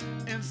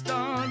 and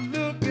start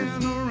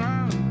looking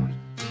around.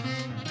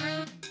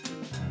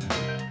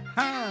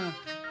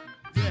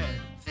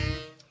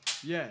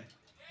 Yeah.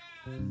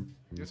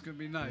 It's gonna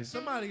be nice.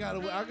 Somebody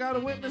I got a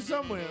witness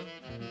somewhere.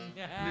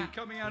 And then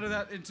coming out of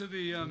that into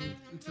the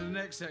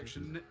next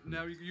section.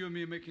 Now you and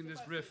me are making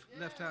this riff,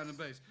 left hand and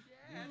bass.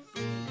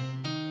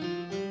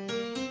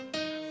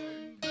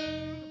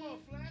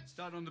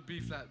 Start on the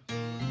B flat.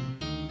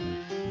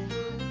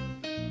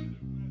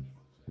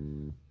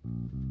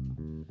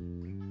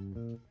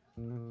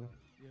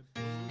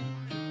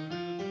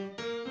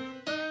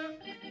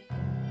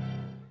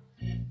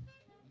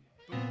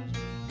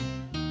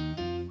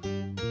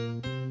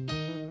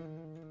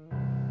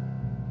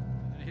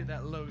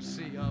 low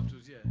C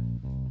afterwards, yeah.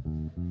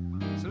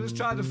 So let's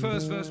try the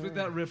first verse with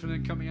that riff and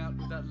then coming out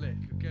with that lick,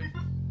 okay?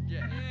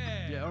 Yeah.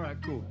 Yeah, all right,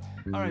 cool.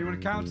 All right, you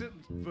want to count it?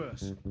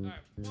 Verse. All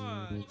right,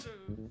 1,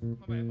 2.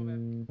 My bad.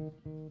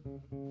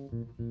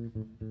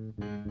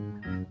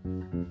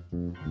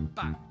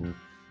 Bang.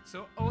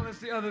 So, oh, that's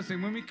the other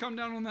thing. When we come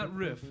down on that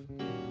riff.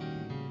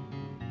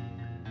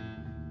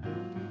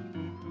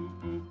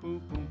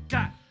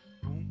 Got.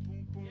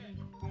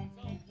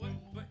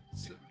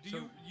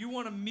 Do you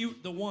want to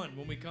mute the one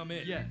when we come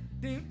in? Yeah.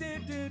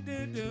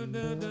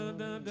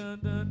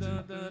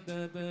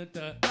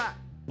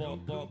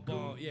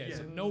 Yeah,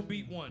 so no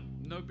beat one.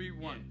 No beat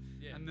one.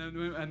 Yeah. And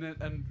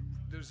then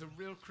there's a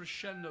real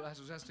crescendo that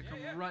has to come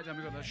right down.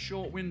 We've got a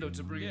short window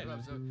to bring it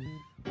up. So.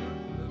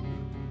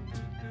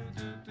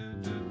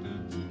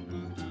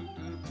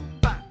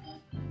 Bang.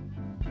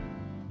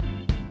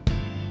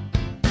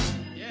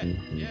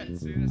 Yeah.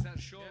 See, that's that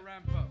short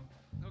ramp up.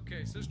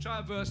 Okay, so let's try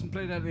a verse and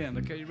play that at the end.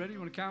 Okay, you ready? You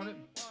want to count it?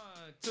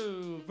 1,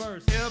 2,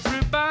 verse.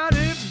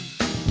 Everybody,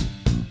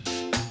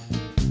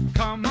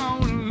 come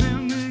on and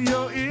lend me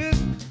your ear.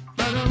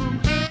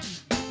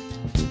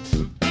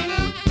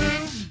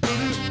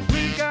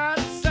 We got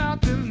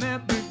something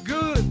that be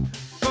good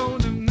for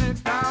the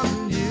next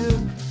 1,000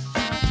 years.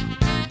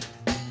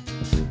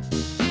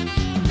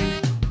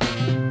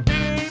 It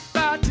ain't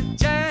about your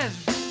jazz,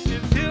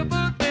 it's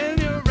hipper than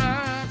your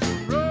rock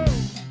and roll.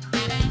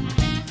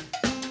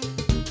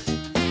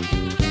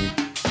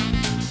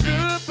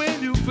 Good when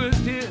you first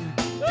hit,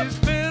 it's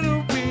better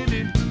when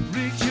it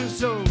reaches your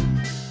soul.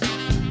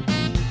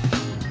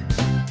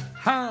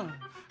 Huh?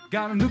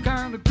 Got a new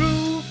kind of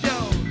groove,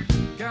 yo.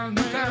 Got a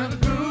new kind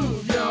of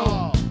groove,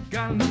 yo.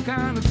 Got a new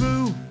kind of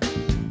groove.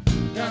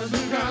 Got a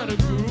new kind of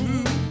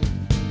groove.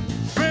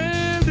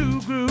 Brand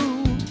new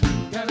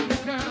groove. Got a new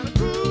kind of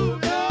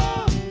groove,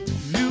 yo.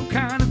 New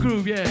kind of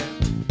groove, yeah.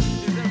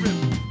 Is that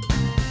rhythm?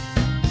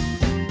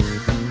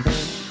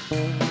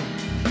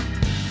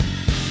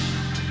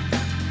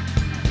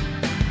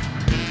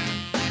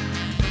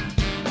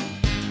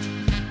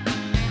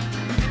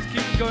 Let's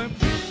keep it going.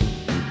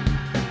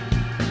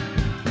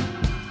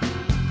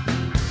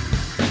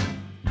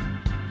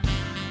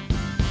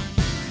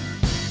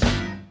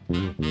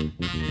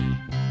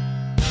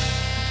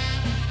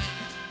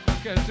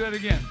 Okay, let's do it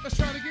again. Let's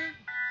try it again.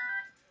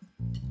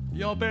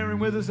 Y'all bearing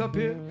with us up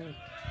here?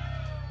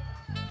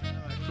 All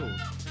right, cool.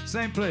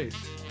 Same place.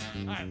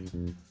 All right,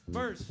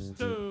 verse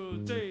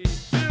 2, 3.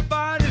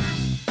 Everybody,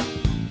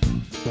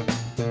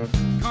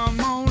 come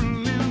on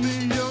and lend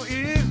me your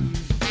ears.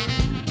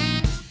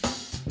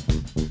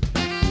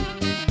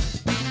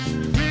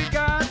 We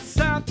got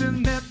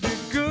something that be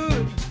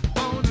good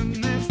for the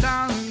next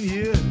 1,000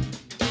 years.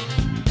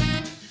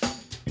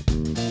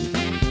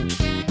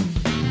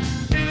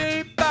 It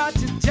ain't about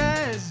your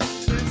jazz,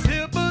 it's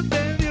hipper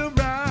than your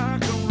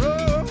rock and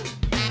roll.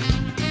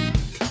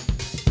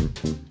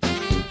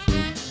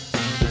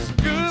 It's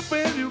good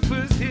when you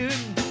first hear it,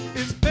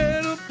 it's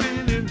better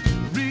when it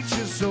reaches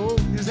your soul.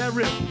 Is that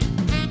riff?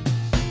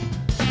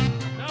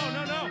 No.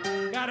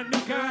 Got a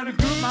new Kind of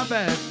groove, my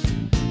bad.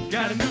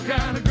 Got a new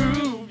kind of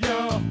groove,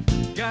 yo.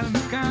 Got a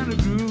new kind of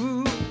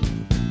groove.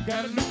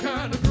 Got a new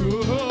kind of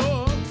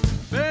groove.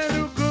 Brand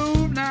new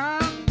groove now.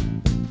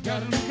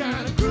 Got a new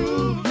kind of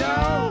groove,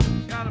 yo.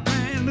 Got a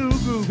brand new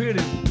groove, hit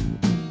it.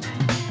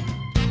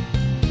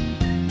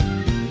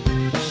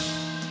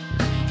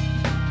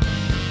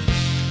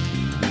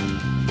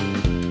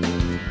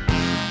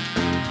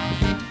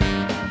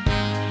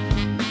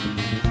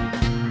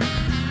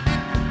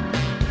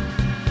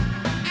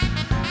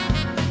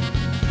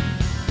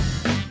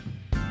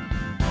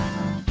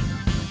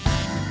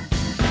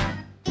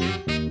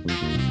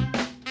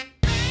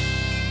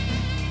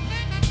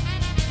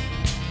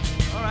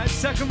 All right,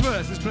 second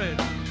verse, let's play it.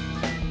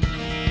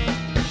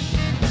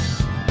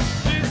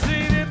 They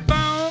say that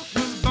Bob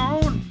was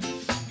born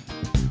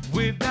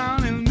way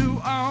down in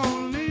New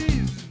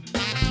Orleans.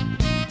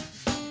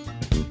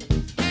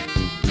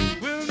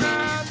 Well,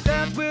 now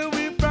that's where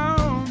we're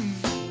from,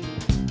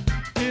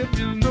 if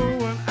you know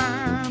what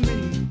I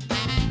mean.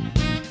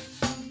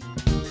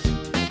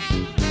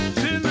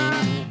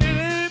 Tonight, it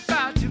ain't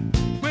about you,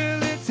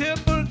 well, it's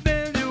hipper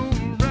than your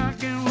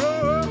rock and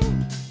roll.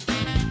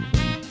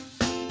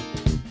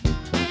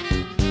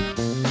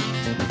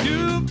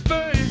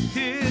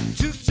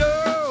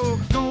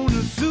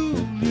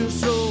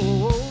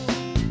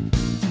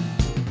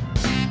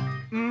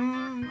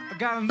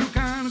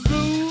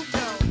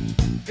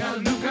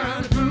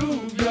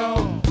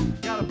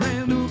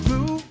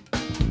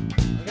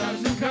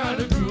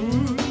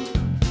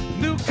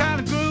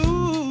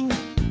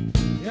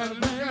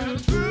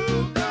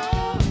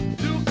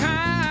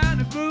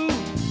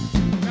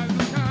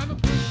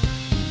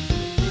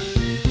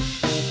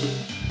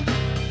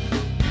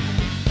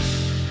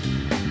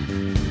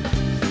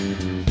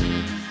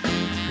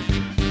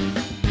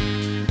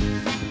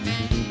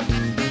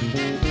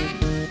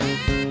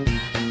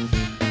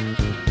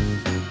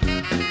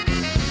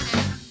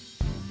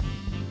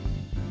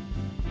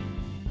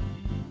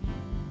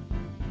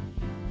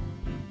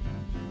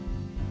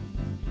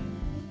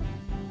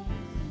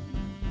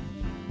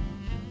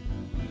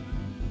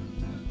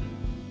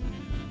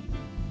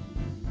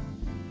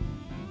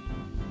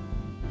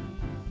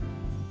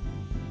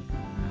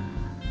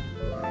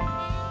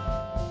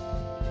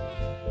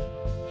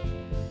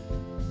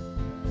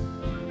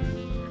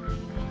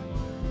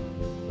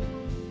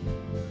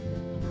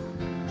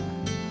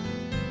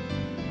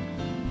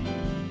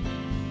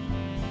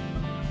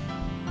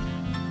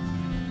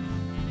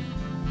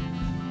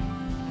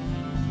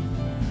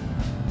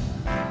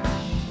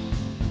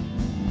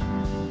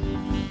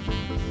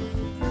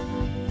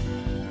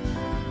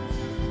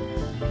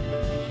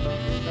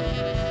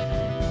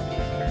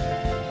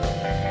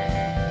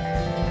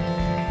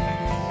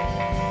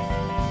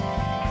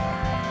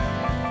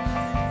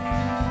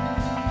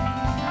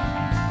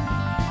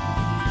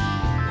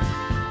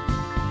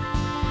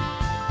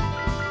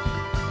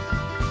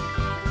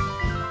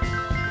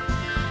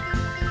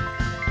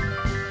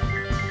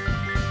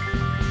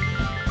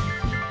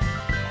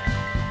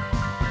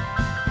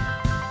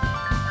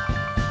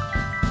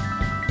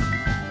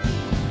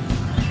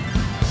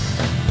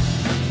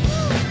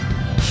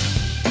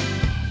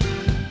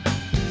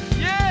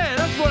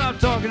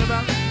 talking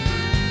about?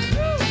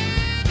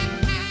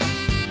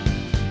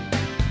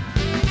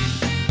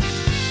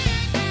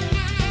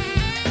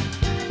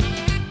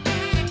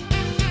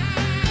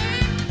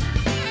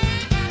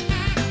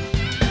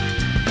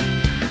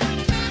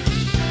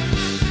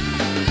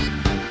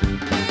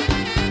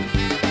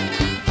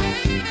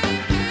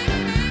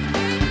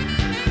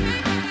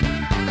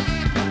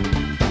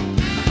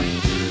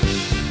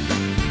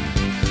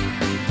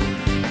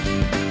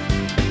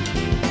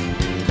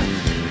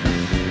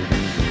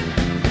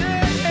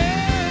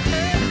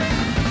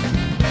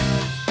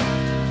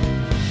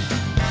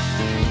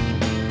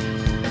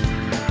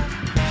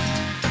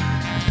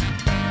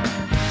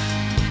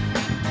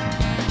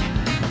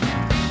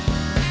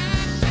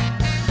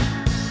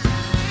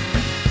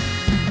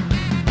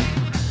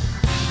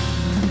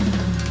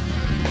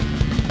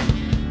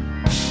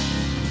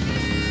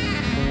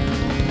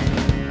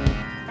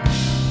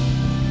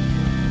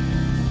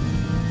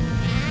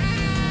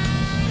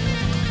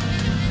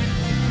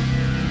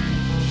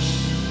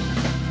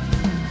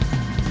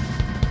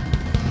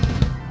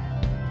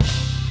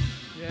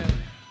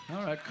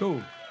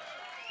 Cool.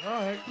 All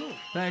right, cool.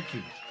 Thank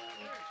you.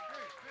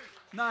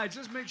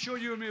 Nigel, just make sure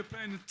you and me are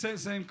playing the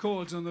same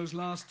chords on those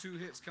last two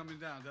hits coming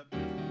down.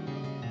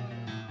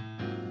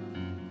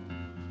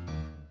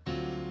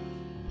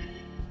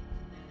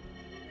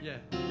 Yeah.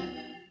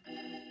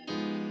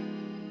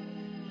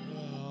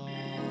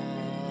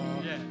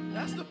 Yeah.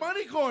 That's the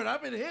money chord.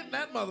 I've been hitting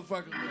that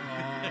motherfucker.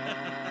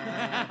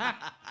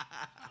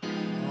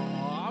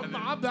 I'm in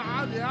No,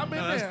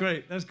 that's there.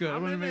 great. That's good. I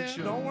I'm want to in make there.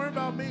 sure. Don't worry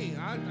about me.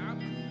 I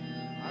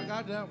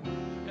got that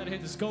one. Gotta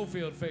hit the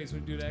Schofield face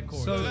when you do that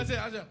chord. So That's it.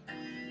 I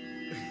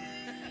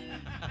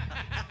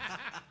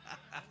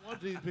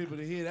want these people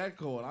to hear that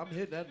chord. I'm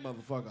hitting that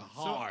motherfucker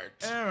hard.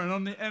 Aaron,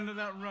 on the end of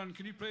that run,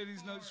 can you play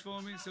these notes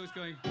for me? So it's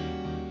going.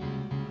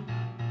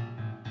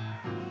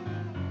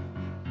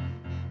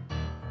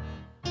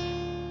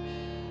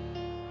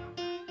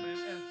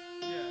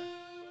 Yeah.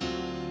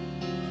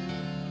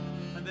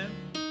 And then.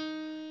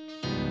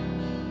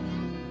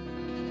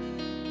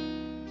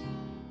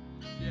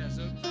 Yeah,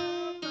 so.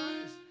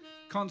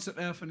 Concert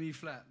F and E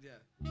flat, yeah.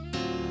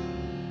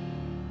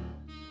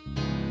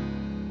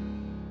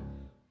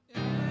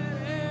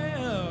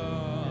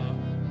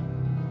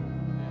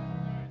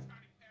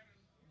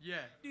 Yeah.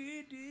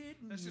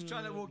 Let's just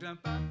try that walk down.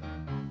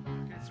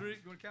 Okay, 3. You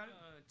want to count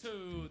it?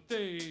 2,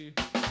 3.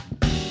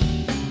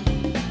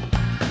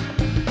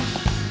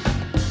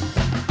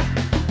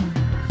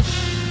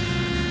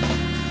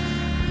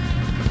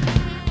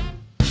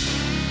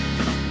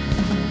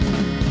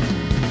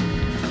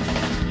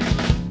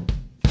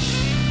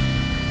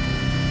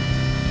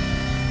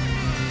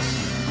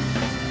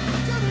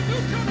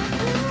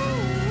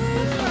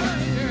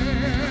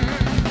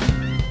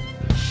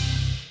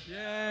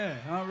 Yeah.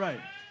 All right.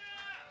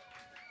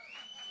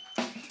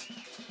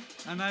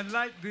 And I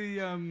like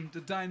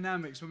the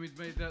dynamics when we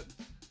made that,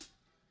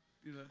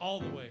 you know, All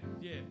the way.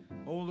 Yeah.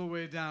 all the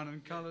way down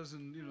in colors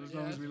and as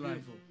long as we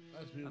like.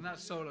 That's beautiful. And that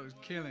solo is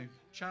killing.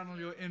 Channel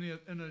your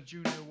inner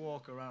Junior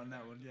Walker around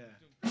that one, yeah.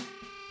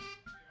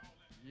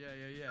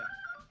 Yeah.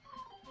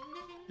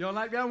 Y'all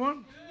like that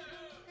one?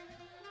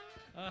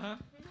 Uh-huh.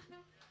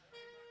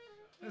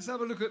 Let's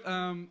have a look at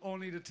All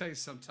Need a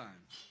Taste sometime.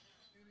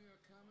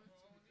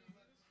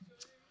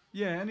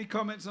 Yeah, any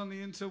comments on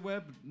the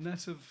interweb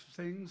net of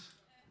things?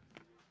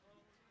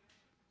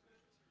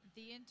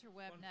 The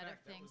interweb net of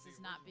things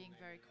is not being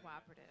very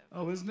cooperative.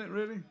 Oh, isn't it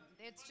really?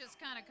 It's just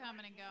kind of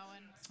coming and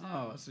going. So,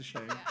 Oh, that's a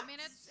shame. yeah, I mean,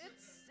 it's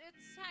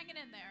hanging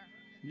in there.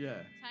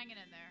 Yeah. It's hanging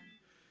in there.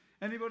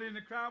 Anybody in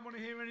the crowd want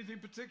to hear anything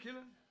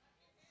particular?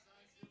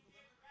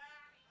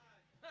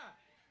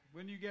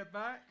 When you get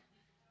back?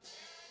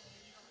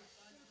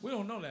 We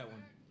don't know that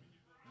one.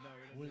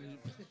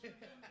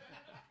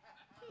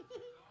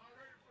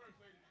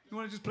 You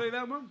want to just play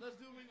that one? Let's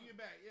do it when you get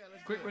back. Yeah,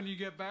 let's Quick, do it. when you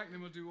get back,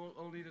 then we'll do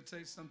All Need a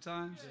Taste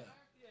sometimes. Yeah.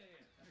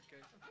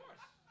 Okay.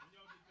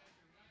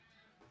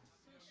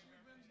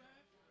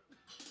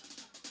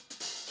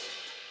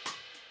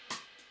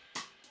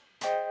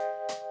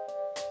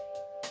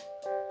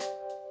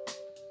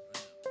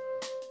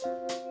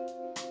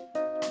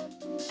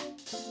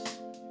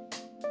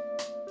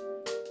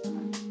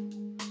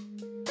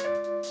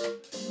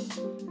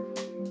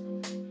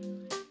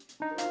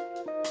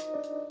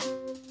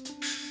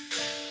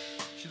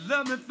 She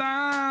loved me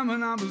fine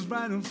when I was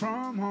riding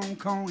from Hong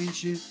Kong, and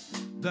she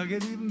dug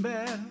it even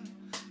better.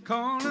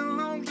 Calling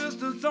long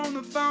distance on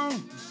the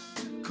phone,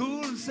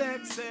 cool and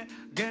sexy,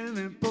 getting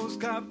a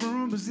postcard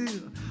from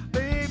Brazil.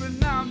 Baby,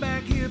 now I'm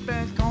back here,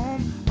 back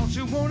home. Don't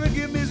you wanna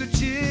give me some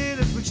chill?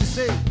 That's what she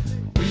said.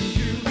 When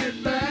you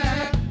get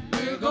back,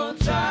 we're gonna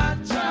try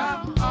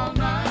all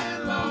night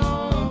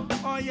long.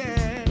 Oh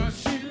yeah, but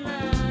she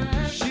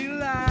lied. She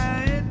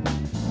lied.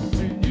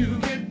 When you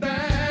get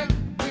back,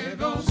 we're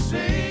gonna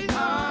sing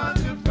a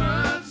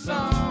different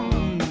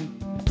song.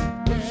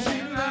 But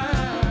she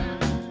lied.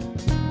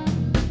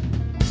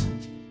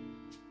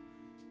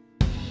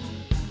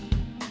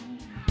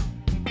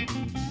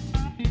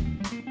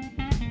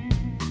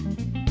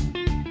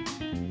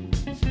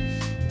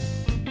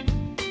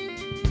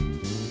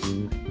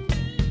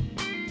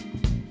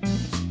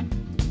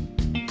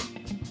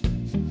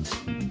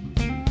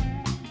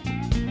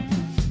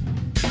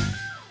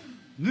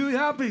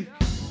 Mozambique.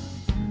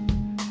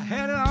 I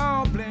had it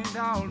all blanked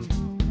out.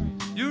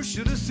 You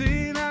should have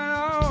seen it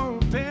all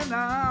pinned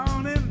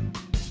down in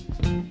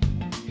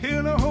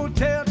here the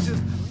hotel,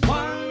 just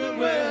wondering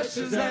where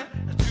she's at.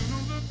 You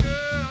know the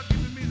girl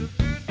giving me the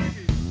good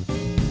digging.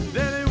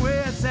 That ain't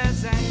where it's at,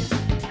 saying,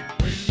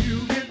 when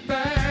you get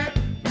back,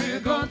 we're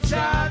gonna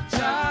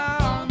cha-cha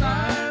all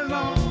night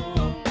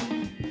long.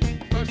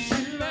 But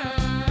she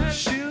lied.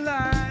 She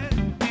lied.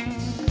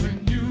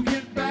 When you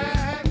get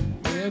back,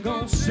 we're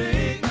gonna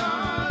sing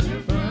a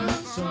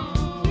different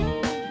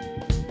song.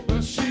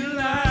 But she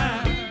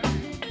lied.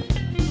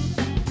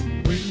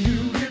 When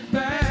you get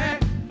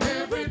back,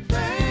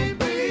 everything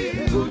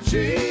be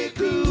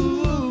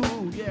Gucci-goo,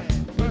 yeah.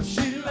 But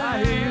she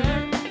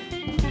lied.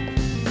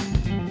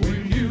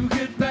 When you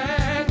get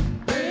back,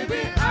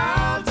 baby,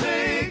 I'll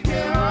take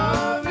care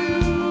of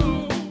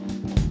you.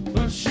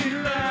 But she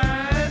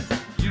lied.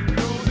 You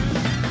know that.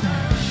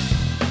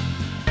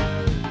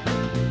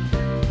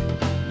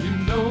 You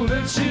know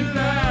that she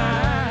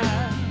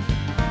lied.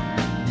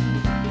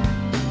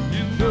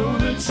 You know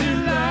that she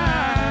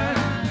lied.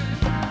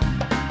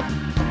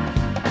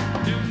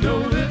 You know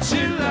that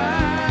she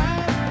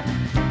lied.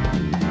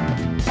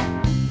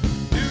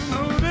 You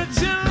know that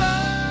she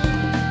lied.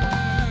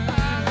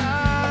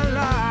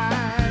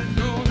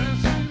 Know that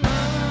she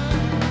lied.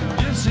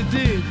 Yes, she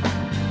did.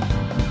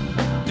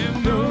 You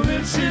know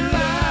that she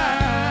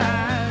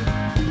lied.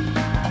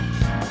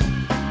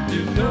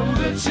 You know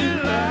that she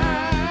lied.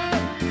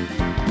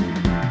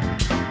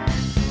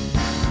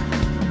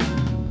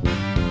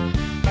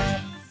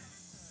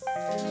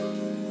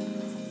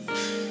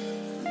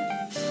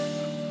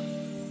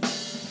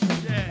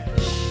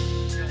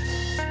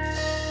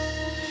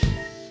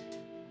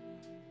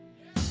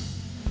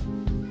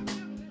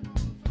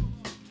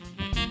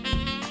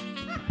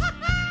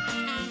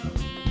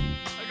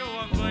 I got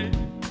one for you.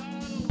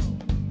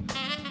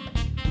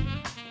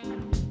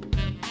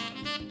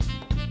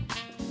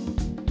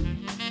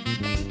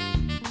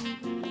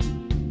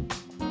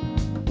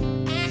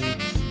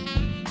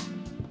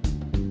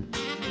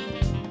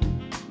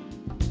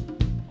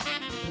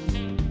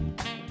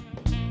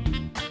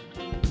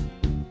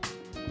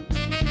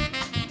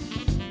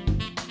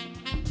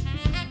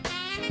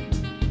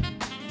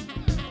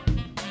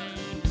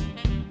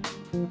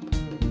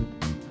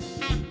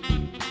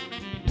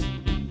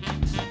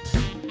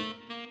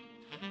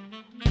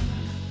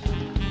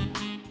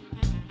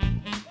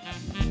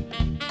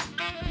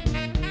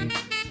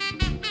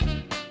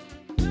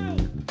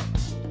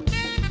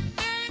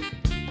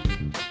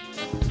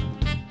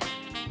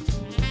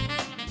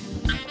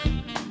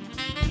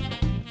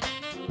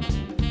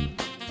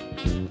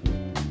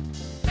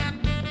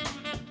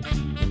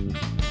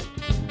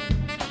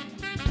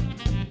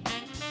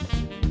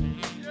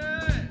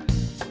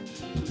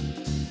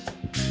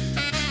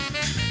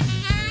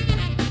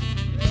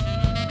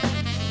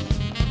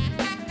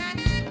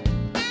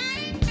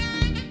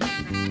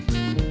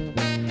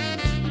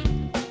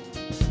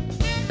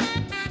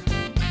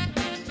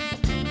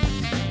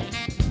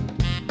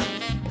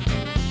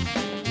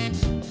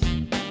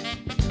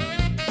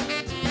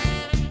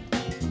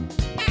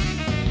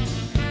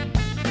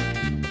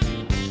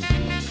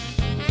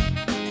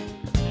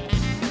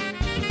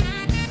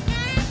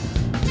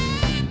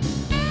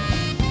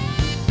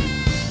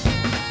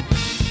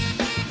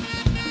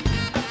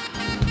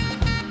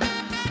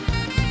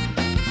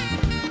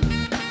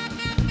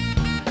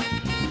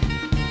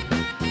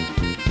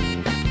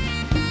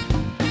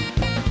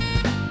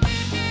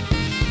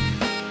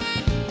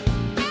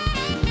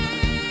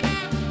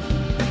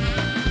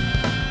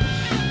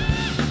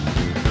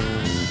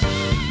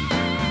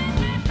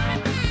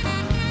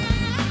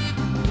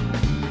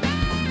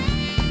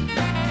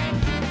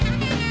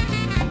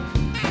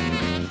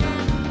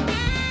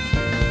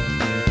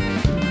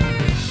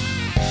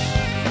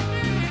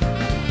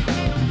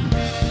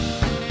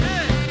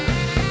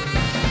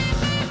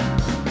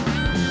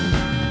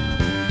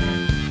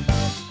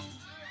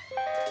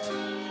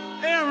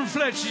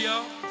 Fletcher,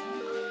 y'all.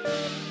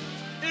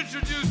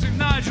 Introducing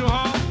Nigel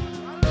Hall.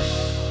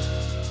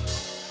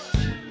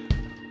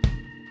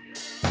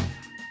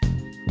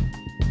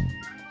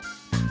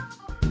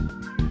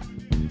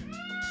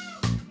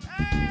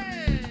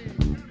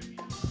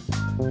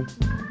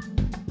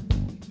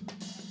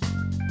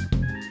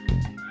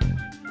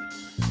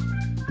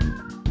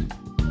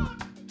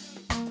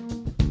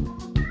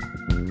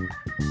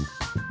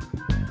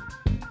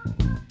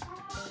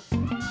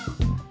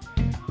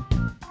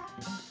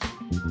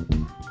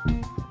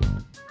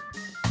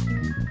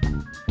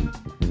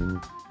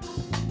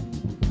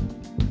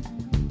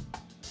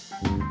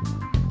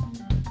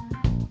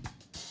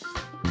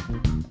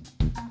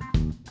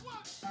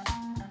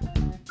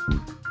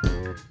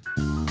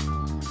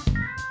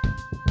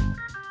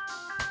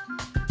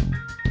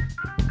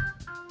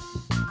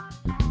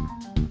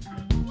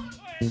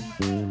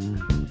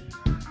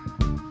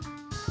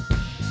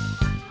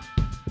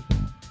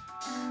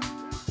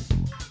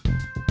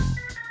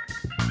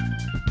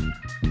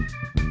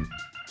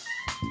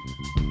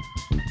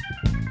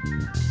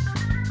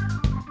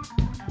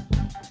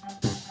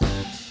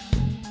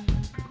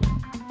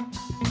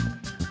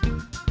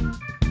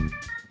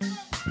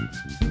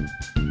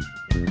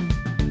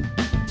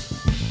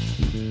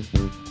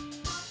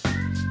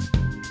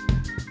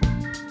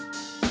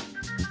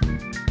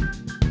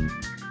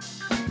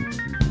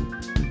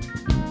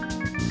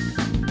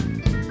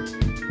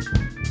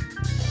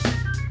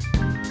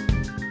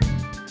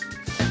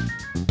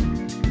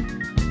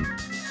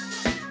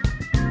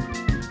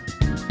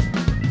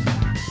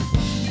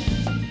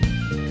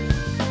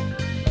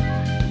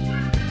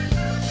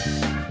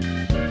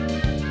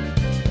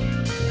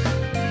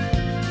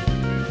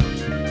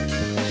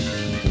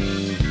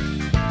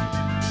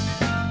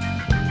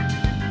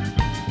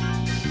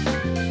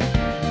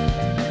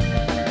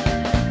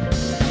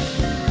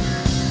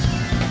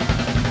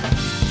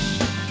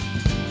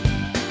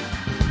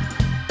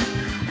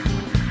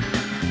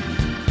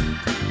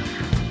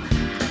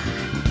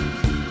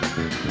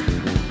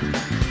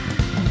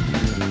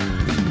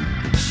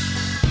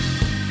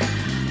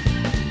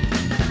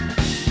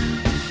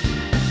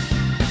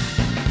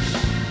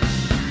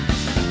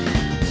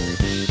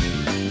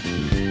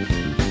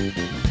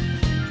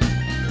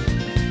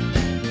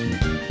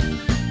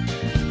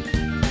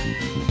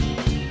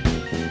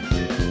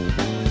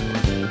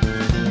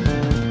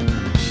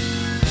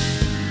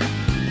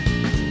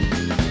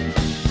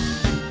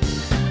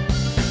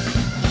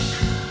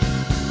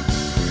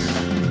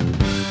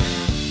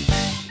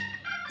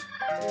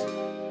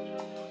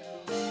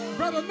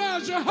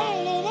 that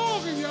hole all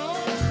over, y'all.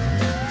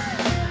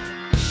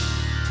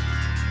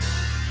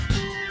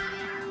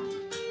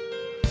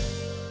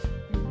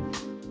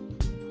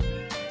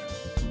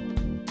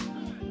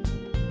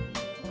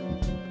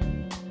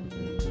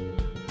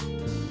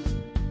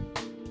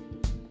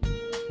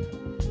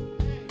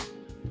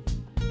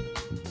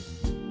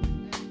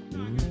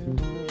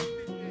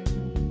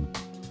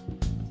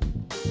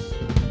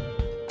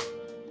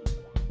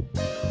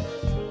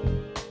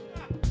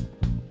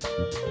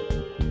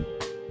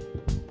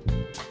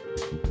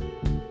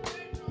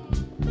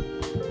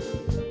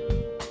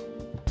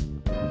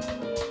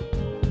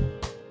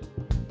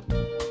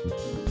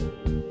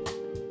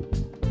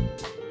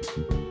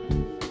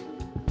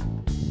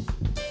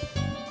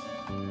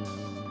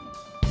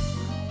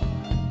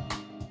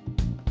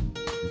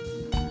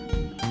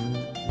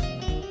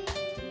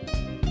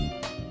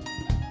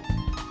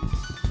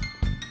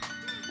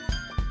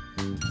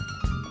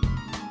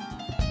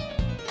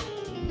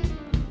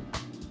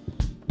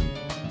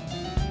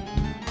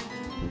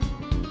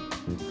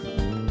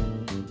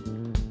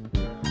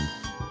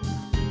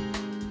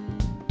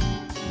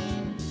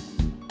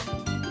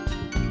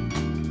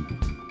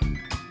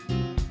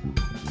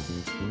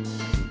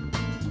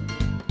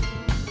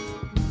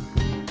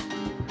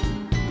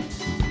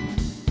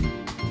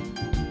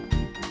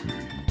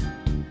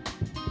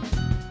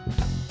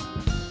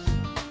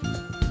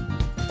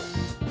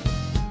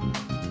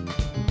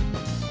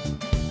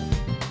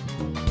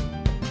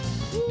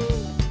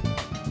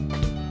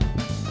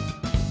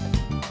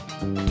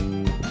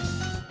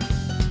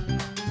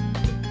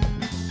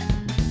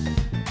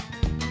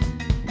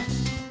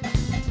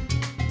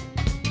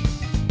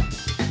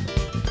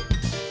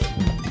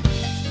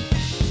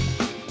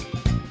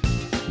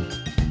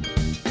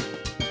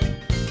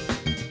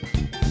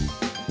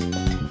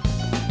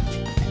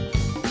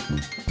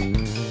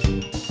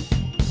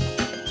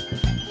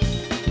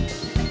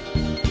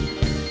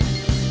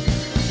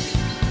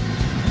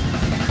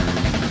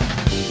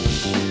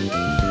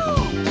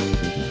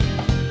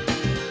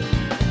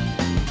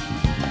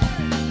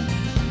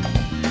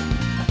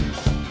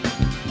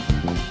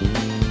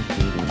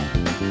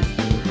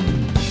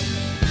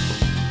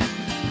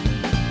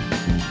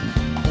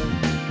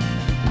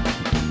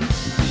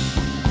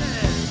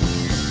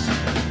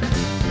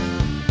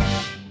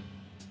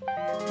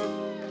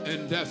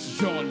 That's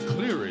John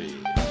Cleary.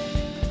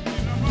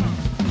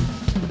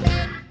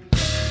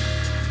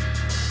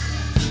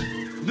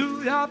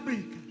 New York,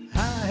 I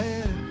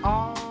had it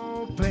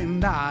all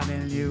planned out,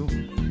 and you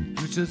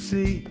should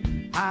see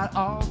how it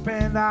all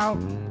panned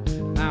out.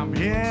 Now I'm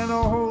here in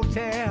a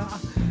hotel,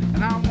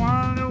 and I'm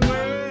wondering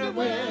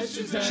where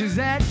she's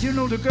at. You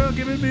know, the girl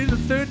giving me the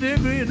 3rd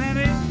degree, and that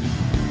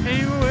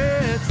ain't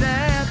where it's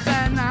at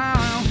right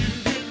now.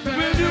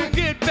 When you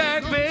get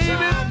back, baby.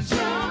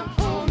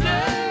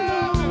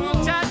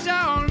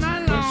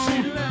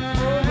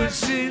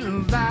 She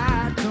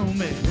lied to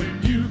me. When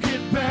you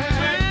get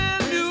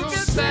back, we're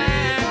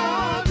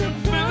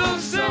gonna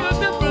sing a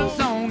different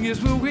song.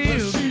 Yes, we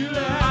will.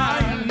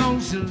 I know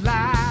she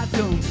lied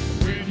to me.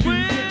 When you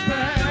get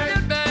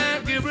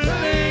back,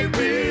 everything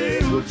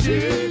will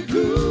be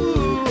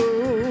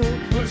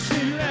good. But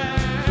she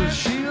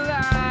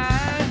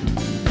lied.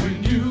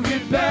 When you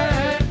get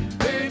back,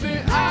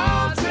 baby,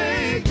 I'll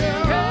take care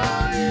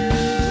of you.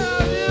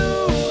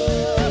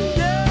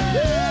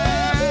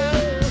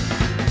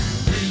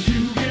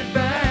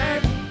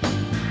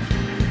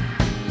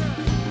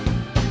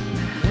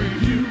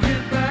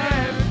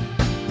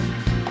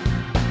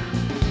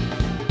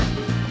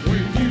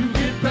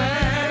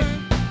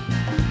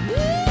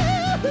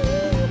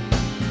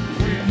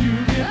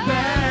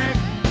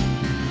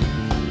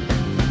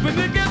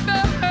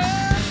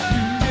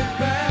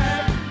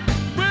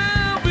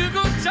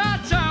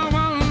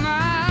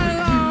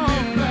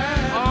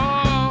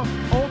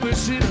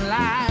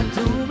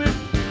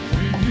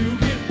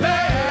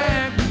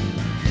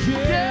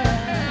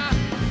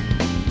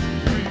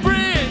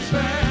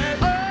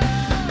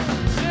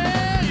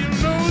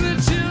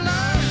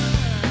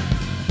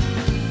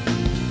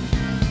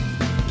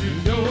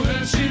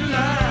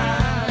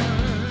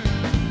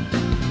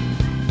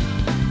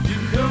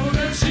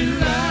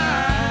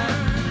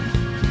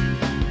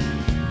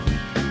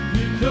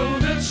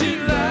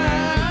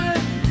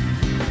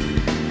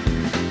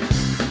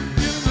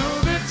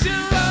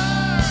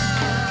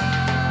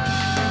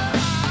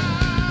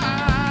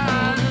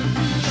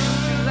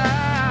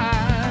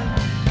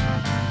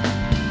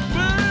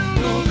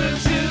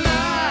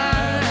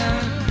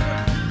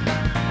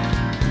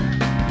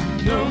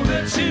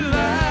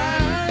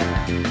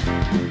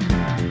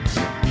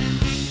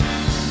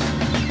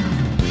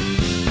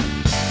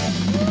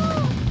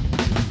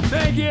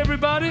 Thank you,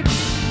 everybody.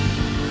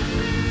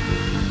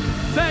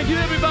 Thank you,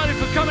 everybody,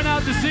 for coming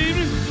out this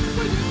evening.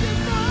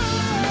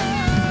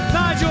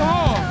 Nigel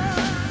Hall,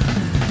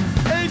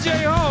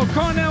 A.J. Hall,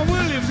 Cornell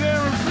Williams,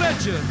 Aaron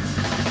Fletcher,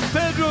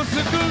 Pedro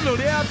Segundo,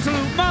 the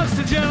absolute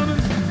monster, gentlemen.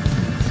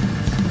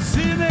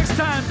 See you next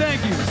time.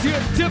 Thank you. See you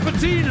at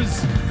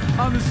Tipitina's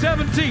on the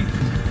 17th.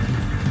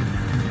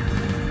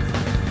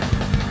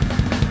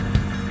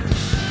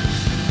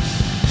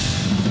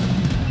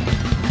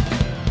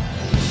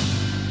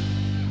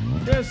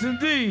 Yes,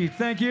 indeed.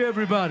 Thank you,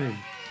 everybody.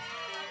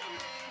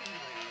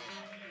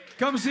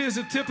 Come see us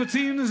at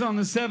Tipitina's on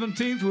the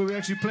 17th, where we're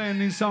actually playing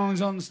these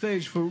songs on the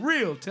stage for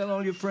real. Tell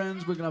all your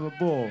friends we're going to have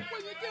a ball.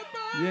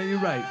 Yeah, you're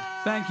right.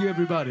 Thank you,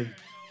 everybody.